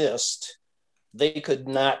exist, they could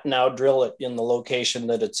not now drill it in the location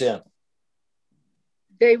that it's in.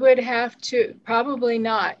 They would have to, probably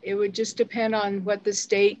not. It would just depend on what the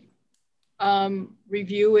state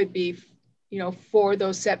review would be, for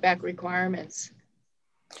those setback requirements.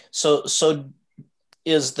 So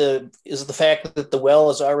is the fact that the well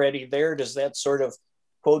is already there, does that sort of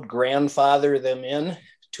quote grandfather them in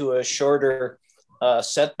to a shorter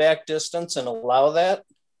setback distance and allow that?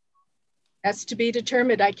 That's to be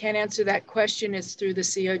determined. I can't answer that question. It's through the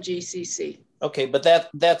COGCC. Okay, but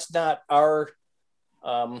that's not our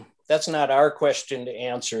question to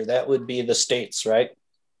answer. That would be the state's, right?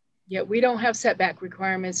 Yeah, we don't have setback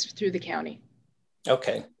requirements through the county.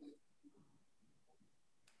 Okay.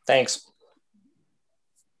 Thanks.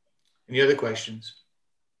 Any other questions?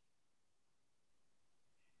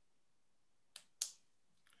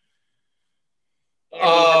 Andy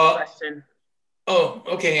has a question. Oh,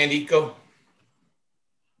 okay, Andy, go.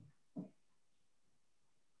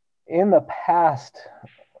 In the past,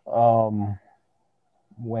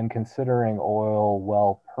 when considering oil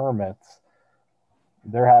well permits,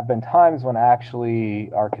 there have been times when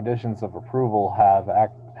actually our conditions of approval have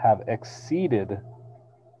exceeded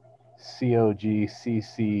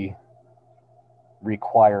COGCC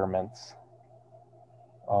requirements.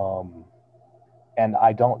 And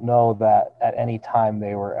I don't know that at any time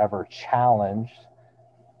they were ever challenged.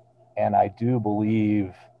 And I do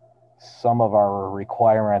believe some of our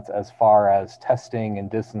requirements as far as testing and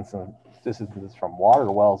distances from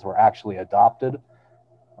water wells were actually adopted,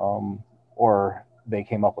 or they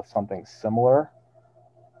came up with something similar.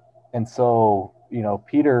 And so,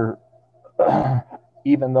 Peter,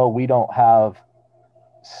 even though we don't have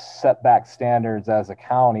setback standards as a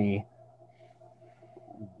county,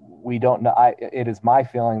 we don't know. It is my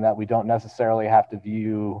feeling that we don't necessarily have to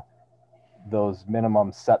view those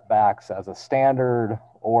minimum setbacks as a standard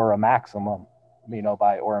or a maximum,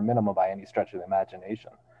 or a minimum by any stretch of the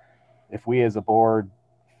imagination. If we as a board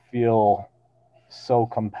feel so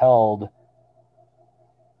compelled,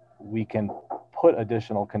 we can put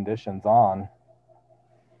additional conditions on.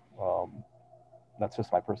 That's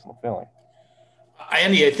just my personal feeling.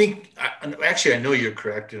 Andy, I know you're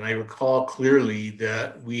correct. And I recall clearly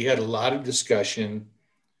that we had a lot of discussion.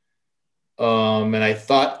 And I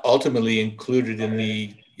thought ultimately included in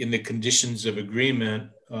the conditions of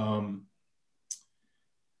agreement, the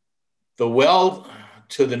well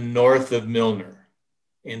to the north of Milner.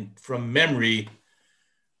 And from memory,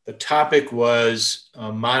 the topic was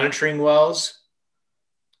monitoring wells.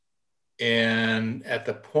 And at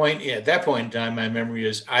that point in time, my memory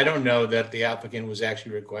is, I don't know that the applicant was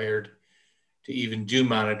actually required to even do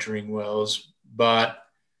monitoring wells, but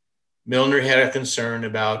Milner had a concern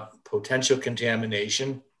about potential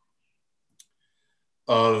contamination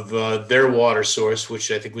of their water source,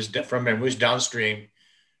 which I think was downstream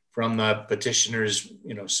from the petitioner's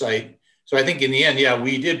site. So I think in the end, yeah,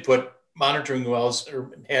 we did put monitoring wells,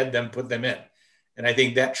 or had them put them in. And I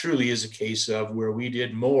think that truly is a case of where we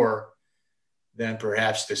did more than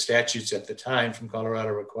perhaps the statutes at the time from Colorado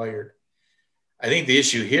required. I think the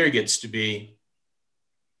issue here gets to be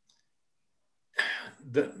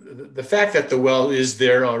the fact that the well is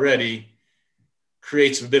there already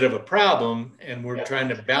creates a bit of a problem, and we're trying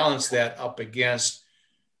to balance that up against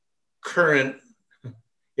current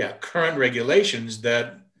regulations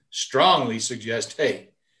that strongly suggest, hey,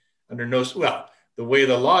 the way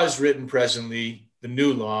the law is written presently, the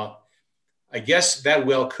new law, I guess that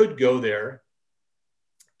well could go there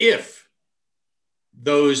if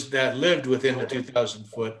those that lived within the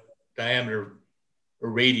 2,000-foot diameter or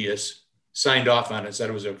radius signed off on it, said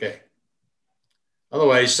it was okay.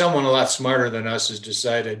 Otherwise, someone a lot smarter than us has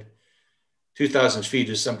decided 2,000 feet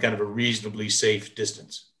is some kind of a reasonably safe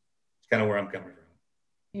distance. It's kind of where I'm coming from.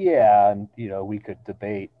 Yeah, and we could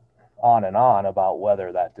debate on and on about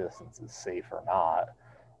whether that distance is safe or not.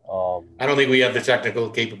 I don't think we have the technical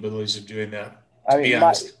capabilities of doing that. I mean,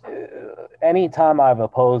 anytime I've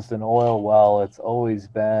opposed an oil well, it's always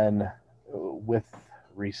been with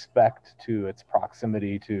respect to its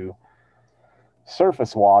proximity to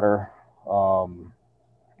surface water.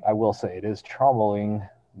 I will say it is troubling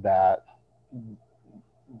that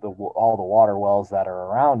all the water wells that are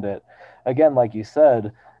around it, again, like you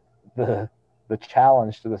said, the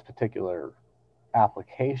challenge to this particular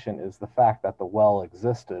application is the fact that the well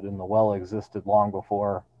existed, and the well existed long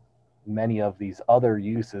before many of these other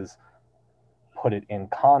uses put it in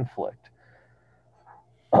conflict.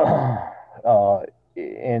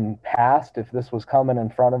 In past, if this was coming in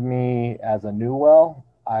front of me as a new well,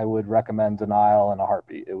 I would recommend denial in a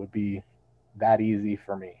heartbeat. It would be that easy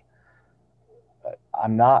for me.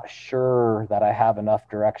 I'm not sure that I have enough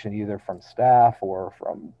direction either from staff or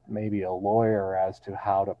from maybe a lawyer as to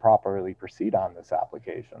how to properly proceed on this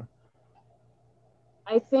application.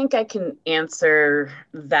 I think I can answer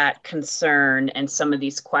that concern and some of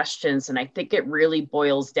these questions. And I think it really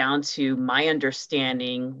boils down to my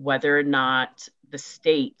understanding whether or not the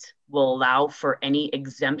state will allow for any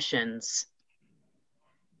exemptions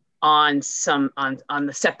on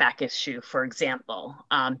the setback issue, for example,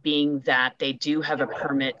 being that they do have a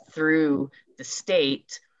permit through the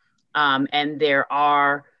state, and there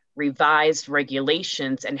are revised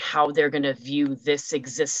regulations and how they're going to view this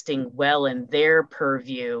existing well in their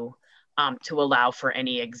purview to allow for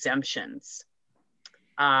any exemptions.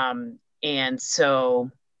 And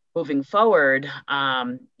so moving forward,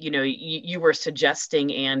 you were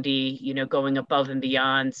suggesting, Andy, going above and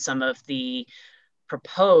beyond some of the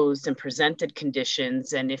proposed and presented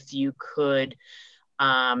conditions, and if you could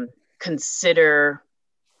consider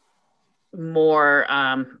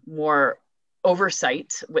more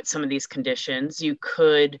oversight with some of these conditions, you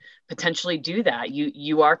could potentially do that.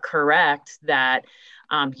 You are correct that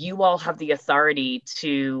you all have the authority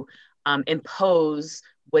to impose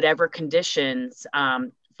whatever conditions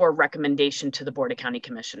for recommendation to the Board of County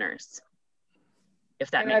Commissioners. If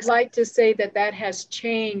that makes sense. I'd like to say that has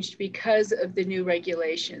changed because of the new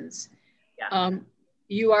regulations. Yeah.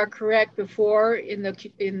 You are correct. Before, in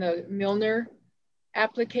the Milner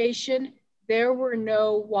application, there were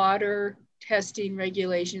no water testing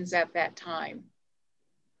regulations at that time.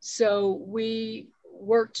 So we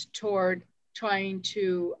worked toward trying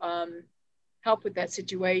to help with that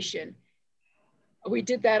situation. We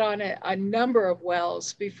did that on a number of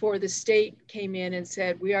wells before the state came in and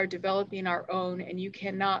said, we are developing our own and you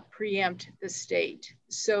cannot preempt the state.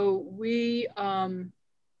 So we had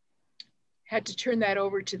to turn that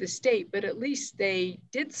over to the state, but at least they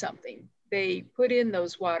did something. They put in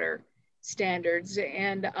those water standards.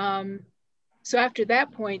 And so after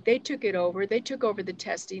that point, they took it over. They took over the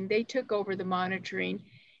testing. They took over the monitoring.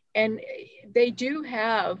 And they do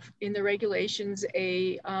have in the regulations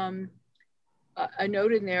a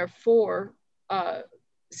note in there for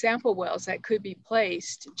sample wells that could be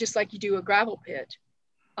placed, just like you do a gravel pit,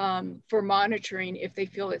 for monitoring if they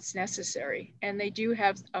feel it's necessary. And they do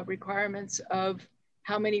have requirements of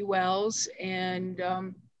how many wells and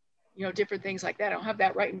different things like that. I don't have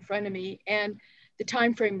that right in front of me, and the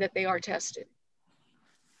time frame that they are tested.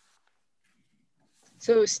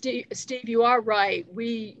 So Steve, you are right.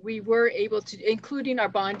 We were able to, including our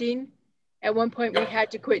bonding. At one point, we had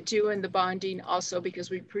to quit doing the bonding also because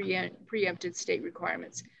we preempted state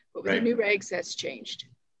requirements. But with the new regs, that's changed.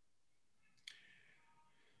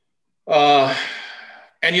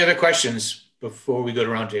 Any other questions before we go to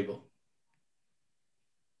roundtable?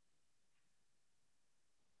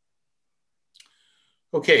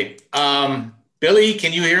 Okay, Billy,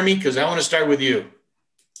 can you hear me? Because I want to start with you.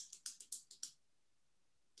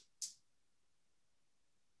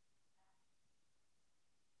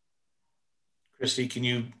 Christy, can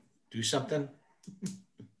you do something?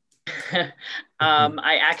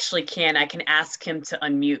 I actually can. I can ask him to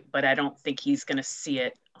unmute, but I don't think he's going to see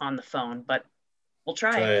it on the phone, but we'll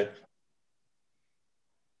try it.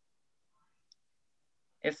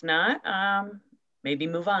 If not, maybe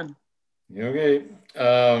move on. Okay.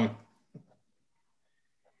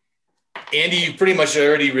 Andy, you pretty much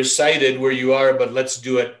already recited where you are, but let's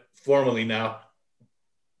do it formally now.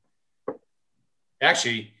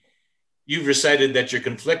 Actually, you've recited that you're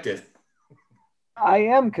conflicted. I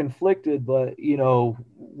am conflicted, but you know,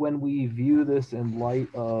 when we view this in light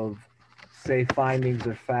of, say, findings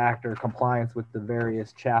of fact or compliance with the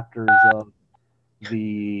various chapters of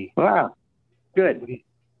the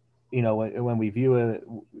you know, when we view it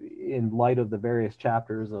in light of the various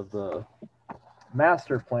chapters of the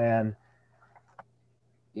master plan,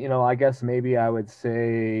 you know, I guess maybe I would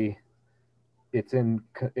say it's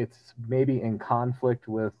maybe in conflict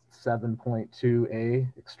with 7.2a,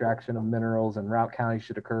 extraction of minerals in Routt County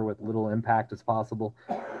should occur with little impact as possible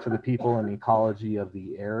to the people and ecology of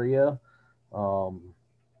the area.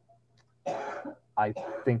 I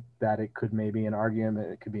think that it could maybe an argument,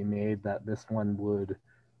 it could be made that this one would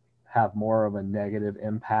have more of a negative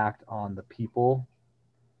impact on the people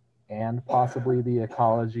and possibly the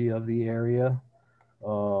ecology of the area.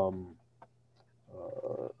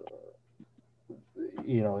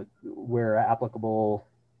 You know, where applicable,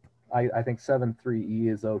 I think 7.3e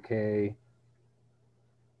is okay.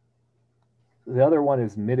 The other one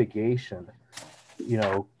is mitigation. You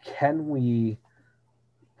know, can we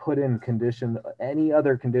put in any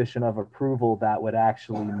other condition of approval that would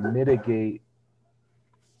actually mitigate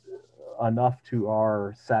enough to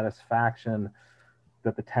our satisfaction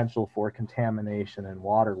the potential for contamination in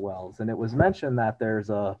water wells? And it was mentioned that there's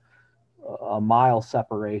a mile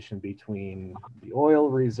separation between the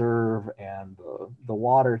oil reserve and the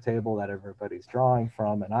water table that everybody's drawing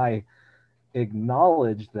from. And I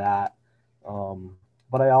acknowledge that,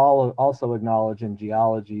 but I also acknowledge in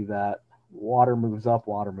geology that water moves up,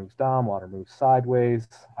 water moves down, water moves sideways.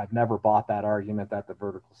 I've never bought that argument that the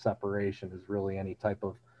vertical separation is really any type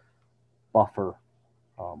of buffer.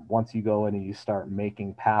 Once you go in and you start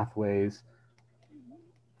making pathways,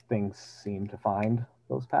 things seem to find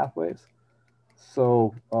those pathways.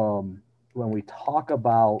 So when we talk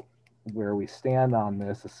about where we stand on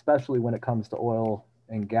this, especially when it comes to oil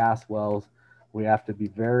and gas wells, we have to be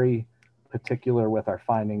very particular with our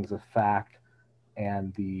findings of fact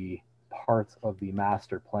and the parts of the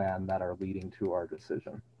master plan that are leading to our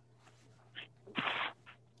decision.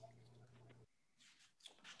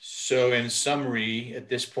 So in summary, at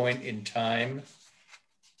this point in time,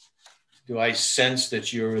 do I sense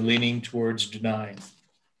that you're leaning towards denying?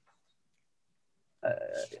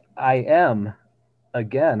 I am.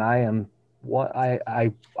 Again, I am. What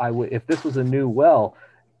I would, if this was a new well,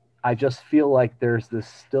 I just feel like there's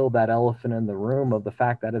still that elephant in the room of the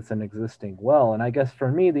fact that it's an existing well. And I guess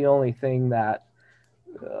for me, the only thing that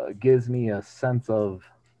gives me a sense of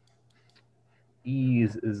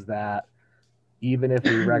ease is that even if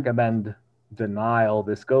we recommend denial,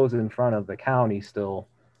 this goes in front of the county still.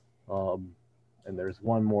 And there's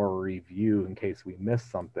one more review in case we miss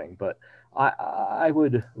something, but I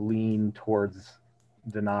would lean towards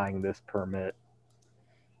denying this permit.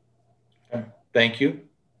 Okay. Thank you.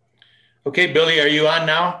 Okay, Billy, are you on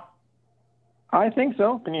now? I think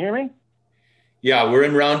so. Can you hear me? Yeah, we're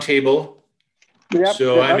in roundtable. Yep.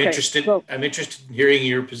 So I'm okay. interested. I'm interested in hearing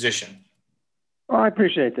your position. Well, I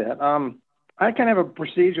appreciate that. I kind of have a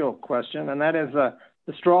procedural question, and that is the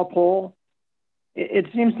straw poll. It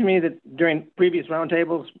seems to me that during previous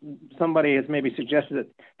roundtables, somebody has maybe suggested that,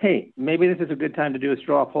 hey, maybe this is a good time to do a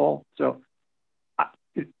straw poll. So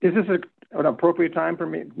is this an appropriate time for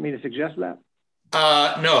me to suggest that?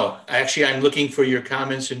 No, actually, I'm looking for your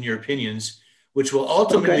comments and your opinions, which will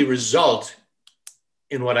ultimately result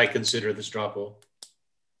in what I consider the straw poll.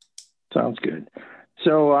 Sounds good.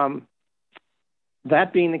 So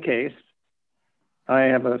that being the case, I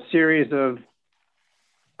have a series of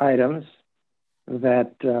items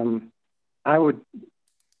that I would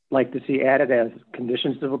like to see added as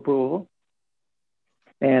conditions of approval.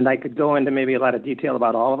 And I could go into maybe a lot of detail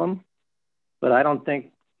about all of them, but I don't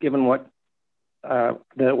think, given what, that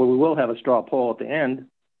we will have a straw poll at the end,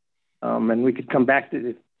 and we could come back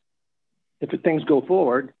to, if things go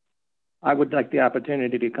forward, I would like the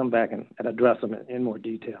opportunity to come back and address them in more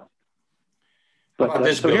detail. But How about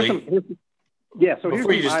this, Billy? So here's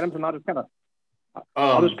some items, and I'll just kind of,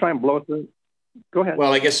 I'll just try and blow through. Go ahead.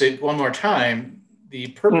 Well, I guess one more time, the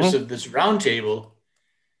purpose of this roundtable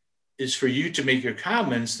is for you to make your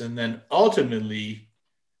comments and then ultimately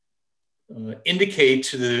indicate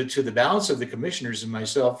to the balance of the commissioners and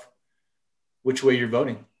myself which way you're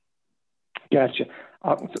voting. Gotcha.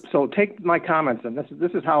 So take my comments, and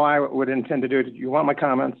this is how I would intend to do it. You want my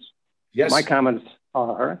comments? Yes. My comments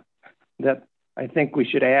are that I think we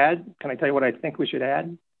should add. Can I tell you what I think we should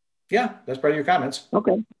add? Yeah, that's part of your comments.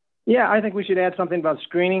 Okay. Yeah, I think we should add something about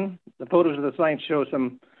screening. The photos of the site show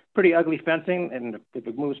some pretty ugly fencing, and if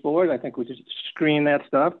it moves forward, I think we should screen that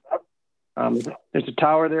stuff. There's a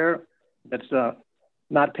tower there that's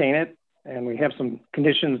not painted, and we have some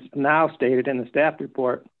conditions now stated in the staff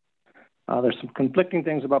report. There's some conflicting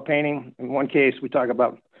things about painting. In one case, we talk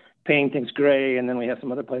about painting things gray, and then we have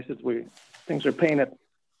some other places where things are painted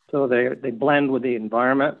so they blend with the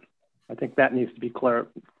environment. I think that needs to be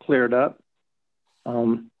cleared up.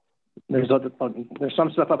 There's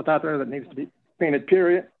some stuff up out there that needs to be painted,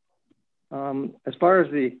 period. As far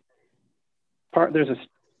as the part, there's a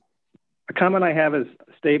comment I have is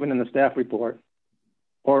a statement in the staff report,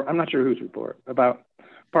 or I'm not sure whose report, about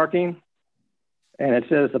parking. And it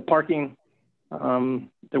says the parking, the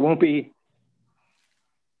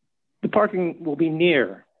parking will be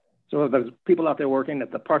near. So there's people out there working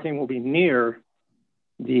that the parking will be near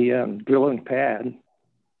the drilling pad.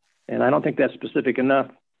 And I don't think that's specific enough.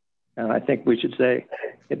 And I think we should say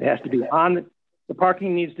it has to be the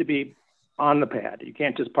parking needs to be on the pad. You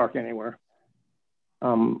can't just park anywhere.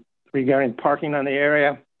 Regarding parking on the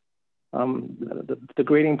area, the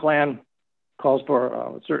grading plan calls for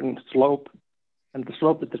a certain slope, and the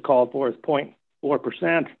slope that's called for is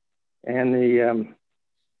 0.4%, and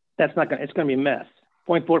that's not going. It's going to be a mess.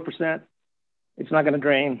 0.4%. It's not going to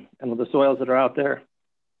drain, and with the soils that are out there,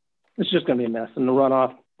 it's just going to be a mess, and the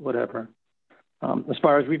runoff, whatever. As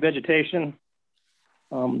far as revegetation,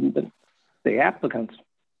 the applicant's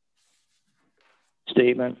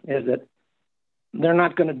statement is that they're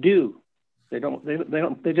not going to do. They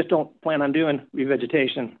just don't plan on doing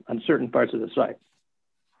revegetation on certain parts of the site.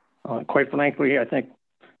 Quite frankly, I think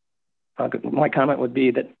my comment would be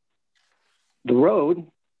that the road,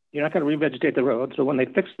 you're not going to revegetate the road. So when they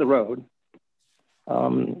fix the road,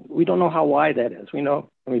 we don't know how wide that is. We don't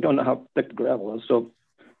know how thick the gravel is. So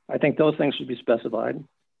I think those things should be specified.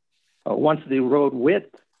 Once the road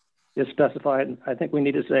width is specified, I think we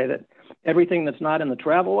need to say that everything that's not in the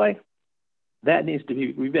travelway, that needs to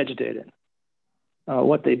be revegetated.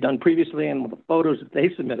 What they've done previously and with the photos that they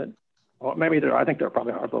submitted, or maybe I think there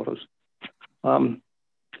probably are photos,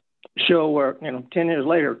 show where, 10 years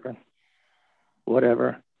later,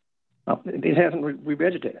 whatever, it hasn't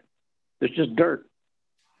revegetated. There's just dirt,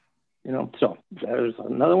 so there's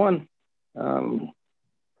another one.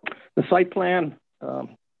 The site plan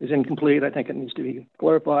is incomplete. I think it needs to be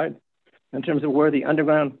clarified in terms of where the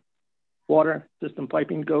underground water system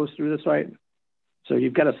piping goes through the site. So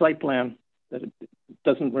you've got a site plan that it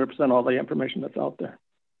doesn't represent all the information that's out there.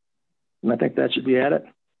 And I think that should be added.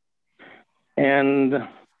 And,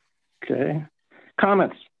 okay,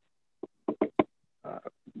 comments.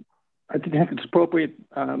 I think it's appropriate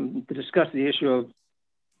to discuss the issue of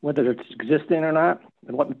whether it's existing or not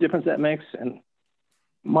and what difference that makes. And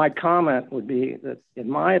my comment would be that, in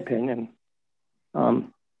my opinion,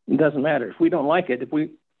 it doesn't matter. If we don't like it, if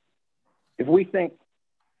we think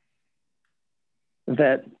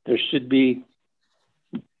that there should be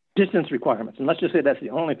distance requirements, and let's just say that's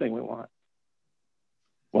the only thing we want.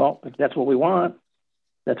 Well, if that's what we want,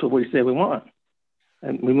 that's what we say we want,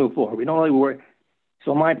 and we move forward. We don't really worry.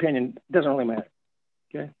 So in my opinion, it doesn't really matter.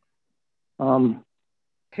 Okay.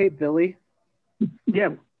 Hey, Billy.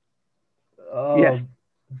 Yeah. Yeah.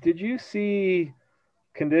 Did you see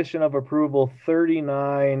condition of approval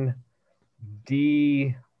 39D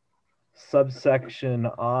subsection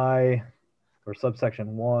I, or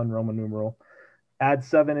subsection 1, Roman numeral, add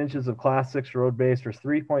 7 inches of class 6 road base for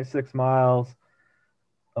 3.6 miles,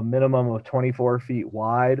 a minimum of 24 feet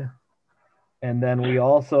wide. And then we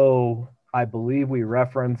also, I believe we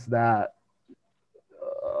referenced that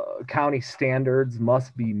county standards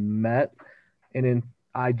must be met. And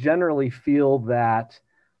I generally feel that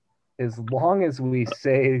as long as we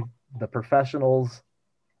say the professionals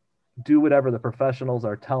do whatever the professionals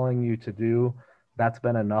are telling you to do, that's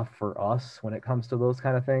been enough for us when it comes to those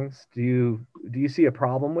kind of things. Do you see a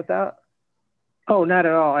problem with that? Oh, not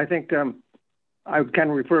at all. I think I would kind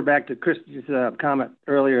of refer back to Chris's comment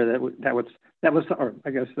earlier that was, or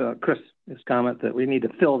I guess Chris's comment that we need to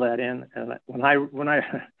fill that in. And when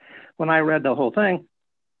I read the whole thing,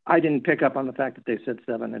 I didn't pick up on the fact that they said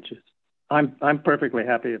 7 inches. I'm perfectly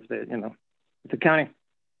happy if the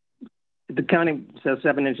county says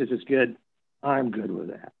 7 inches is good. I'm good with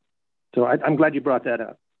that. So I'm glad you brought that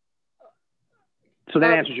up. So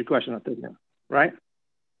that answers your question, I think, right?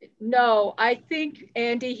 No, I think,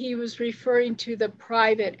 Andy, he was referring to the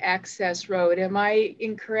private access road. Am I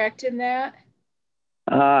incorrect in that?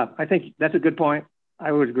 I think that's a good point.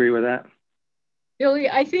 I would agree with that. Billy,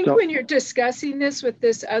 I think when you're discussing this with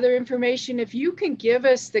this other information, if you can give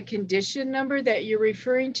us the condition number that you're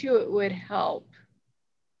referring to, it would help.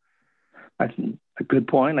 That's a good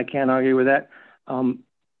point. I can't argue with that.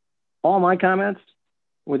 All my comments,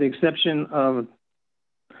 with the exception of,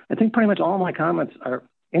 I think pretty much all my comments are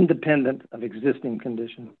independent of existing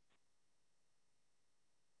conditions.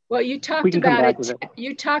 Well, you talked about it.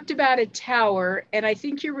 You talked about a tower, and I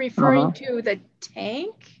think you're referring to the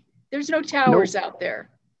tank. There's no towers out there.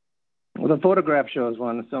 Well, the photograph shows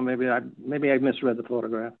one, so maybe I misread the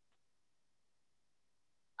photograph.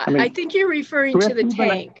 I think you're referring to the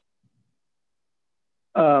tank.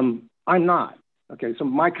 I'm not. Okay, so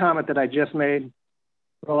my comment that I just made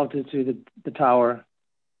relative to the tower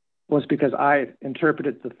was because I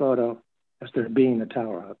interpreted the photo as there being a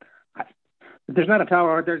tower out there. If there's not a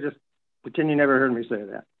tower out there, just pretend you never heard me say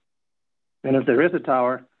that. And if there is a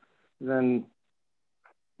tower, then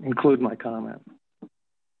include my comment.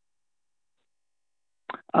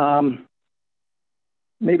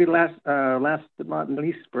 Maybe last but not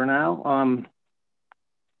least for now,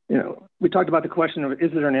 we talked about the question of,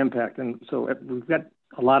 is there an impact? And so we've got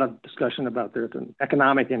a lot of discussion about there's an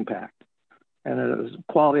economic impact, and there's a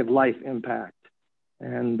quality of life impact,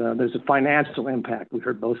 and there's a financial impact. We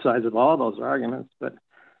heard both sides of all those arguments, but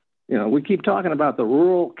we keep talking about the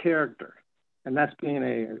rural character, and that's being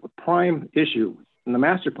a prime issue in the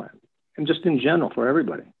master plan, and just in general for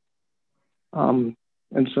everybody. And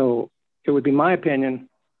so it would be my opinion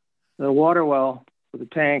that a water well with a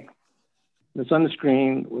tank that's on the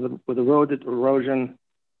screen with eroded erosion,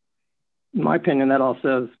 in my opinion, that all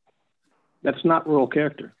says that's not rural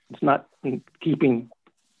character. It's not in keeping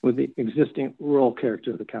with the existing rural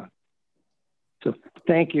character of the county. So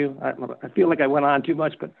thank you. I feel like I went on too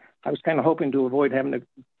much, but I was kind of hoping to avoid having to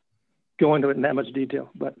go into it in that much detail,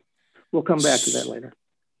 but we'll come back to that later.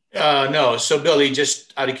 No. So Billy,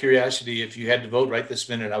 just out of curiosity, if you had to vote right this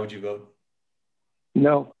minute, how would you vote?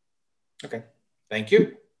 No. Okay. Thank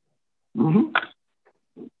you.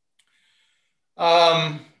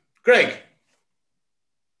 Greg.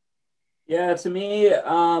 Yeah, to me,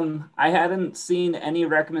 I hadn't seen any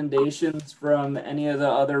recommendations from any of the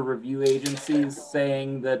other review agencies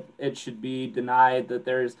saying that it should be denied, that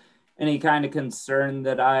there's any kind of concern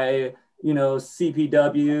that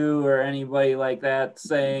CPW or anybody like that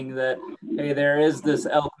saying that, hey, there is this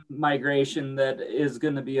elk migration that is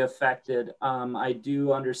going to be affected. I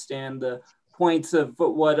do understand the points of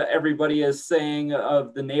what everybody is saying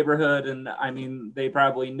of the neighborhood, and I mean, they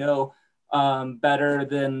probably know better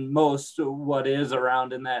than most what is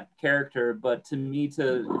around in that character. But to me,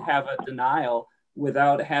 to have a denial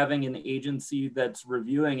without having an agency that's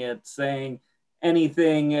reviewing it saying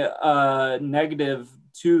anything negative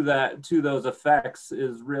to those effects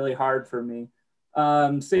is really hard for me.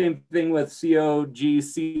 Same thing with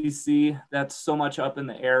COGCC. That's so much up in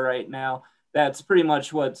the air right now. That's pretty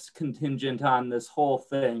much what's contingent on this whole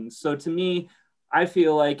thing. So to me, I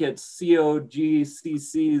feel like it's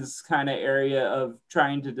COGCC's kind of area of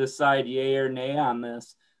trying to decide yay or nay on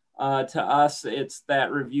this. To us, it's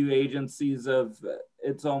that review agencies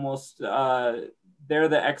it's almost, they're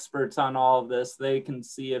the experts on all of this. They can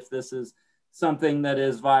see if this is something that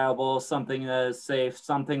is viable, something that is safe,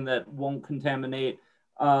 something that won't contaminate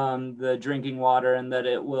the drinking water, and that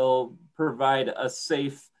it will provide a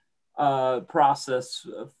safe process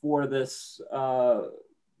for this, for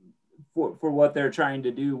what they're trying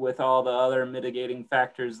to do with all the other mitigating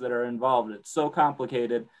factors that are involved. It's so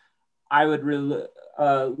complicated. I would really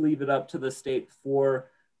leave it up to the state for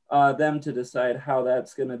them to decide how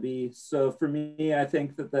that's going to be. So for me, I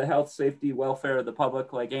think that the health, safety, welfare of the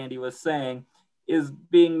public, like Andy was saying, is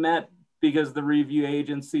being met because the review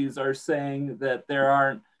agencies are saying that there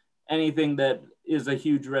aren't anything that is a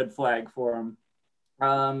huge red flag for them.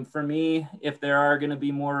 For me, if there are going to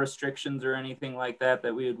be more restrictions or anything like that,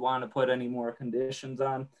 that we would want to put any more conditions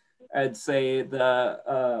on, I'd say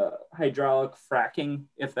the hydraulic fracking,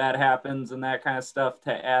 if that happens and that kind of stuff,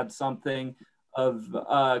 to add something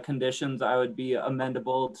of conditions, I would be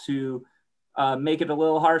amendable to make it a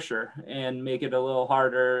little harsher and make it a little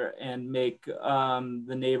harder and make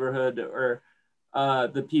the neighborhood or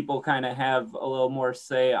the people kind of have a little more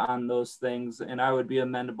say on those things. And I would be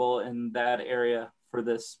amendable in that area for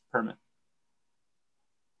this permit.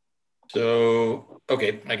 So,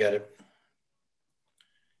 okay, I got it.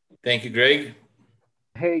 Thank you, Greg.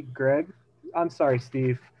 Hey, Greg. I'm sorry,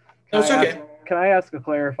 Steve. That's okay. Can I ask a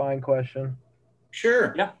clarifying question?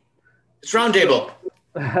 Sure. Yeah. It's roundtable.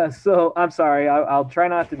 So I'm sorry. I'll try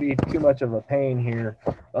not to be too much of a pain here.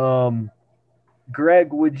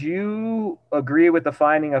 Greg, would you agree with the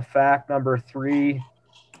finding of fact number 3,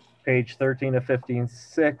 page 13 of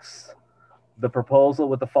 15.6? The proposal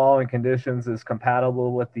with the following conditions is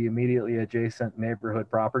compatible with the immediately adjacent neighborhood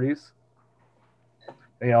properties.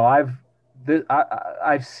 You know,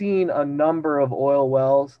 I've seen a number of oil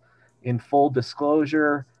wells. In full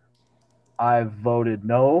disclosure, I've voted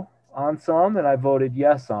no on some and I voted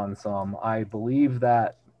yes on some. I believe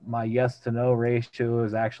that my yes to no ratio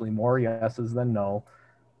is actually more yeses than no.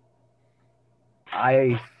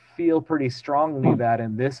 I feel pretty strongly that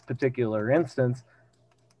in this particular instance,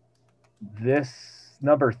 this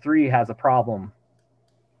number 3 has a problem.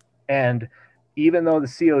 And even though the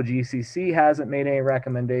COGCC hasn't made any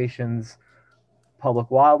recommendations, Public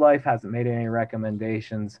Wildlife hasn't made any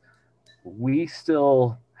recommendations, we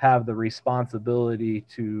still have the responsibility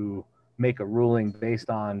to make a ruling based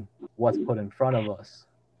on what's put in front of us.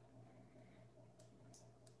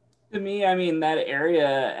 To me, I mean, that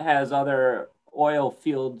area has other oil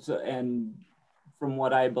fields and from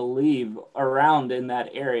what I believe around in that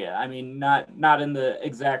area. I mean, not in the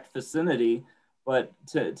exact vicinity, but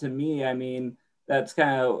to me, I mean, that's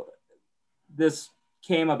kind of, this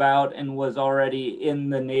came about and was already in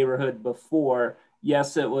the neighborhood before.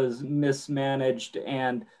 Yes, it was mismanaged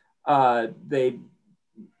and they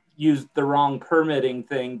used the wrong permitting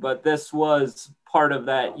thing, but this was part of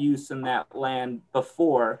that use in that land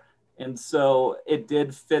before. And so it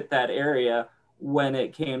did fit that area when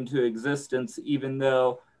it came to existence, even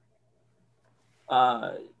though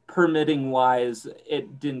permitting wise,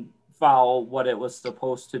 it didn't follow what it was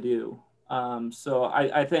supposed to do. So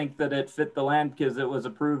I think that it fit the land because it was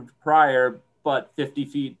approved prior, but 50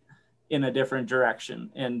 feet in a different direction.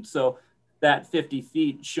 And so that 50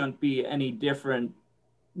 feet shouldn't be any different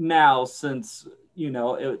now since, you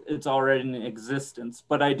know, it's already in existence.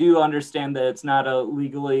 But I do understand that it's not a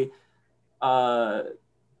legally, a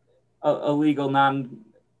legal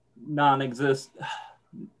non-exist,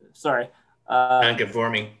 sorry.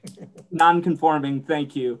 Non-conforming. Non-conforming,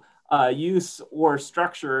 thank you. Use or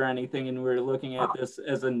structure or anything, and we're looking at this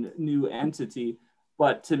as a new entity.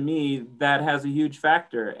 But to me, that has a huge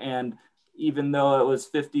factor. And even though it was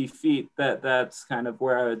 50 feet, that's kind of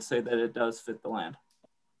where I would say that it does fit the land.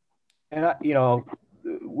 And, you know,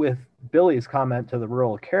 with Billy's comment to the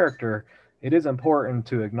rural character, it is important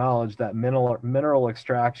to acknowledge that mineral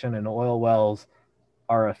extraction and oil wells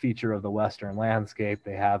are a feature of the Western landscape.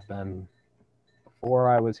 They have been before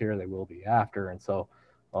I was here, they will be after. And so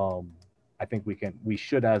I think we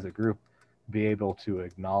should as a group be able to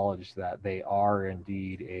acknowledge that they are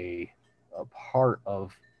indeed a part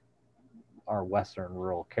of our Western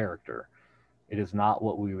rural character. It is not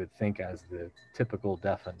what we would think as the typical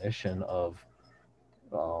definition of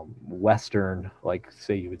Western, like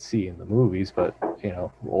say you would see in the movies, but you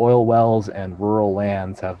know, oil wells and rural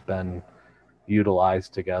lands have been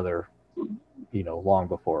utilized together, you know, long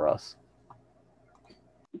before us.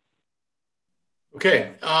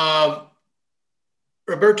 Okay,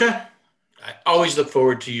 Roberta, I always look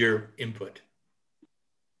forward to your input.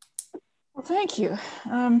 Well, thank you.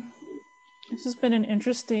 This has been an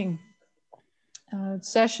interesting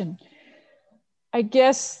session. I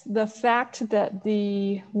guess the fact that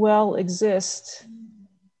the well exists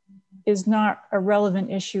is not a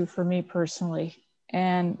relevant issue for me personally.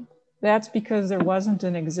 And that's because there wasn't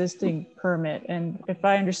an existing permit. And if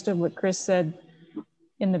I understood what Chris said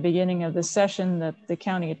in the beginning of the session, that the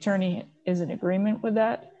county attorney is in agreement with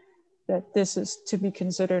that, that this is to be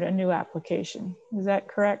considered a new application. Is that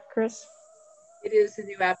correct, Chris? It is a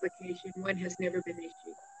new application. One has never been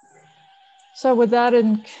issued. So with that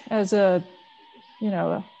as a, you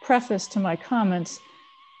know, a preface to my comments,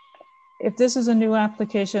 if this is a new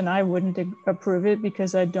application, I wouldn't approve it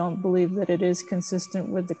because I don't believe that it is consistent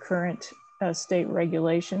with the current state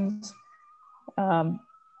regulations.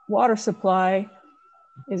 Water supply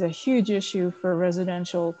is a huge issue for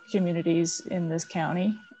residential communities in this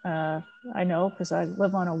county. I know because I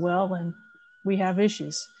live on a well and we have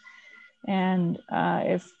issues. And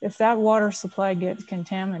if that water supply gets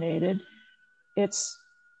contaminated,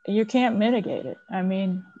 you can't mitigate it. I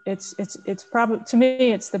mean, it's probably, to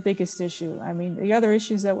me, it's the biggest issue. I mean, the other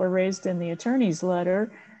issues that were raised in the attorney's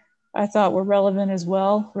letter, I thought were relevant as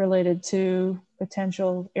well, related to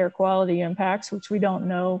potential air quality impacts, which we don't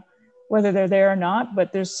know whether they're there or not,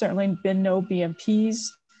 but there's certainly been no BMPs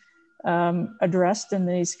addressed in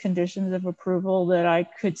these conditions of approval that I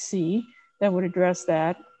could see that would address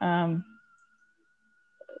that.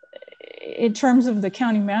 In terms of the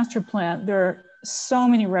county master plan, there are so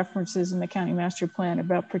many references in the county master plan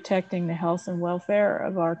about protecting the health and welfare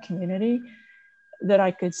of our community that I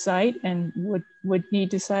could cite and would need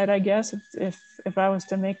to cite, I guess, if I was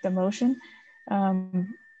to make the motion.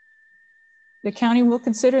 The county will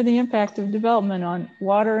consider the impact of development on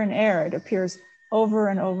water and air. It appears over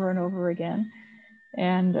and over and over again.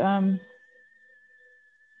 And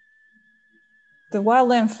the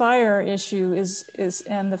wildland fire issue is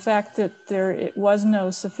and the fact that it was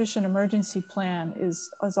no sufficient emergency plan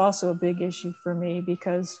is also a big issue for me,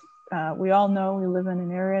 because we all know we live in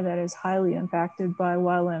an area that is highly impacted by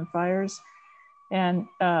wildland fires, and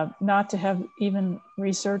not to have even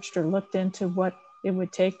researched or looked into what it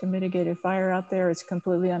would take to mitigate a fire out there is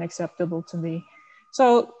completely unacceptable to me.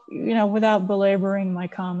 So, you know, without belaboring my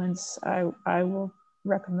comments, I will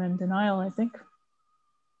recommend denial, I think.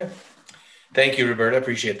 Thank you, Roberta.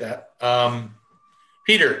 Appreciate that.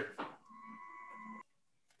 Peter.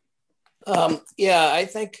 Yeah, I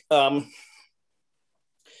think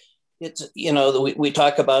it's, you know, we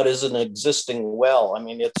talk about as an existing well. I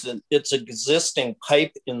mean, it's existing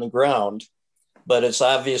pipe in the ground, but it's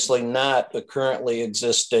obviously not a currently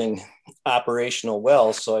existing operational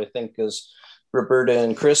well. So I think, as Roberta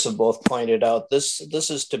and Chris have both pointed out, this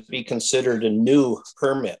is to be considered a new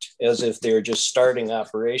permit, as if they're just starting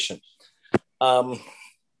operation.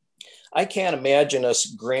 I can't imagine us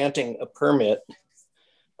granting a permit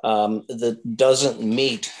that doesn't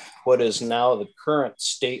meet what is now the current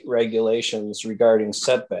state regulations regarding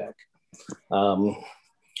setback. I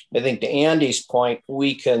think to Andy's point,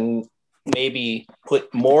 we can maybe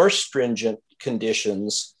put more stringent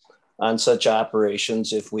conditions on such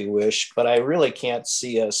operations if we wish, but I really can't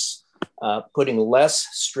see us putting less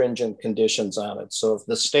stringent conditions on it. So if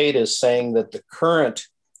the state is saying that the current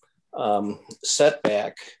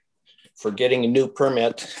setback for getting a new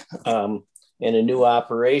permit and a new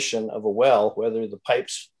operation of a well, whether the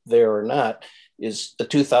pipe's there or not, is a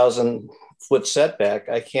 2,000-foot setback,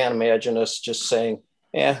 I can't imagine us just saying,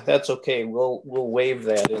 yeah, that's okay, we'll waive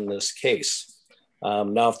that in this case.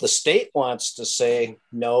 Now, if the state wants to say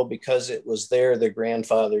no, because it was there, they're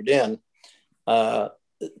grandfathered in,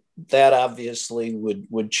 that obviously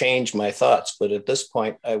would change my thoughts. But at this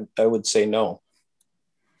point, I would say no.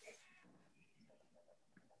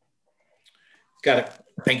 Got it.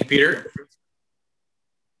 Thank you, Peter.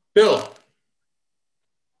 Bill.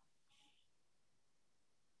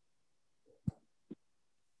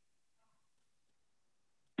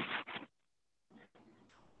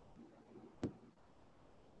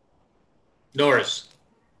 Norris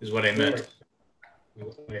is what I meant.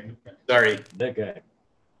 Sorry. That guy.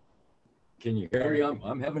 Can you hear me?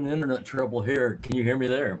 I'm having internet trouble here. Can you hear me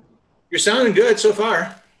there? You're sounding good so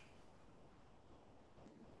far.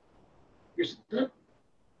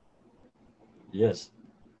 Yes.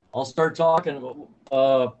 I'll start talking.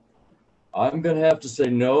 I'm going to have to say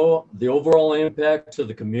no. The overall impact to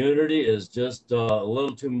the community is just a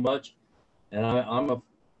little too much. And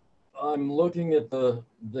I'm looking at the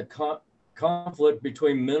conflict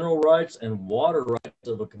between mineral rights and water rights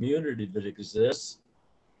of a community that exists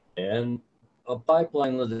and a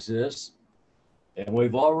pipeline that exists. And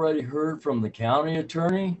we've already heard from the county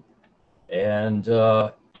attorney and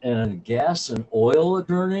a gas and oil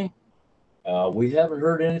attorney. We haven't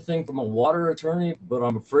heard anything from a water attorney, but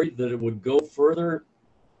I'm afraid that it would go further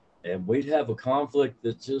and we'd have a conflict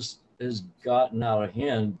that just has gotten out of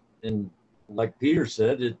hand. And like Peter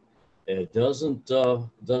said, it doesn't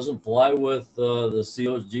fly with the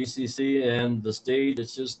COGCC and the state.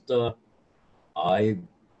 It's just, I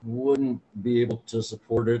wouldn't be able to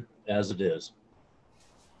support it as it is.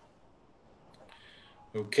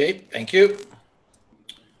 Okay, thank you.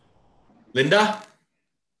 Linda,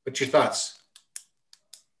 what's your thoughts?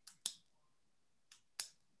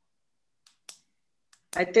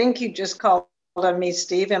 I think you just called on me,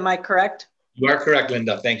 Steve. Am I correct? You are correct,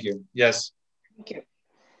 Linda. Thank you. Yes. Thank you.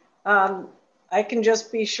 I can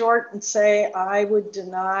just be short and say I would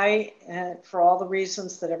deny, for all the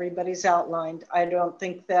reasons that everybody's outlined. I don't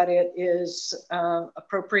think that it is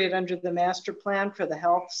appropriate under the master plan for the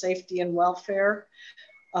health, safety, and welfare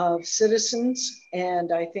of citizens.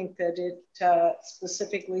 And I think that it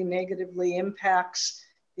specifically negatively impacts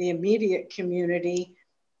the immediate community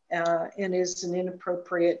and is an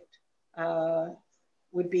inappropriate,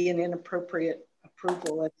 would be an inappropriate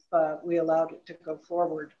approval if we allowed it to go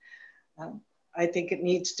forward. I think it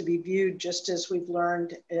needs to be viewed just as we've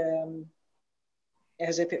learned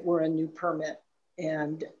as if it were a new permit.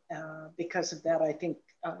 And because of that, I think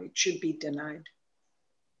it should be denied.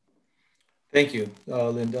 Thank you,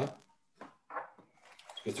 Linda.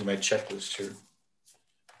 Let's go through my checklist here.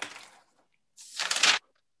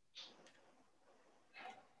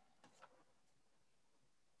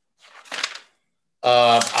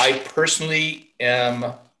 I personally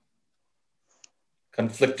am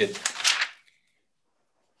conflicted,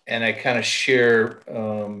 and I kind of share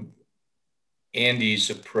Andy's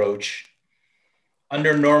approach.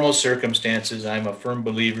 Under normal circumstances, I'm a firm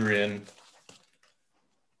believer in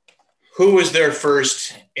who was there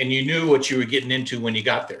first, and you knew what you were getting into when you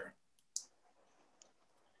got there.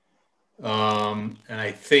 And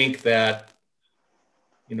I think that,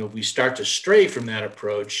 you know, if we start to stray from that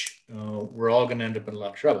approach, we're all going to end up in a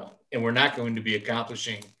lot of trouble, and we're not going to be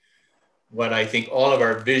accomplishing what I think all of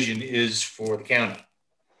our vision is for the county.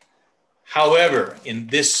 However, in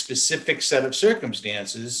this specific set of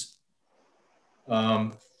circumstances,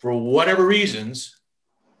 for whatever reasons,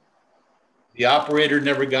 the operator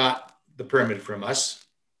never got the permit from us.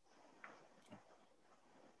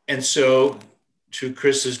 And so, to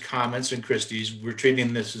Chris's comments and Christie's, we're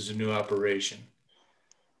treating this as a new operation.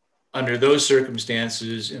 Under those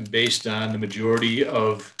circumstances, and based on the majority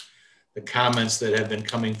of the comments that have been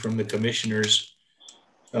coming from the commissioners,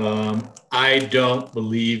 I don't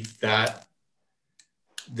believe that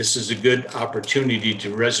this is a good opportunity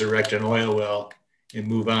to resurrect an oil well and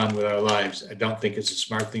move on with our lives. I don't think it's a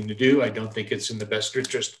smart thing to do. I don't think it's in the best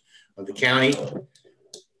interest of the county.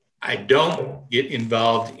 I don't get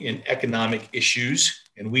involved in economic issues,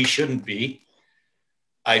 and we shouldn't be.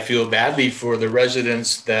 I feel badly for the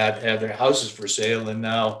residents that have their houses for sale, and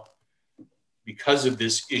now because of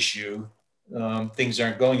this issue, things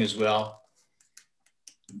aren't going as well.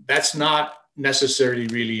 That's not necessarily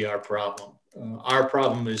really our problem. Our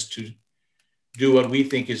problem is to do what we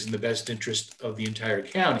think is in the best interest of the entire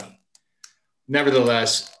county.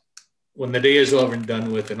 Nevertheless, when the day is over and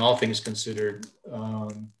done with and all things considered,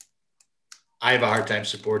 I have a hard time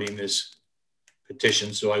supporting this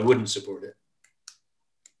petition, so I wouldn't support it.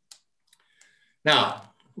 Now,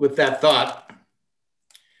 with that thought,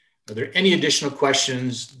 are there any additional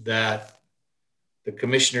questions that the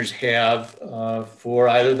commissioners have for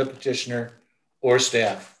either the petitioner or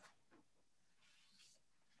staff?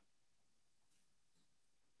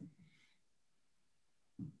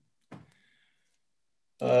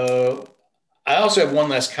 I also have one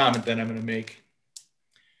last comment that I'm going to make.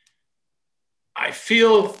 I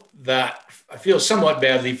feel somewhat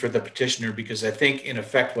badly for the petitioner, because I think in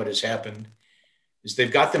effect what has happened is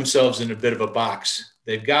they've got themselves in a bit of a box.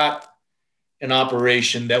 They've got an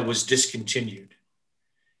operation that was discontinued.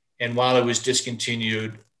 And while it was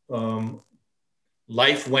discontinued,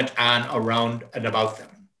 life went on around and about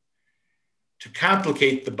them. To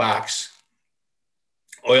complicate the box,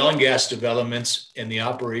 oil and gas developments and the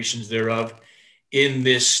operations thereof in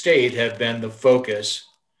this state have been the focus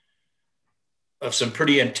of some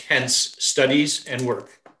pretty intense studies and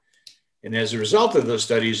work. And as a result of those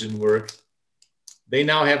studies and work, they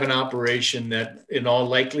now have an operation that in all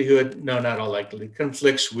likelihood, no, not all likelihood,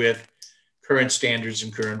 conflicts with current standards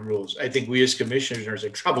and current rules. I think we as commissioners are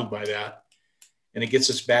troubled by that. And it gets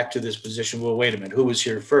us back to this position, well, wait a minute, who was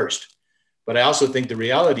here first? But I also think the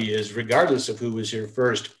reality is, regardless of who was here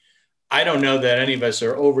first, I don't know that any of us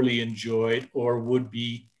are overly enjoyed or would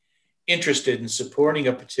be interested in supporting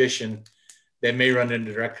a petition that may run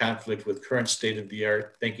into direct conflict with current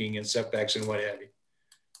state-of-the-art thinking and setbacks and what have you.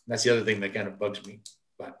 That's the other thing that kind of bugs me.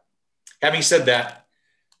 But having said that,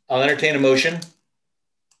 I'll entertain a motion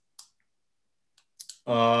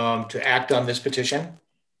to act on this petition.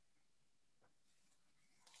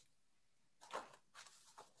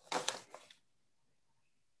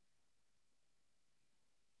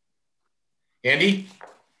 Andy?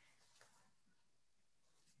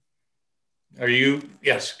 Are you?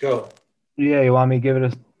 Yes, go. Yeah, you want me to give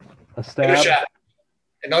it a stab? Give it a shot.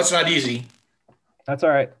 I know it's not easy. That's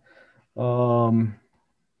all right. In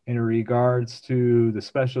regards to the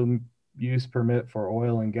special use permit for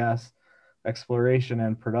oil and gas exploration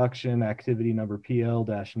and production, activity number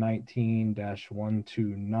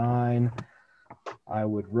PL-19-129, I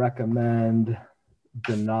would recommend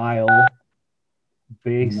denial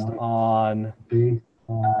based on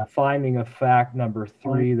finding of fact number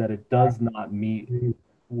 3 that it does not meet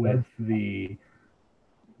with the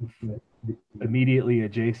immediately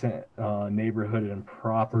adjacent neighborhood and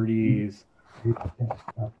properties.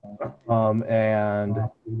 And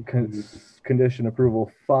condition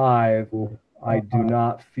approval 5, I do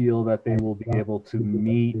not feel that they will be able to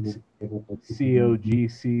meet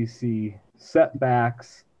COGCC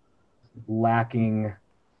setbacks, lacking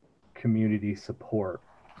community support.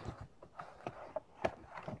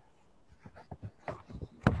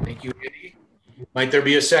 Thank you, Andy. Might there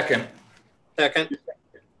be a second? Second.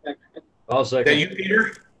 I'll second. Is that you,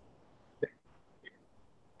 Peter?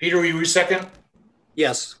 Peter, were you second?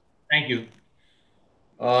 Yes. Thank you.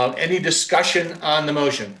 Any discussion on the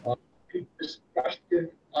motion?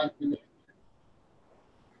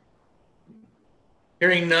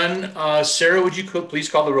 Hearing none, Sarah, would you please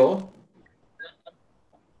call the roll?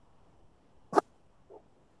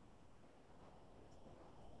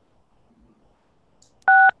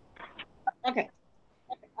 Okay.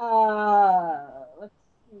 Let's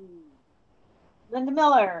see. Linda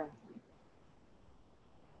Miller.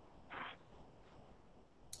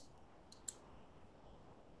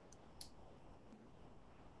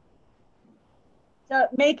 So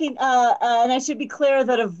making, and I should be clear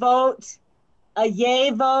that a yay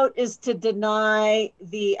vote is to deny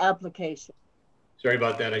the application. Sorry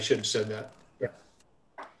about that. I should have said that. Yeah.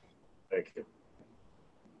 Thank you.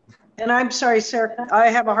 And I'm sorry, Sarah, I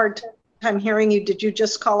have a hard time hearing you. Did you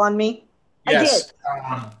just call on me? Yes.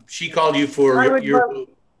 She called you for your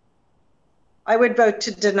vote. I would vote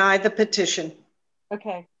to deny the petition.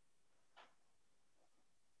 Okay.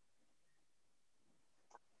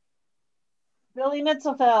 Billy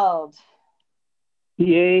Mitzelfeld.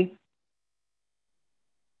 Yay.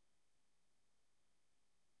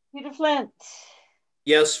 Peter Flint.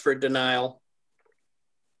 Yes for denial.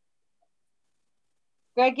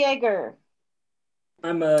 Greg Yeager.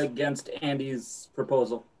 I'm against Andy's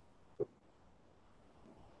proposal.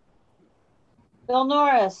 Bill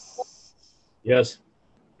Norris. Yes.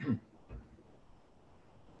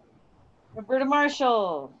 Roberta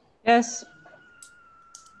Marshall. Yes.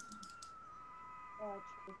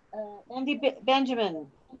 Andy Benjamin.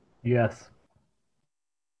 Yes.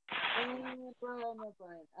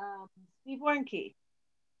 Steve Warnke.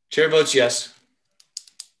 Chair votes yes.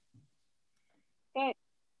 Okay.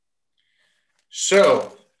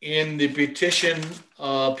 So in the petition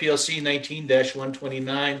PLC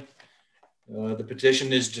 19-129, the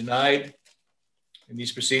petition is denied and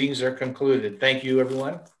these proceedings are concluded. Thank you,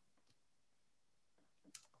 everyone.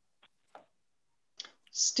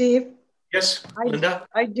 Steve? Yes, Linda?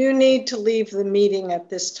 I do need to leave the meeting at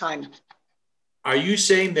this time. Are you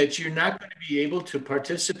saying that you're not going to be able to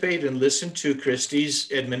participate and listen to Christie's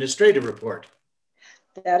administrative report?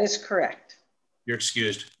 That is correct. You're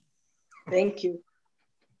excused. Thank you.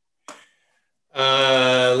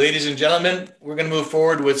 Ladies and gentlemen, we're going to move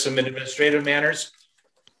forward with some administrative matters.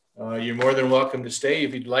 You're more than welcome to stay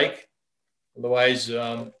if you'd like. Otherwise,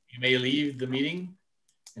 you may leave the meeting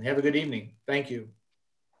and have a good evening. Thank you.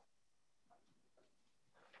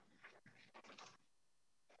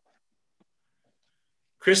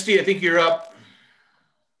 Christy, I think you're up.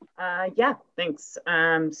 Yeah, thanks.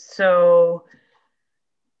 I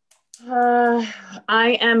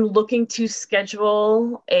am looking to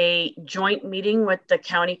schedule a joint meeting with the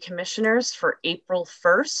county commissioners for April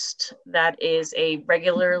 1st. That is a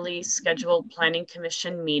regularly scheduled planning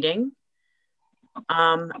commission meeting.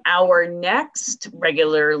 Our next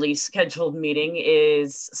regularly scheduled meeting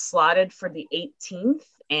is slotted for the 18th,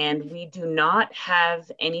 and we do not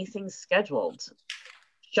have anything scheduled.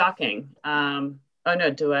 Shocking. Oh no,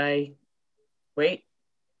 do I? Wait.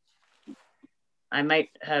 I might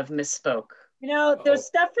have misspoke. You know, there's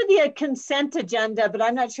stuff for the consent agenda, but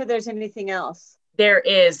I'm not sure there's anything else.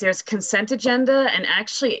 There's consent agenda, and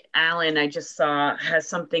actually Alan, I just saw, has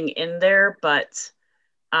something in there, but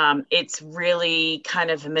it's really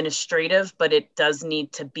kind of administrative, but it does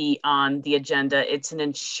need to be on the agenda. It's an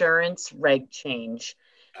insurance reg change.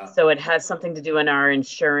 So it has something to do in our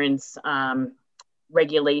insurance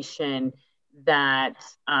regulation that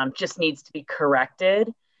just needs to be corrected.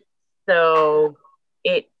 So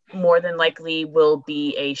it more than likely will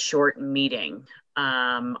be a short meeting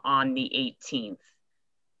on the 18th.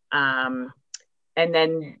 And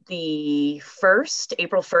then the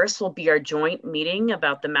April 1st will be our joint meeting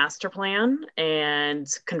about the master plan and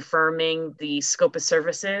confirming the scope of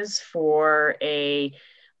services for to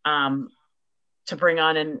bring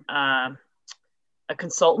on a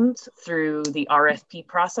consultant through the RFP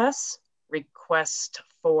process, request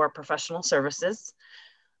for professional services.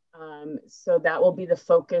 So that will be the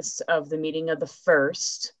focus of the meeting of the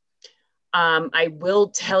 1st. I will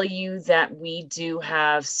tell you that we do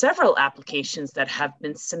have several applications that have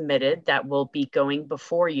been submitted that will be going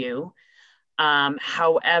before you.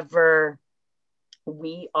 However,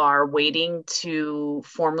 we are waiting to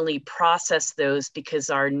formally process those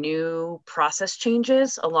because our new process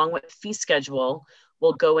changes along with fee schedule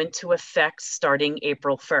will go into effect starting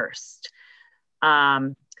April 1st.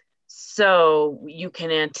 So you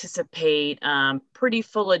can anticipate pretty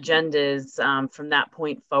full agendas from that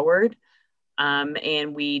point forward.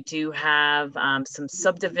 And we do have some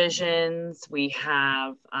subdivisions. We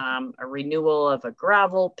have a renewal of a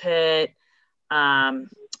gravel pit.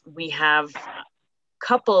 We have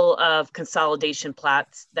couple of consolidation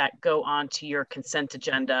plats that go onto your consent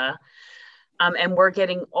agenda. And we're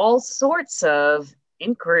getting all sorts of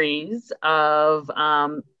inquiries of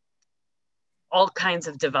all kinds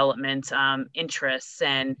of development interests,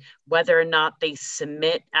 and whether or not they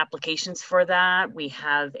submit applications for that. We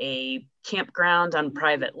have a campground on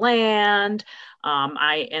private land.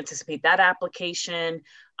 I anticipate that application.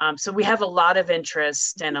 So we have a lot of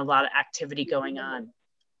interest and a lot of activity going on.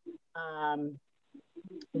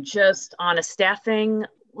 Just on a staffing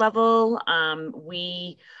level,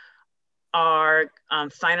 we are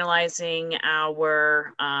finalizing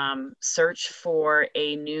our search for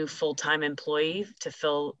a new full-time employee to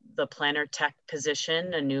fill the planner tech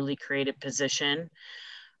position, a newly created position.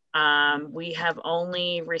 We have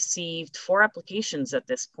only received 4 applications at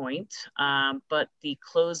this point, but the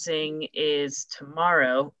closing is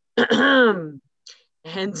tomorrow. And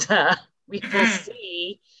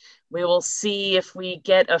we will see if we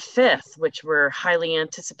get a 5th, which we're highly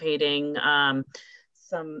anticipating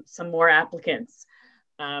some more applicants.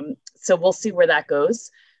 So we'll see where that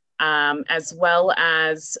goes. As well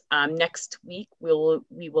as next week,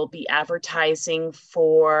 we will be advertising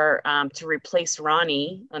for to replace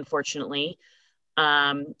Ronnie, unfortunately.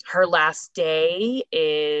 Her last day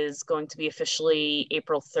is going to be officially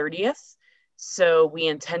April 30th. So we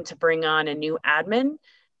intend to bring on a new admin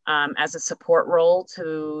as a support role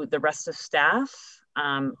to the rest of staff,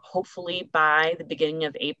 hopefully by the beginning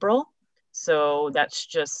of April. So that's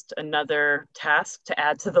just another task to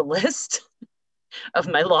add to the list of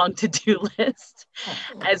my long to-do list,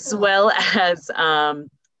 as well as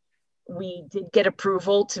we did get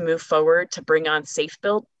approval to move forward to bring on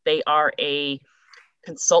SafeBuilt. They are a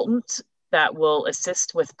consultant that will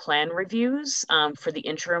assist with plan reviews for the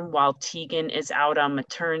interim while Tegan is out on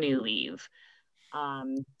maternity leave.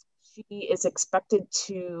 She is expected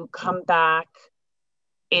to come back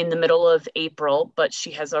in the middle of April, but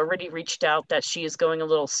she has already reached out that she is going a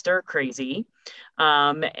little stir crazy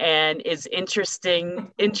and is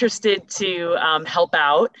interested to help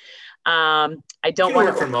out. I don't want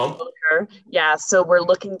to from home. her. Yeah, so we're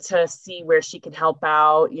looking to see where she can help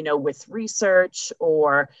out, you know, with research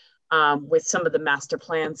or with some of the master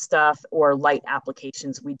plan stuff or light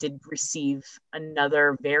applications. We did receive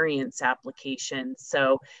another variance application,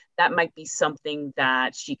 so that might be something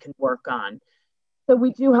that she can work on. So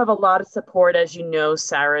we do have a lot of support. As you know,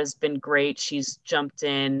 Sarah's been great. She's jumped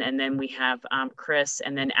in, and then we have Chris,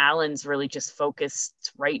 and then Alan's really just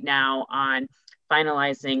focused right now on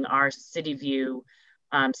finalizing our CityView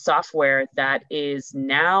software that is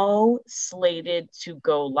now slated to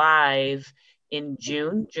go live in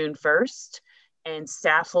June 1st. And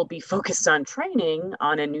staff will be focused on training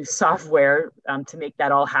on a new software to make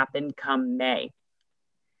that all happen come May.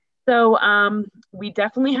 So we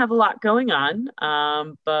definitely have a lot going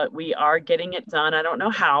on, but we are getting it done. I don't know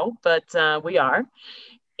how, but we are.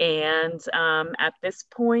 And at this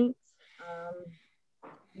point,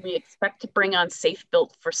 we expect to bring on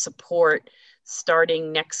SafeBuilt for support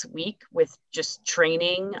starting next week with just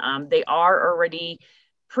training. They are already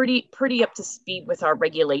pretty up to speed with our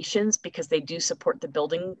regulations because they do support the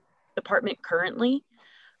building department currently.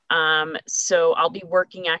 So I'll be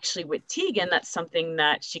working actually with Tegan. That's something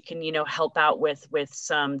that she can, you know, help out with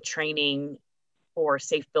some training for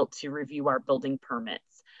SafeBuilt to review our building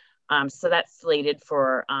permits. So that's slated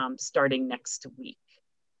for starting next week.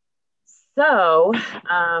 So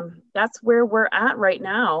that's where we're at right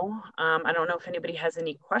now. I don't know if anybody has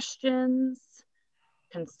any questions,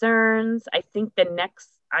 concerns. I think the next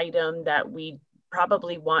item that we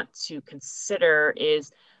probably want to consider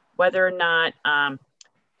is whether or not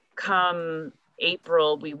come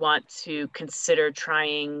April, we want to consider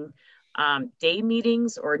trying day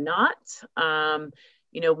meetings or not.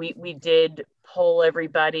 You know, we did poll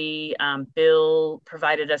everybody. Bill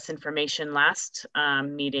provided us information last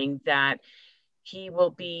meeting that he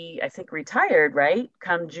will be, I think, retired, right?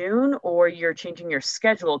 Come June, or you're changing your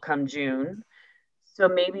schedule come June. So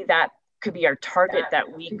maybe that could be our target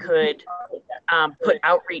that we could put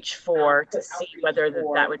outreach for to see whether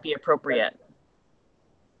that would be appropriate.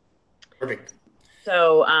 Perfect.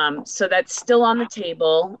 So, so that's still on the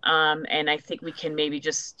table. And I think we can maybe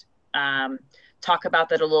just talk about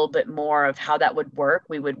that a little bit more of how that would work.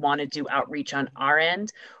 We would want to do outreach on our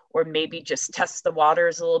end, or maybe just test the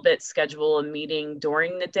waters a little bit, schedule a meeting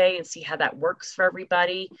during the day and see how that works for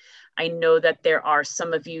everybody. I know that there are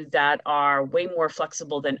some of you that are way more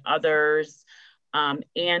flexible than others.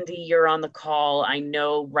 Andy, you're on the call. I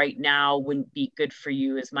know right now wouldn't be good for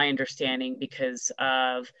you, is my understanding, because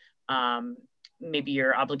of maybe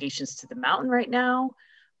your obligations to the mountain right now,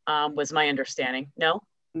 was my understanding. No?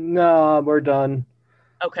 No, we're done.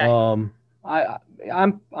 Okay.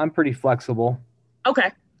 I'm pretty flexible.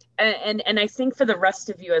 Okay. And I think for the rest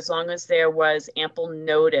of you, as long as there was ample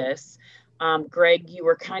notice, Greg, you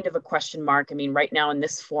were kind of a question mark. I mean, right now in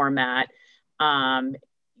this format,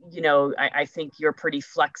 you know, I think you're pretty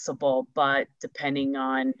flexible, but depending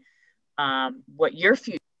on what your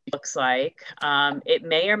future looks like, it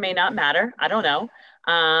may or may not matter. I don't know.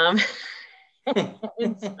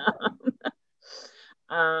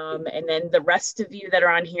 And then the rest of you that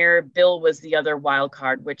are on here, Bill was the other wild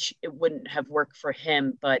card, which it wouldn't have worked for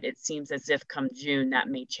him, but it seems as if come June that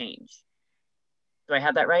may change. Do I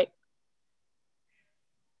have that right?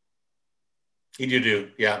 You do,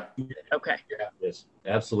 yeah. Okay. Yeah, yes,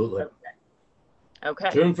 absolutely. Okay.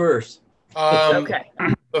 June 1st. Okay.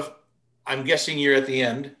 I'm guessing you're at the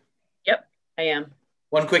end. Yep, I am.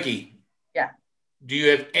 One quickie. Yeah. Do you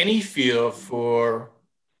have any feel for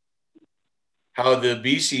how the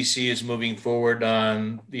BCC is moving forward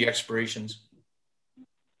on the expirations?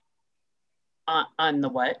 On the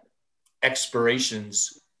what?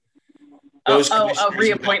 Expirations. Those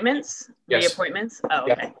reappointments? Yes. Reappointments? Oh,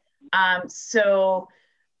 okay.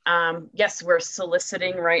 Yes, we're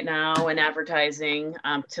soliciting right now and advertising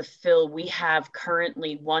to fill. We have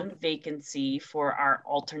currently one vacancy for our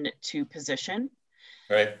alternate 2 position.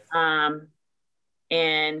 Right.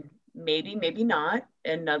 And maybe not,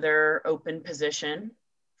 another open position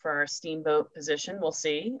for our steamboat position. We'll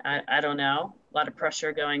see. I don't know. A lot of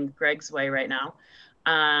pressure going Greg's way right now.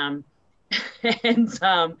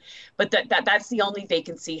 But that's the only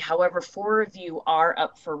vacancy. However, 4 of you are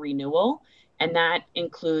up for renewal, and that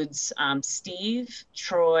includes Steve,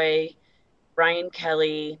 Troy, Brian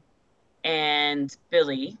Kelly, and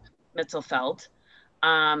Billy Mitzelfeld.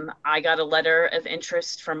 I got a letter of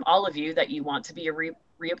interest from all of you that you want to be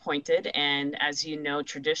reappointed, and as you know,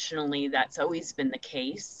 traditionally that's always been the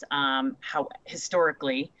case. How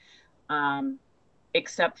historically,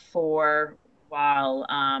 except for while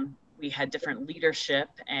we had different leadership,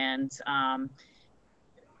 and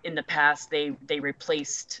in the past they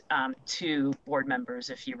replaced 2 board members,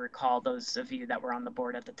 if you recall, those of you that were on the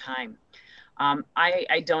board at the time.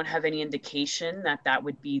 I don't have any indication that that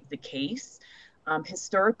would be the case.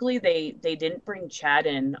 Historically, they didn't bring Chad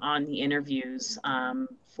in on the interviews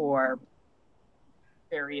for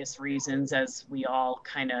various reasons, as we all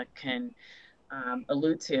kind of can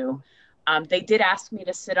allude to. They did ask me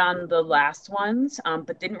to sit on the last ones,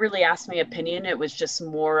 but didn't really ask my opinion. It was just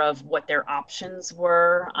more of what their options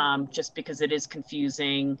were, just because it is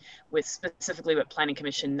confusing with specifically with Planning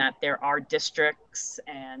Commission, that there are districts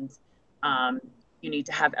and you need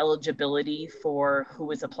to have eligibility for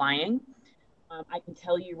who is applying. I can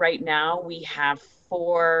tell you right now, we have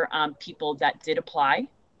 4 people that did apply,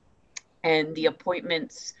 and the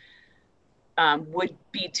appointments would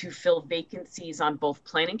be to fill vacancies on both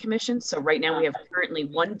planning commissions. So right now we have currently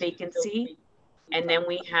 1 vacancy, and then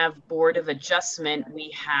we have Board of Adjustment.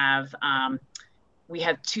 We have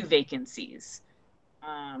 2 vacancies.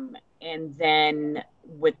 And then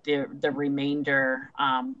with the remainder,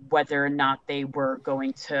 whether or not they were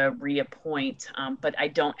going to reappoint, but I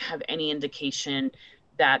don't have any indication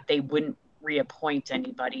that they wouldn't reappoint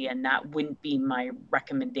anybody, and that wouldn't be my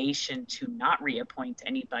recommendation to not reappoint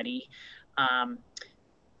anybody.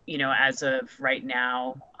 You know, as of right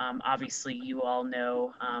now, obviously you all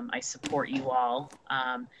know I support you all,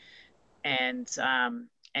 and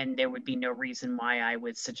there would be no reason why I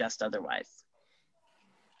would suggest otherwise.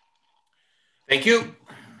 Thank you.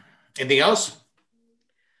 Anything else?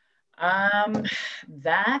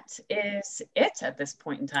 That is it at this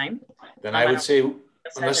point in time. Then I would say,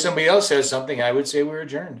 unless somebody else has something, I would say we're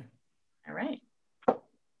adjourned. All right.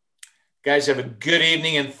 Guys, have a good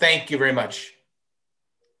evening, and thank you very much.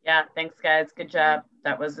 Yeah, thanks, guys. Good job.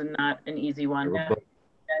 That was not an easy one.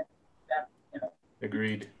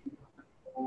 Agreed.